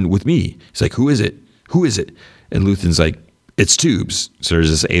have one with me. He's like, who is it? Who is it? And Luthen's like, it's Tubes. So there's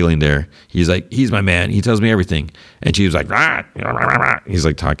this alien there. He's like, he's my man. He tells me everything. And Tubes like, rah, rah, rah, rah. He's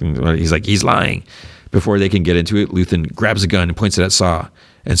like talking. He's like, he's lying. Before they can get into it, Luthen grabs a gun and points it at Saw.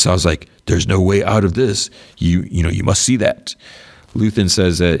 And Saw's like, there's no way out of this. You must see that. Luthen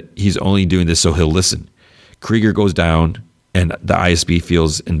says that he's only doing this so he'll listen. Krieger goes down and the ISB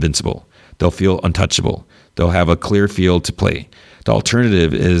feels invincible. They'll feel untouchable. They'll have a clear field to play. The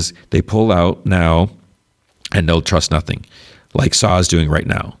alternative is they pull out now and they'll trust nothing, like Saw is doing right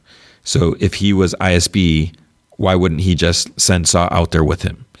now. So if he was ISB, why wouldn't he just send Saw out there with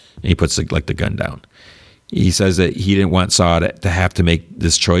him? And he puts the gun down. He says that he didn't want Saw to have to make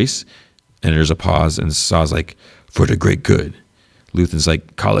this choice. And there's a pause, and Saw's like, for the great good. Luthen's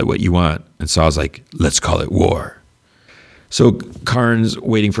like, call it what you want. And Saw's like, let's call it war. So Karn's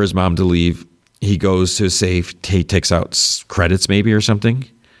waiting for his mom to leave. He goes to a safe. He takes out credits maybe or something.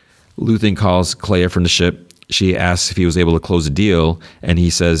 Luthen calls Kleya from the ship. She asks if he was able to close a deal, and he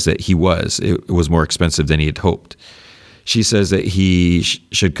says that he was. It was more expensive than he had hoped. She says that he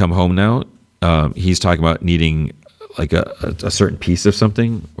should come home now. He's talking about needing like a certain piece of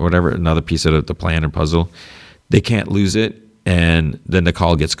something or whatever, another piece of the plan or puzzle. They can't lose it, and then the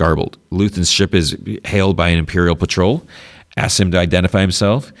call gets garbled. Luthen's ship is hailed by an Imperial patrol, asks him to identify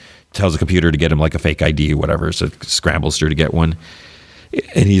himself, tells the computer to get him like a fake ID or whatever, so it scrambles through to get one.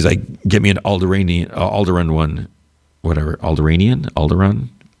 And he's like, get me an Alderaan one, whatever, Alderaan?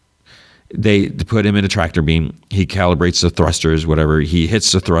 They put him in a tractor beam. He calibrates the thrusters, whatever. He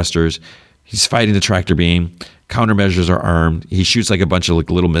hits the thrusters. He's fighting the tractor beam. Countermeasures are armed. He shoots like a bunch of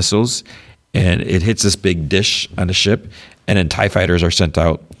little missiles, and it hits this big dish on the ship, and then TIE fighters are sent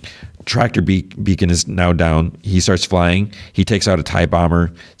out. Tractor beacon is now down. He starts flying. He takes out a TIE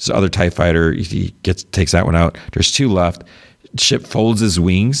bomber. This other TIE fighter, he takes that one out. There's two left. ship folds his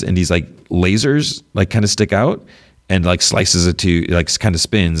wings and these like lasers like kind of stick out and like slices it to like kind of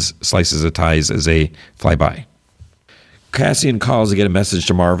spins, slices the ties as they fly by. Cassian calls to get a message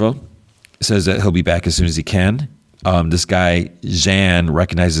to Marva, says that he'll be back as soon as he can. This guy Zhan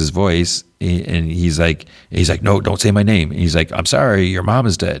recognizes his voice and he's like, no, don't say my name. And he's like, I'm sorry, your mom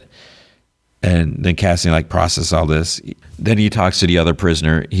is dead. And then Cassian like processes all this. Then he talks to the other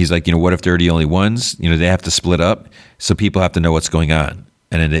prisoner. He's like, what if they're the only ones? They have to split up, so people have to know what's going on.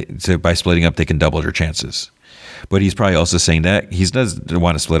 And then so by splitting up, they can double their chances. But he's probably also saying that he doesn't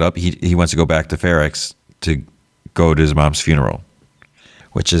want to split up. He wants to go back to Ferrex to go to his mom's funeral,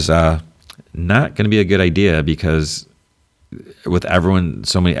 which is not going to be a good idea because with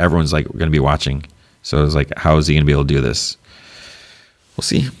everyone's like going to be watching. So it's like, how is he going to be able to do this? We'll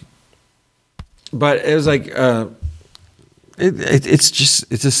see. But it was like, it's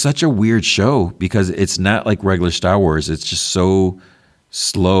just such a weird show because it's not like regular Star Wars. It's just so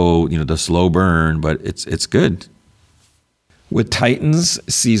slow, the slow burn, but it's good. With Titans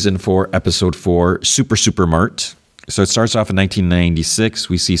season 4, episode 4, Super Mart. So it starts off in 1996.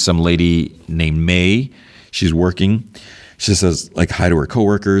 We see some lady named May. She's working. She says like hi to her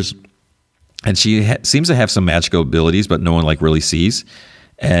coworkers, and she seems to have some magical abilities, but no one like really sees.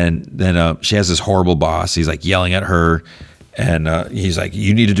 And then she has this horrible boss. He's like yelling at her, and he's like,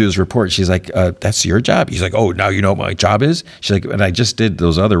 "You need to do this report." She's like, "That's your job." He's like, "Oh, now you know what my job is." She's like, "And I just did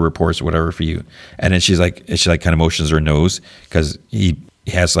those other reports or whatever for you." And then she kind of motions her nose because he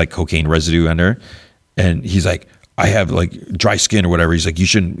has like cocaine residue on her, and he's like, I have like dry skin or whatever. He's like, you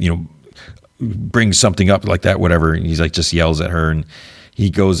shouldn't, bring something up like that, whatever. And he's like, just yells at her. And he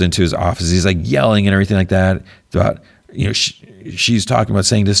goes into his office. He's like yelling and everything like that about, she's talking about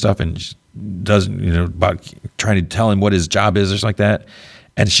saying this stuff and doesn't, about trying to tell him what his job is or something like that.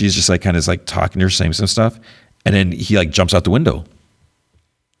 And she's just like, kind of like talking to her, saying some stuff. And then he like jumps out the window.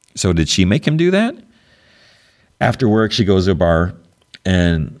 So did she make him do that? After work, she goes to a bar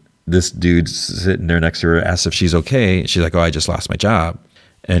and this dude's sitting there next to her, asks if she's okay. She's like, "Oh, I just lost my job."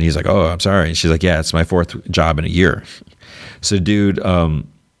 And he's like, "Oh, I'm sorry." And she's like, "Yeah, it's my 4th job in a year." So dude,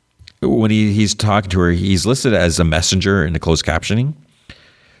 when he's talking to her, he's listed as a messenger in the closed captioning.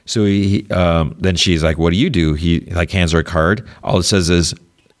 So then she's like, "What do you do?" He like hands her a card. All it says is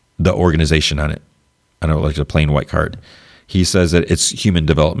the organization on it. I don't know, like a plain white card. He says that it's human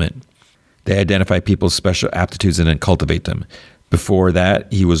development. They identify people's special aptitudes and then cultivate them. Before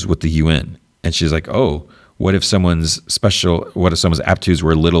that, he was with the UN. And she's like, "Oh, what if someone's aptitudes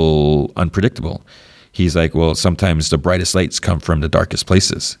were a little unpredictable?" He's like, "Well, sometimes the brightest lights come from the darkest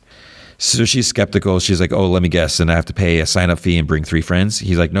places." So she's skeptical. She's like, "Oh, let me guess. And I have to pay a sign-up fee and bring 3 friends?"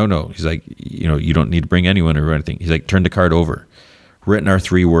 He's like, No. He's like, you don't need to bring anyone or anything. He's like, "Turn the card over. Written are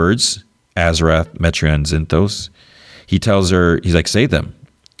 3 words, Azarath, Metreon, Zinthos." He tells her, he's like, "Say them."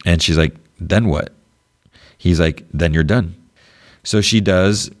 And she's like, "Then what?" He's like, "Then you're done." So she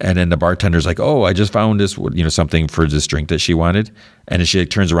does, and then the bartender's like, "Oh, I just found this, something for this drink that she wanted." And then she like,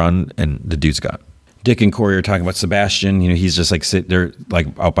 turns around, and the dude's gone. Dick and Corey are talking about Sebastian. He's just like sitting there, like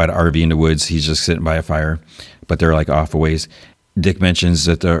out by the RV in the woods. He's just sitting by a fire, but they're like off a ways. Dick mentions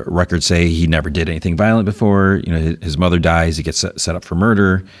that the records say he never did anything violent before. His mother dies. He gets set up for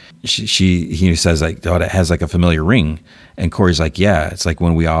murder. He says like, "Oh, that has like a familiar ring." And Corey's like, "Yeah, it's like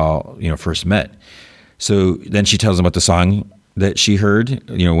when we all, first met." So then she tells him about the song that she heard,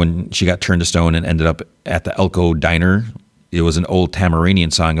 when she got turned to stone and ended up at the Elko Diner. It was an old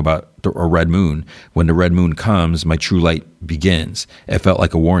Tamaranian song about a red moon. "When the red moon comes, my true light begins." It felt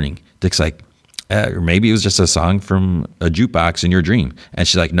like a warning. Dick's like, or maybe it was just a song from a jukebox in your dream. And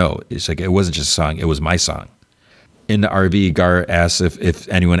she's like, "No, it's like, it wasn't just a song. It was my song." In the RV, Gar asks if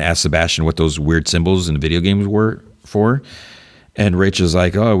anyone asked Sebastian what those weird symbols in the video games were for. And Rachel's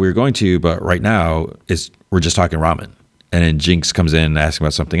like, "Oh, we were going to, but right now we're just talking ramen." And then Jinx comes in and asks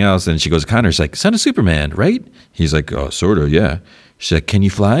about something else. And she goes to Connor. She's like, "Son of Superman, right?" He's like, "Oh, sort of, yeah." She's like, "Can you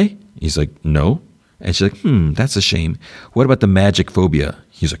fly?" He's like, "No." And she's like, "That's a shame. What about the magic phobia?"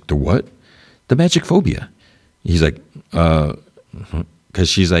 He's like, "The what?" "The magic phobia." He's like, because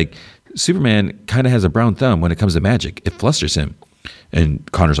she's like, "Superman kind of has a brown thumb when it comes to magic. It flusters him." And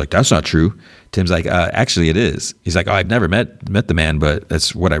Connor's like, "That's not true." Tim's like, "Actually, it is." He's like, "Oh, I've never met the man, but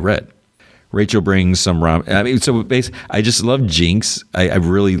that's what I read." Rachel brings some ramen. I mean, so basically, I just love Jinx. I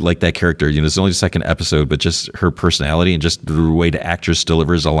really like that character. It's only the 2nd episode, but just her personality and just the way the actress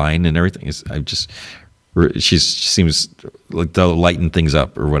delivers a line and everything is, she seems like to lighten things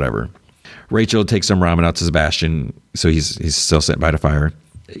up or whatever. Rachel takes some ramen out to Sebastian, so he's still sitting by the fire.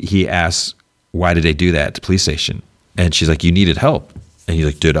 He asks, "Why did they do that at the police station?" And she's like, "You needed help." And he's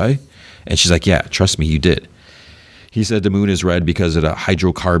like, "Did I?" And she's like, "Yeah, trust me, you did. He said the moon is red because of the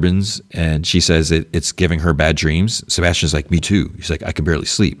hydrocarbons, and she says it's giving her bad dreams. Sebastian's like, me too. He's like, I can barely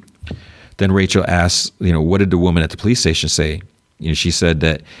sleep. Then Rachel asks, what did the woman at the police station say? She said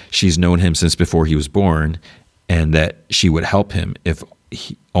that she's known him since before he was born, and that she would help him if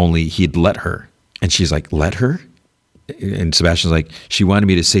only he'd let her. And she's like, let her? And Sebastian's like, she wanted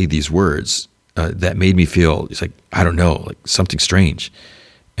me to say these words that made me feel, he's like, I don't know, like something strange.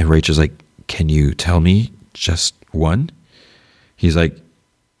 And Rachel's like, can you tell me just one? He's like,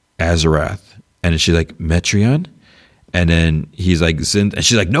 Azarath. And she's like, Metreon? And then he's like, Zin. And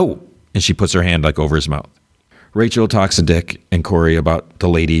she's like, no. And she puts her hand like over his mouth. Rachel talks to Dick and Corey about the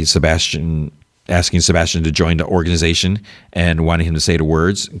lady Sebastian, asking Sebastian to join the organization and wanting him to say the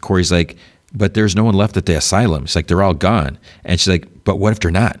words. And Corey's like, but there's no one left at the asylum. She's like, they're all gone. And she's like, but what if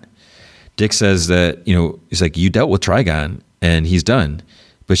they're not? Dick says that, he's like, you dealt with Trigon and he's done.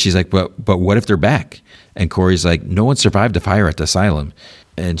 But she's like, but what if they're back? And Corey's like, no one survived a fire at the asylum.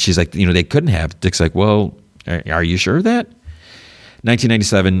 And she's like, they couldn't have. Dick's like, well, are you sure of that?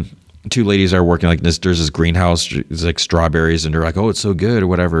 1997, two ladies are working like this. There's this greenhouse, it's like strawberries, and they're like, oh, it's so good or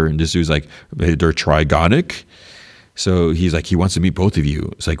whatever. And this dude's like, they're trigonic. So he's like, he wants to meet both of you.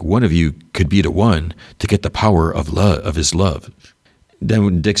 It's like, one of you could be the one to get the power of love, of his love. Then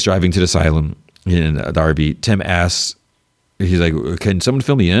when Dick's driving to the asylum in the RV, Tim asks, he's like, can someone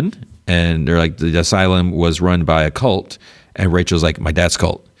fill me in? And they're like, the asylum was run by a cult. And Rachel's like, my dad's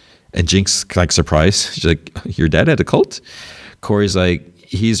cult. And Jinx like surprised. She's like, your dad had a cult? Corey's like,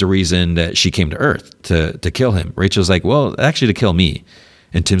 he's the reason that she came to Earth to kill him. Rachel's like, well, actually to kill me.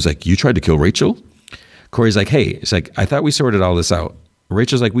 And Tim's like, you tried to kill Rachel? Corey's like, hey, it's like, I thought we sorted all this out.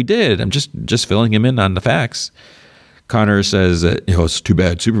 Rachel's like, we did. I'm just filling him in on the facts. Connor says that, it's too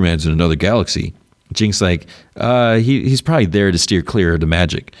bad Superman's in another galaxy. Jinx like, he's probably there to steer clear of the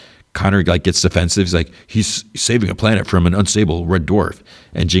magic. Connor like gets defensive. He's like, he's saving a planet from an unstable red dwarf.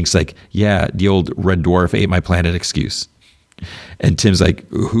 And Jinx like, yeah, the old red dwarf ate my planet excuse. And Tim's like,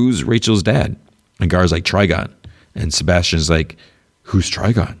 who's Rachel's dad? And Gar's like, Trigon. And Sebastian's like, who's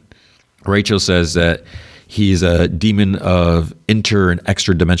Trigon? Rachel says that he's a demon of inter and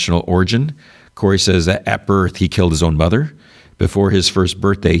extra dimensional origin. Corey says that at birth he killed his own mother. Before his first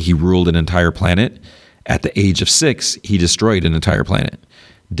birthday, he ruled an entire planet. At the age of 6, he destroyed an entire planet.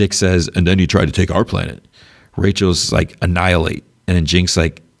 Dick says, and then he tried to take our planet. Rachel's like, annihilate. And then Jinx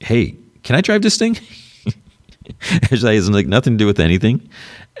like, hey, can I drive this thing? She's like, it's like nothing to do with anything.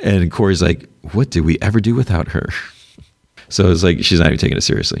 And Corey's like, what did we ever do without her? So it's like, she's not even taking it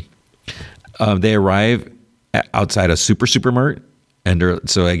seriously. They arrive outside a supermart. And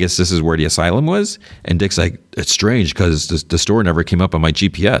so I guess this is where the asylum was. And Dick's like, it's strange because the store never came up on my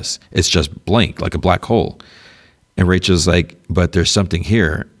GPS. It's just blank, like a black hole. And Rachel's like, but there's something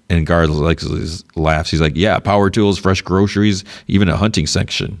here. And Gar like laughs. He's like, yeah, power tools, fresh groceries, even a hunting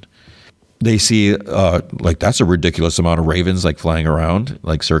section. They see like that's a ridiculous amount of ravens like flying around,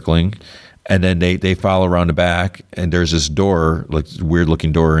 like circling. And then they follow around the back, and there's this door, like weird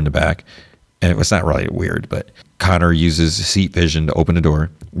looking door in the back. And it's not really weird, but Connor uses seat vision to open the door.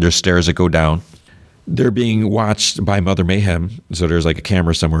 There's stairs that go down. They're being watched by Mother Mayhem. So there's like a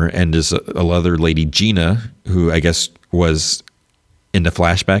camera somewhere. And there's a other lady, Gina, who I guess was in the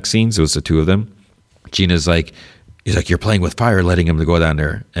flashback scenes. It was the two of them. Gina's like, he's like, you're playing with fire, letting him to go down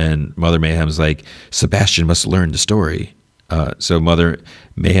there. And Mother Mayhem's like, Sebastian must learn the story. So Mother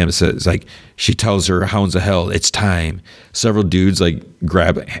Mayhem says, like, she tells her hounds of hell, it's time. Several dudes like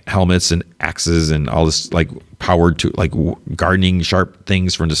grab helmets and axes and all this like powered to like gardening sharp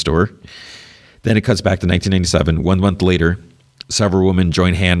things from the store. Then it cuts back to 1997. 1 month later, several women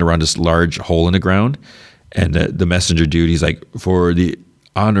join hand around this large hole in the ground. And the messenger dude, he's like, for the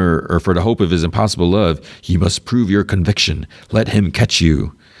honor or for the hope of his impossible love, he must prove your conviction. Let him catch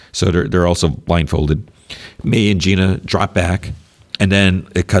you. So they're also blindfolded. May and Gina drop back, and then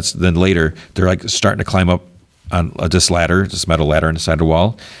it cuts. Then later, they're like starting to climb up on this ladder, this metal ladder on the side of the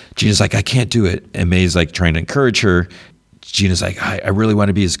wall. Gina's like, I can't do it. And May's like trying to encourage her. Gina's like, I really want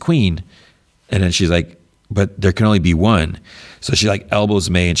to be his queen. And then she's like, but there can only be one. So she like elbows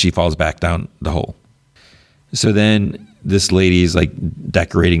May, and she falls back down the hole. So then this lady's like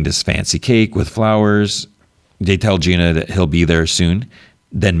decorating this fancy cake with flowers. They tell Gina that he'll be there soon.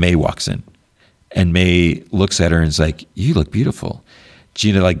 Then May walks in. And May looks at her and is like, you look beautiful.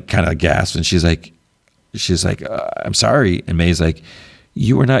 Gina like kind of gasps, and she's like, I'm sorry. And May's like,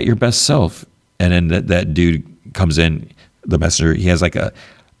 you are not your best self. And then that dude comes in, the messenger. He has like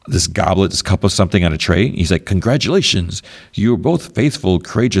this goblet, this cup of something on a tray. He's like, congratulations. You are both faithful,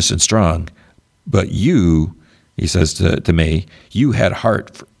 courageous, and strong. But you, he says to May, you had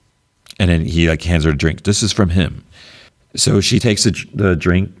heart. And then he like hands her a drink. This is from him. So she takes the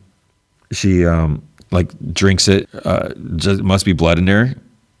drink. She like drinks it. Just must be blood in there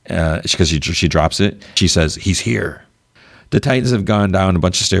because she drops it. She says, "He's here." The Titans have gone down a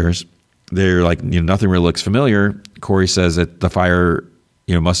bunch of stairs. They're like, nothing really looks familiar. Corey says that the fire,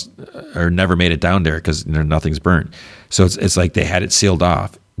 must or never made it down there because nothing's burnt. So it's like they had it sealed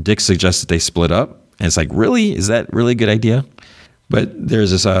off. Dick suggests that they split up, and it's like, really, is that really a good idea? But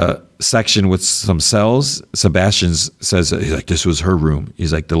there's this section with some cells. Sebastian says that he's like, this was her room.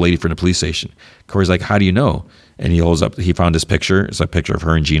 He's like, the lady from the police station. Corey's like, how do you know? And he holds up. He found this picture. It's a picture of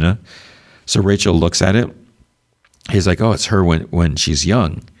her and Gina. So Rachel looks at it. He's like, oh, it's her when she's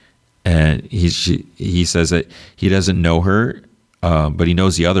young. And he says that he doesn't know her, but he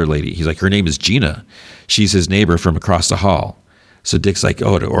knows the other lady. He's like, her name is Gina. She's his neighbor from across the hall. So Dick's like,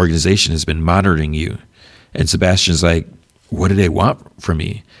 oh, the organization has been monitoring you. And Sebastian's like, what do they want from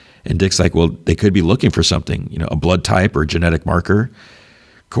me? And Dick's like, well, they could be looking for something, a blood type or genetic marker.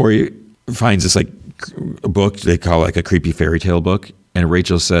 Corey finds this like a book they call like a creepy fairy tale book. And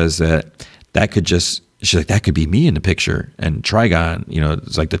Rachel says that could just, she's like, that could be me in the picture. And Trigon,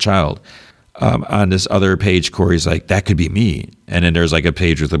 it's like the child. On this other page, Corey's like, that could be me. And then there's like a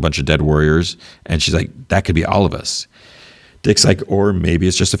page with a bunch of dead warriors. And she's like, that could be all of us. Dick's like, or maybe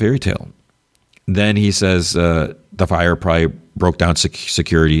it's just a fairy tale. Then he says the fire probably broke down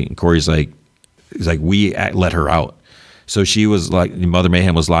security. And Corey's like, we let her out. So she was like, Mother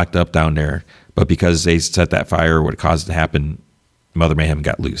Mayhem was locked up down there. But because they set that fire, what caused it to happen, Mother Mayhem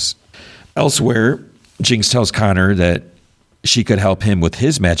got loose. Elsewhere, Jinx tells Connor that she could help him with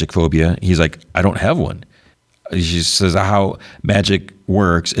his magic phobia. He's like, I don't have one. She says how magic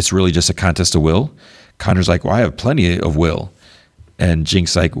works, it's really just a contest of will. Connor's like, well, I have plenty of will. And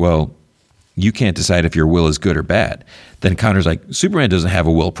Jinx like, well, you can't decide if your will is good or bad. Then Connor's like, Superman doesn't have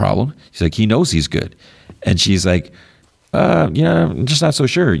a will problem. He's like, he knows he's good. And she's like, I'm just not so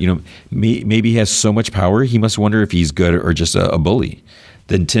sure. Maybe he has so much power, he must wonder if he's good or just a bully.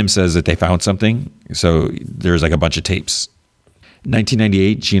 Then Tim says that they found something. So there's like a bunch of tapes.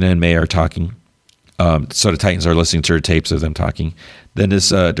 1998, Gina and May are talking. So the Titans are listening to her tapes of them talking. Then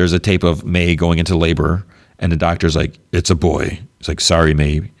there's a tape of May going into labor, and the doctor's like, it's a boy. He's like, sorry,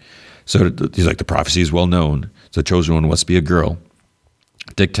 May. So he's like, the prophecy is well known. So the chosen one must be a girl.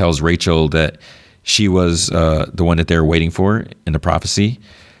 Dick tells Rachel that she was the one that they were waiting for in the prophecy.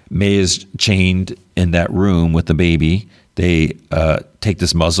 May is chained in that room with the baby. They take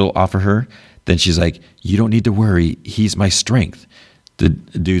this muzzle off of her. Then she's like, you don't need to worry. He's my strength. The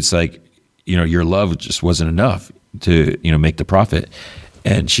dude's like, your love just wasn't enough to, make the prophet.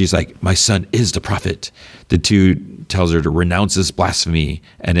 And she's like, my son is the prophet. The dude tells her to renounce this blasphemy,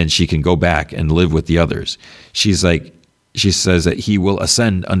 and then she can go back and live with the others. She says that he will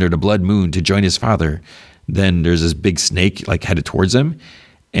ascend under the blood moon to join his father. Then there's this big snake like headed towards him.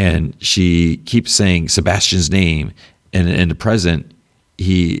 And she keeps saying Sebastian's name. And in the present,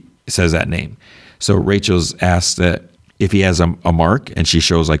 he says that name. So Rachel's asked that if he has a mark, and she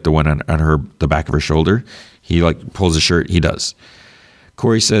shows like the one on the back of her shoulder. He like pulls the shirt. He does.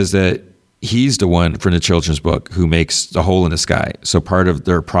 Corey says that he's the one from the children's book who makes the hole in the sky. So part of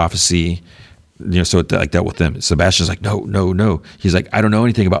their prophecy, so it like dealt with them. Sebastian's like, no. He's like, I don't know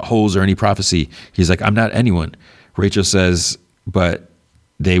anything about holes or any prophecy. He's like, I'm not anyone. Rachel says, but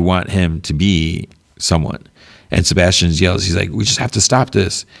they want him to be someone. And Sebastian yells, he's like, we just have to stop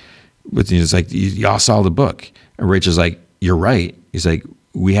this. But he's like, y'all saw the book. And Rachel's like, you're right. He's like,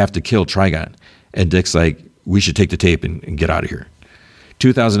 we have to kill Trigon. And Dick's like, we should take the tape and get out of here.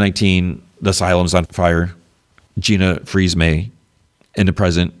 2019, the asylum's on fire. Gina frees May. In the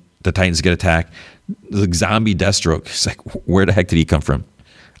present, the Titans get attacked. The zombie Deathstroke, it's like, where the heck did he come from?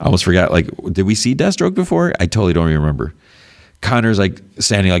 I almost forgot, like, did we see Deathstroke before? I totally don't even remember. Connor's like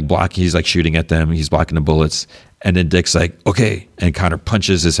standing, like blocking, he's like shooting at them. He's blocking the bullets. And then Dick's like, okay. And Connor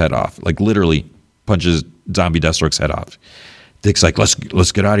punches his head off, like literally punches zombie Deathstroke's head off. Dick's like, let's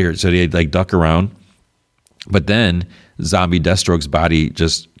get out of here. So they like duck around. But then zombie Deathstroke's body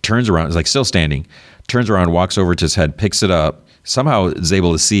just turns around, is like still standing, turns around, walks over to his head, picks it up, somehow is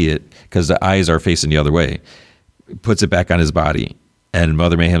able to see it because the eyes are facing the other way, puts it back on his body. And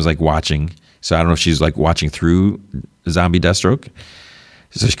Mother Mayhem's like watching. So I don't know if she's like watching through zombie Deathstroke,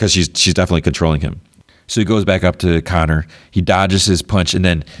 because she's definitely controlling him. So he goes back up to Connor. He dodges his punch and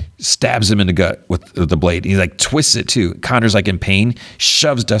then stabs him in the gut with the blade. He like twists it too. Connor's like in pain,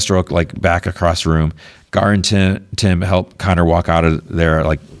 shoves Deathstroke like back across the room. Gar and Tim help Connor walk out of there,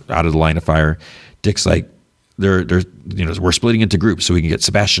 like out of the line of fire. Dick's like, they're we're splitting into groups so we can get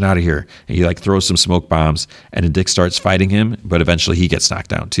Sebastian out of here. And he like throws some smoke bombs, and then Dick starts fighting him, but eventually he gets knocked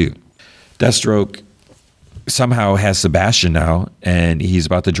down too. Deathstroke somehow has Sebastian now, and he's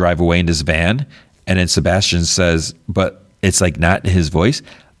about to drive away in his van. And then Sebastian says, but it's like not in his voice,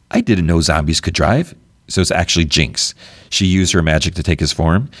 I didn't know zombies could drive. So it's actually Jinx. She used her magic to take his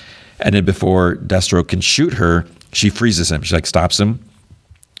form. And then before Deathstroke can shoot her, she freezes him. She like stops him,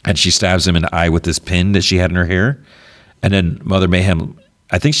 and she stabs him in the eye with this pin that she had in her hair. And then Mother Mayhem,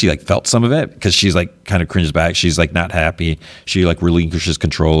 I think she like felt some of it because she's like kind of cringes back. She's like not happy. She like relinquishes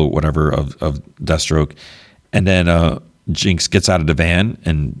control or whatever of Deathstroke. And then Jinx gets out of the van,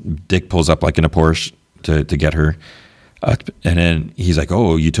 and Dick pulls up like in a Porsche to get her. And then he's like,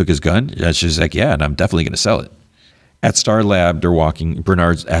 oh, you took his gun? And she's like, yeah, and I'm definitely going to sell it. At Star Lab, they're walking.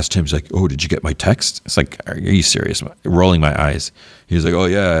 Bernard's asked him, he's like, oh, did you get my text? It's like, are you serious? Rolling my eyes. He's like, oh,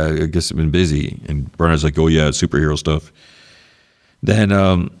 yeah, I guess I've been busy. And Bernard's like, oh, yeah, superhero stuff. Then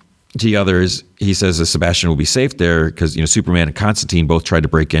to the others, he says that Sebastian will be safe there because, Superman and Constantine both tried to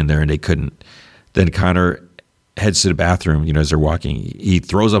break in there and they couldn't. Then Connor heads to the bathroom, as they're walking. He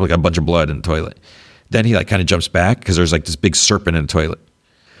throws up like a bunch of blood in the toilet. Then he like kind of jumps back because there's like this big serpent in the toilet.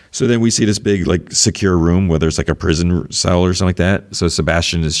 So then we see this big like secure room where there's like a prison cell or something like that. So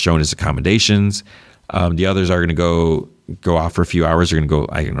Sebastian is shown his accommodations. The others are going to go off for a few hours. They're going to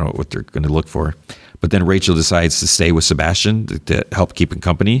go, I don't know what they're going to look for. But then Rachel decides to stay with Sebastian to help keep him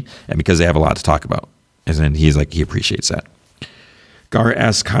company, and because they have a lot to talk about. And then he's like, he appreciates that. Gar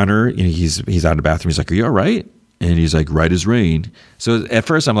asks Connor, he's out of the bathroom. He's like, are you all right? And he's like, right as rain. So at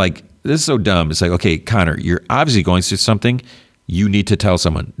first I'm like, this is so dumb. It's like, okay, Connor, you're obviously going through something. You need to tell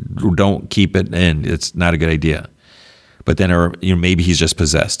someone. Don't keep it in. It's not a good idea. But then, or maybe he's just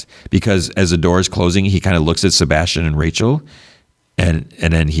possessed, because as the door is closing, he kind of looks at Sebastian and Rachel, and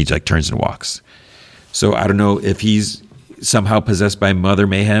then he like turns and walks. So I don't know if he's somehow possessed by Mother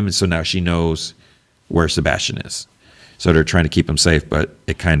Mayhem, and so now she knows where Sebastian is. So they're trying to keep him safe, but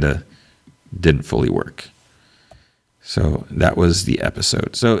it kind of didn't fully work. So that was the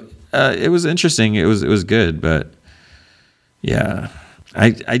episode. So it was interesting. It was good, but yeah,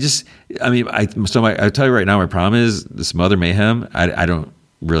 I tell you right now, my problem is this Mother Mayhem. I don't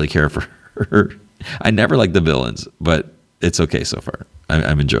really care for her. I never liked the villains, but it's okay so far.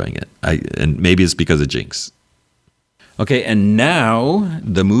 I'm enjoying it. And maybe it's because of Jinx. Okay, and now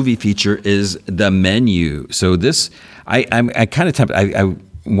the movie feature is The Menu. So this, I kind of tempted. I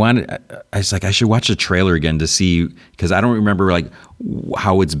was like, I should watch the trailer again to see, because I don't remember like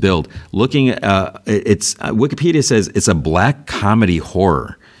how it's built. Looking at it's Wikipedia says it's a black comedy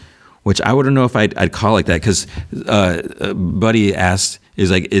horror, which I wouldn't know if I'd call it that, because Buddy asked,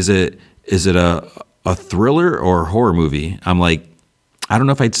 is it a thriller or a horror movie? I'm like, I don't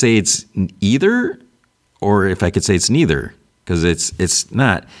know if I'd say it's either, or if I could say it's neither, because it's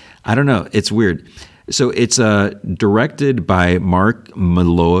not. I don't know. It's weird. So it's directed by Mark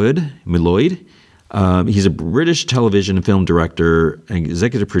Mylod. He's a British television and film director and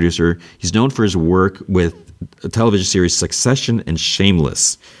executive producer. He's known for his work with a television series Succession and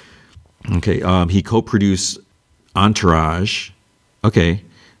Shameless. Okay, he co-produced Entourage. Okay,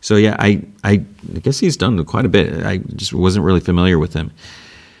 so yeah, I guess he's done quite a bit. I just wasn't really familiar with him.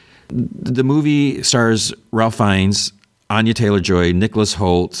 The movie stars Ralph Fiennes, Anya Taylor-Joy, Nicholas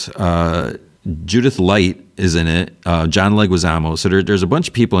Hoult, Judith Light is in it, John Leguizamo. So there's a bunch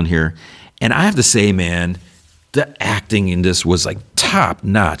of people in here. And I have to say, man, the acting in this was like top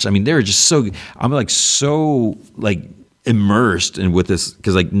notch. I mean, they were just so immersed in with this,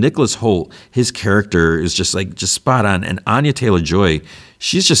 because like Nicholas Hoult, his character is just spot on. And Anya Taylor-Joy,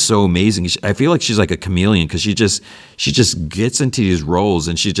 she's just so amazing. I feel like she's like a chameleon, because she just gets into these roles,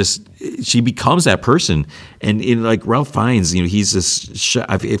 and she becomes that person. And in like Ralph Fiennes, he's this.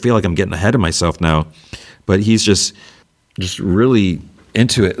 I feel like I'm getting ahead of myself now, but he's just really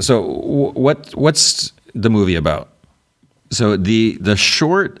into it. So what's the movie about? So the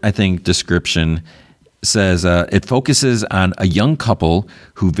short, I think, description says it focuses on a young couple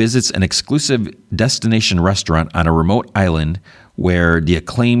who visits an exclusive destination restaurant on a remote island where the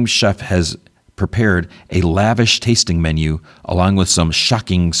acclaimed chef has prepared a lavish tasting menu along with some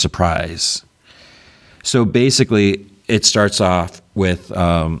shocking surprise. So basically, it starts off with.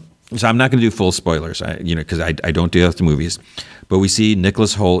 So I'm not going to do full spoilers, because I don't do that to movies. But we see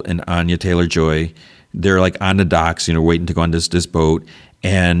Nicholas Hoult and Anya Taylor-Joy. They're like on the docks, waiting to go on this boat,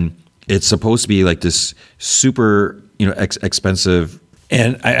 and it's supposed to be like this super, expensive.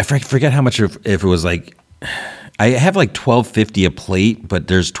 And I forget how much, if it was like, I have like $12.50 a plate, but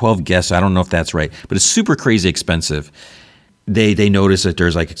there's 12 guests. I don't know if that's right, but it's super crazy expensive. They notice that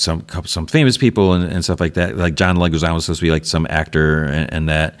there's like some famous people and stuff like that. Like John Leguizamo was supposed to be like some actor and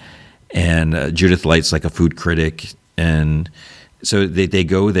that, and Judith Light's like a food critic, and So they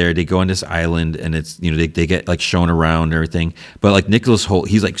go there, they go on this island, and it's, they get like shown around and everything. But like Nicholas Hoult,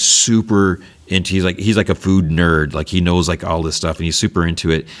 he's like super into, he's like a food nerd. Like he knows like all this stuff and he's super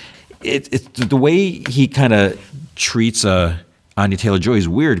into it. It's the way he kind of treats Anya Taylor-Joy is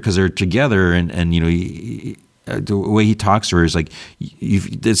weird because they're together and the way he talks to her is like,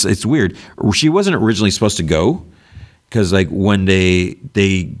 it's weird. She wasn't originally supposed to go because like when they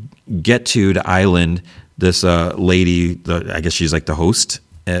get to the island, this lady, I guess she's like the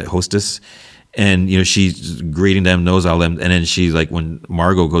hostess, and she's greeting them, knows all them, and then she's like, when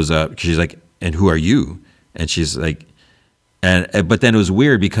Margot goes up, she's like, "And who are you?" And she's like, but then it was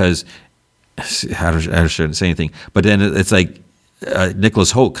weird because I shouldn't say anything, but then it's like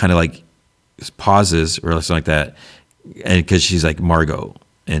Nicholas Hoult kind of like pauses or something like that, and because she's like Margot,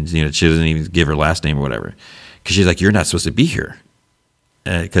 and she doesn't even give her last name or whatever, because she's like, "You're not supposed to be here,"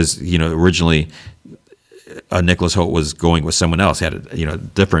 because originally. Nicholas Hoult was going with someone else. He had a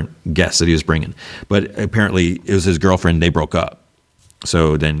different guest that he was bringing, but apparently it was his girlfriend. They broke up,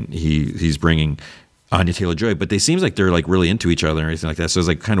 so then he's bringing Anya Taylor-Joy. But they seems like they're like really into each other and everything like that. So it's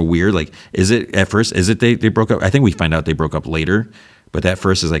like kind of weird. Like, is it at first? Is it they broke up? I think we find out they broke up later. But that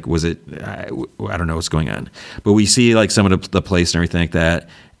first is like, was it? I don't know what's going on. But we see like some of the place and everything like that,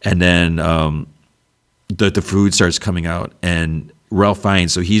 and then the food starts coming out, and Ralph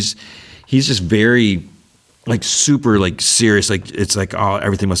Fiennes. So he's just very. Like super like serious, like it's like, oh,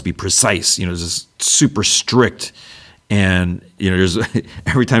 everything must be precise, just super strict. And there's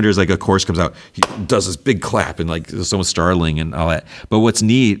every time there's like a course comes out, he does this big clap and like it's almost startling and all that. But what's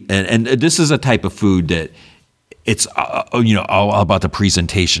neat, and this is a type of food that it's all about the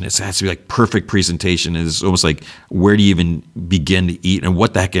presentation. It has to be like perfect presentation. It's almost like, where do you even begin to eat, and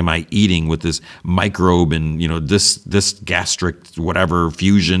what the heck am I eating with this microbe and this gastric whatever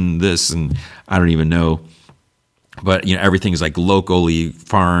fusion this, and I don't even know. But everything's like locally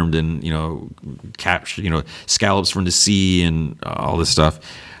farmed and captured, scallops from the sea and all this stuff.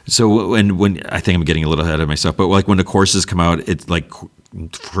 So when I think I'm getting a little ahead of myself, but like when the courses come out, it's like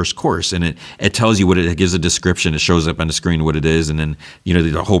first course, and it tells you what it gives a description. It shows up on the screen what it is, and then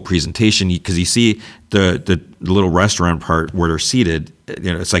the whole presentation, because you see the little restaurant part where they're seated.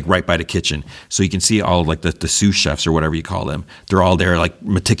 It's like right by the kitchen, so you can see all like the sous chefs or whatever you call them. They're all there like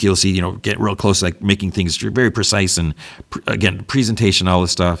meticulously, getting real close, like making things very precise, and again, presentation, all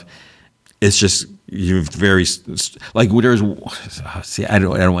this stuff. It's just very like there's. See, I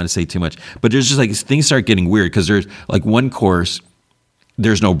don't want to say too much, but there's just like things start getting weird because there's like one course.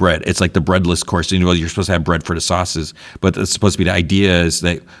 There's no bread. It's like the breadless course. You're supposed to have bread for the sauces, but it's supposed to be the idea is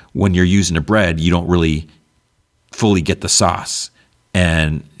that when you're using the bread, you don't really fully get the sauce.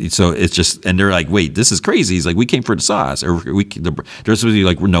 And so it's just, and they're like, wait, this is crazy. He's like, we came for the sauce, or they're supposed to be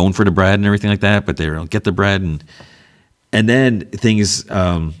like, we're known for the bread and everything like that, but they don't get the bread. And then things,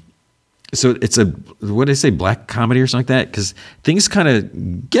 so it's what did I say, black comedy or something like that? Because things kind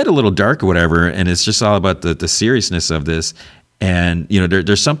of get a little dark or whatever, and it's just all about the seriousness of this. And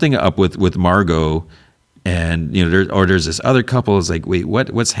there's something up with Margot, and there's this other couple. It's like, wait,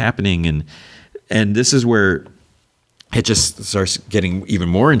 what's happening? And this is where it just starts getting even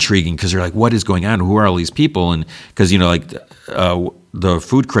more intriguing, because they're like, what is going on? Who are all these people? And because the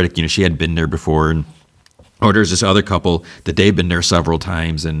food critic, she had been there before, and there's this other couple that they've been there several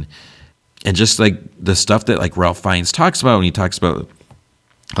times, and just like the stuff that like Ralph Fiennes talks about when he talks about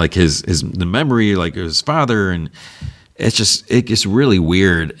like the memory, like his father, and it gets really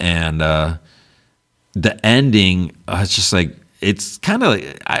weird. And the ending, it's just like, it's kind of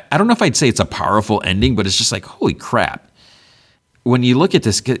like, I don't know if I'd say it's a powerful ending, but it's just like, holy crap. When you look at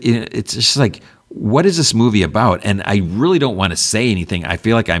this, it's just like, what is this movie about? And I really don't want to say anything. I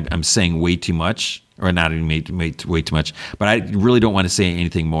feel like I'm saying way too much, or not even way too much, but I really don't want to say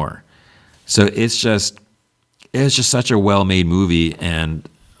anything more. So it's just such a well-made movie, and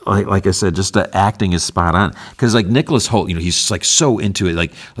like I said, just the acting is spot on. Because like Nicholas Hoult, he's just like so into it,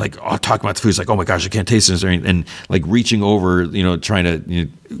 like talking about the food. It's like, oh my gosh, I can't taste this, and like reaching over, trying to,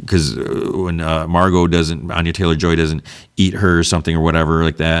 because when Margot Anya Taylor-Joy doesn't eat her or something or whatever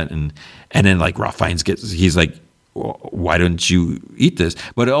like that, and then like Ralph Fiennes he's like, well, why don't you eat this?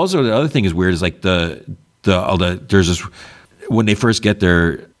 But also the other thing is weird is like there's this, when they first get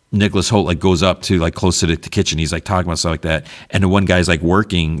there, Nicholas Hoult like goes up to like close to the kitchen. He's like talking about stuff like that, and the one guy's like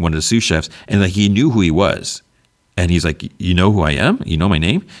working, one of the sous chefs, and like he knew who he was, and he's like, you know who I am? You know my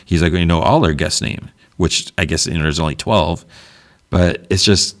name? He's like, you know all our guests' name, which I guess there's only 12, but it's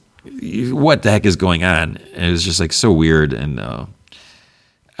just, what the heck is going on? And it was just like so weird, and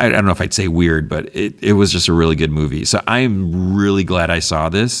I don't know if I'd say weird, but it was just a really good movie. So I'm really glad I saw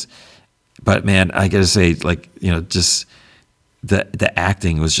this. But man, I gotta say, like, just the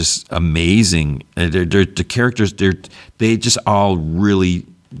acting was just amazing. The characters, they just all really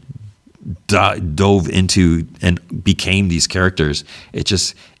dove into and became these characters. It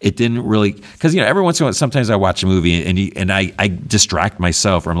didn't really, because every once in a while, sometimes I watch a movie and I distract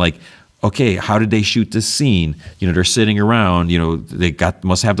myself, or I'm like, okay, how did they shoot this scene? They're sitting around, they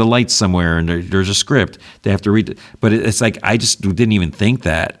must have the lights somewhere, and there's a script they have to read it. But it's like I just didn't even think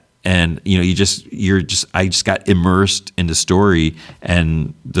that. And I just got immersed in the story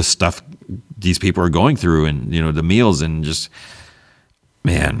and the stuff these people are going through, and the meals, and just,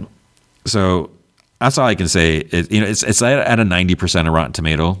 man. So that's all I can say. It's at a 90% of Rotten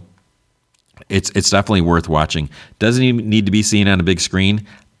Tomato. It's definitely worth watching. Doesn't even need to be seen on a big screen.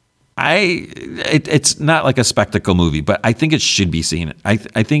 It's not like a spectacle movie, but I think it should be seen. I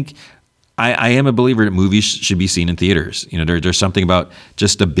think. I am a believer that movies should be seen in theaters. There's something about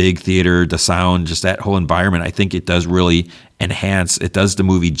just a big theater, the sound, just that whole environment. I think it does really enhance. It does the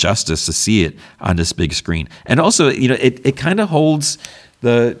movie justice to see it on this big screen, and also, it kind of holds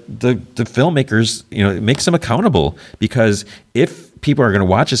the filmmakers. It makes them accountable, because if people are going to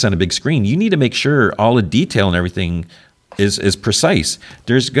watch this on a big screen, you need to make sure all the detail and everything is precise.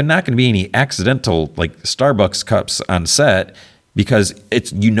 There's not going to be any accidental like Starbucks cups on set, because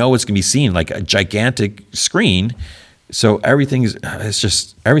it's going to be seen like a gigantic screen. So everything was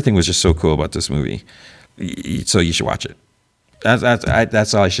just so cool about this movie. So you should watch it.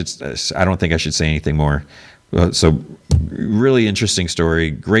 That's all I should. I don't think I should say anything more. So really interesting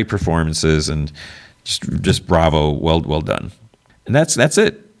story, great performances, and just bravo, well done. And that's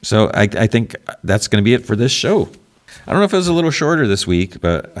it. So I think that's going to be it for this show. I don't know if it was a little shorter this week,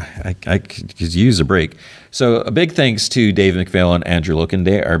 but I could use a break. So a big thanks to Dave McPhail and Andrew Loken.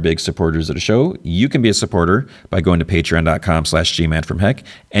 They are big supporters of the show. You can be a supporter by going to patreon.com/gmanfromheck.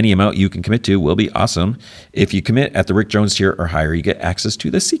 Any amount you can commit to will be awesome. If you commit at the Rick Jones tier or higher, you get access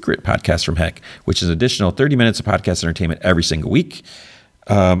to the secret podcast from Heck, which is an additional 30 minutes of podcast entertainment every single week.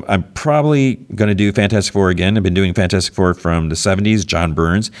 I'm probably going to do Fantastic Four again. I've been doing Fantastic Four from the 70s, John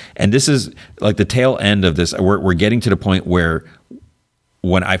Burns. And this is like the tail end of this. We're getting to the point where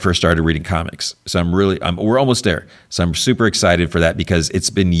when I first started reading comics. So we're almost there. So I'm super excited for that, because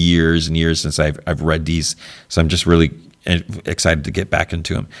it's been years and years since I've read these. So I'm just really excited to get back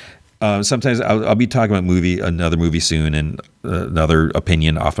into them. Sometimes I'll be talking about another movie soon, and another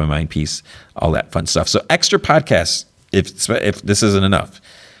opinion off my mind piece, all that fun stuff. So extra podcasts if this isn't enough.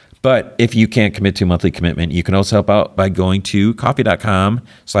 But if you can't commit to a monthly commitment, you can also help out by going to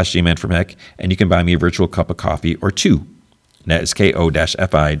coffee.com/gmanfromheck, and you can buy me a virtual cup of coffee or two. And that is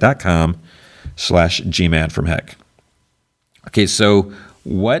ko-fi.com/gmanfromheck. Okay, so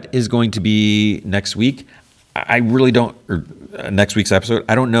what is going to be next week? I really don't, or next week's episode,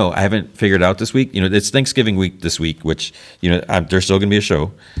 I don't know. I haven't figured it out this week. It's Thanksgiving week this week, which, there's still going to be a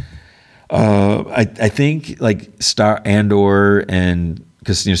show. I think like Andor, and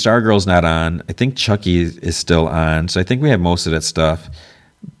because Stargirl's not on, I think Chucky is still on, so I think we have most of that stuff.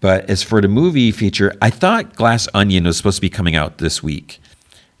 But as for the movie feature, I thought Glass Onion was supposed to be coming out this week.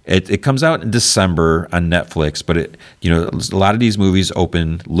 It comes out in December on Netflix, but a lot of these movies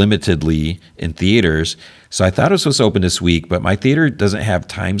open limitedly in theaters, so I thought it was supposed to open this week, but my theater doesn't have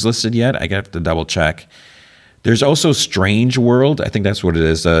times listed yet. I got to double check. There's also Strange World. I think that's what it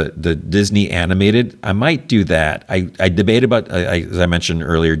is, the Disney animated. I might do that. I debate about, as I mentioned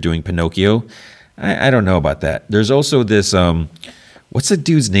earlier, doing Pinocchio. I don't know about that. There's also this, what's the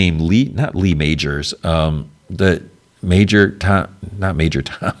dude's name? Not Lee Majors. The Major Tom, not Major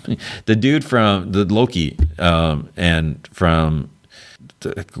Tom. The dude from the Loki, and from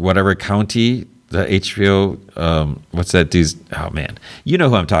whatever county, the HBO, what's that dude's, oh man. You know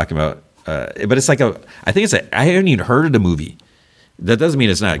who I'm talking about. But it's like I haven't even heard of the movie. That doesn't mean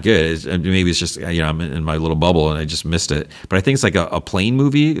it's not good. Maybe it's just, I'm in my little bubble and I just missed it. But I think it's like a plane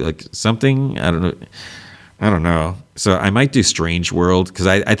movie, like something. I don't know. So I might do Strange World, because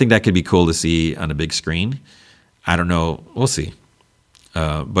I think that could be cool to see on a big screen. I don't know. We'll see.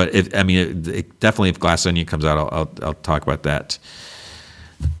 But definitely if Glass Onion comes out, I'll talk about that.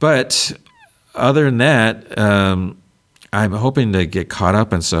 But other than that, I'm hoping to get caught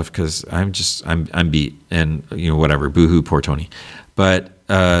up and stuff, because I'm beat, and whatever, boohoo, poor Tony. But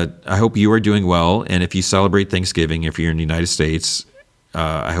I hope you are doing well, and if you celebrate Thanksgiving, if you're in the United States,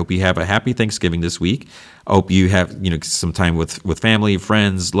 I hope you have a happy Thanksgiving this week. I hope you have some time with family,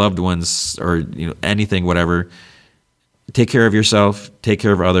 friends, loved ones, or anything, whatever. Take care of yourself, take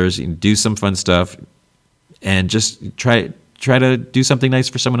care of others, do some fun stuff, and just try to do something nice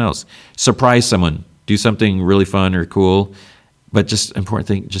for someone else. Surprise someone. Do something really fun or cool, but just important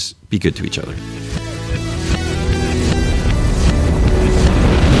thing, just be good to each other.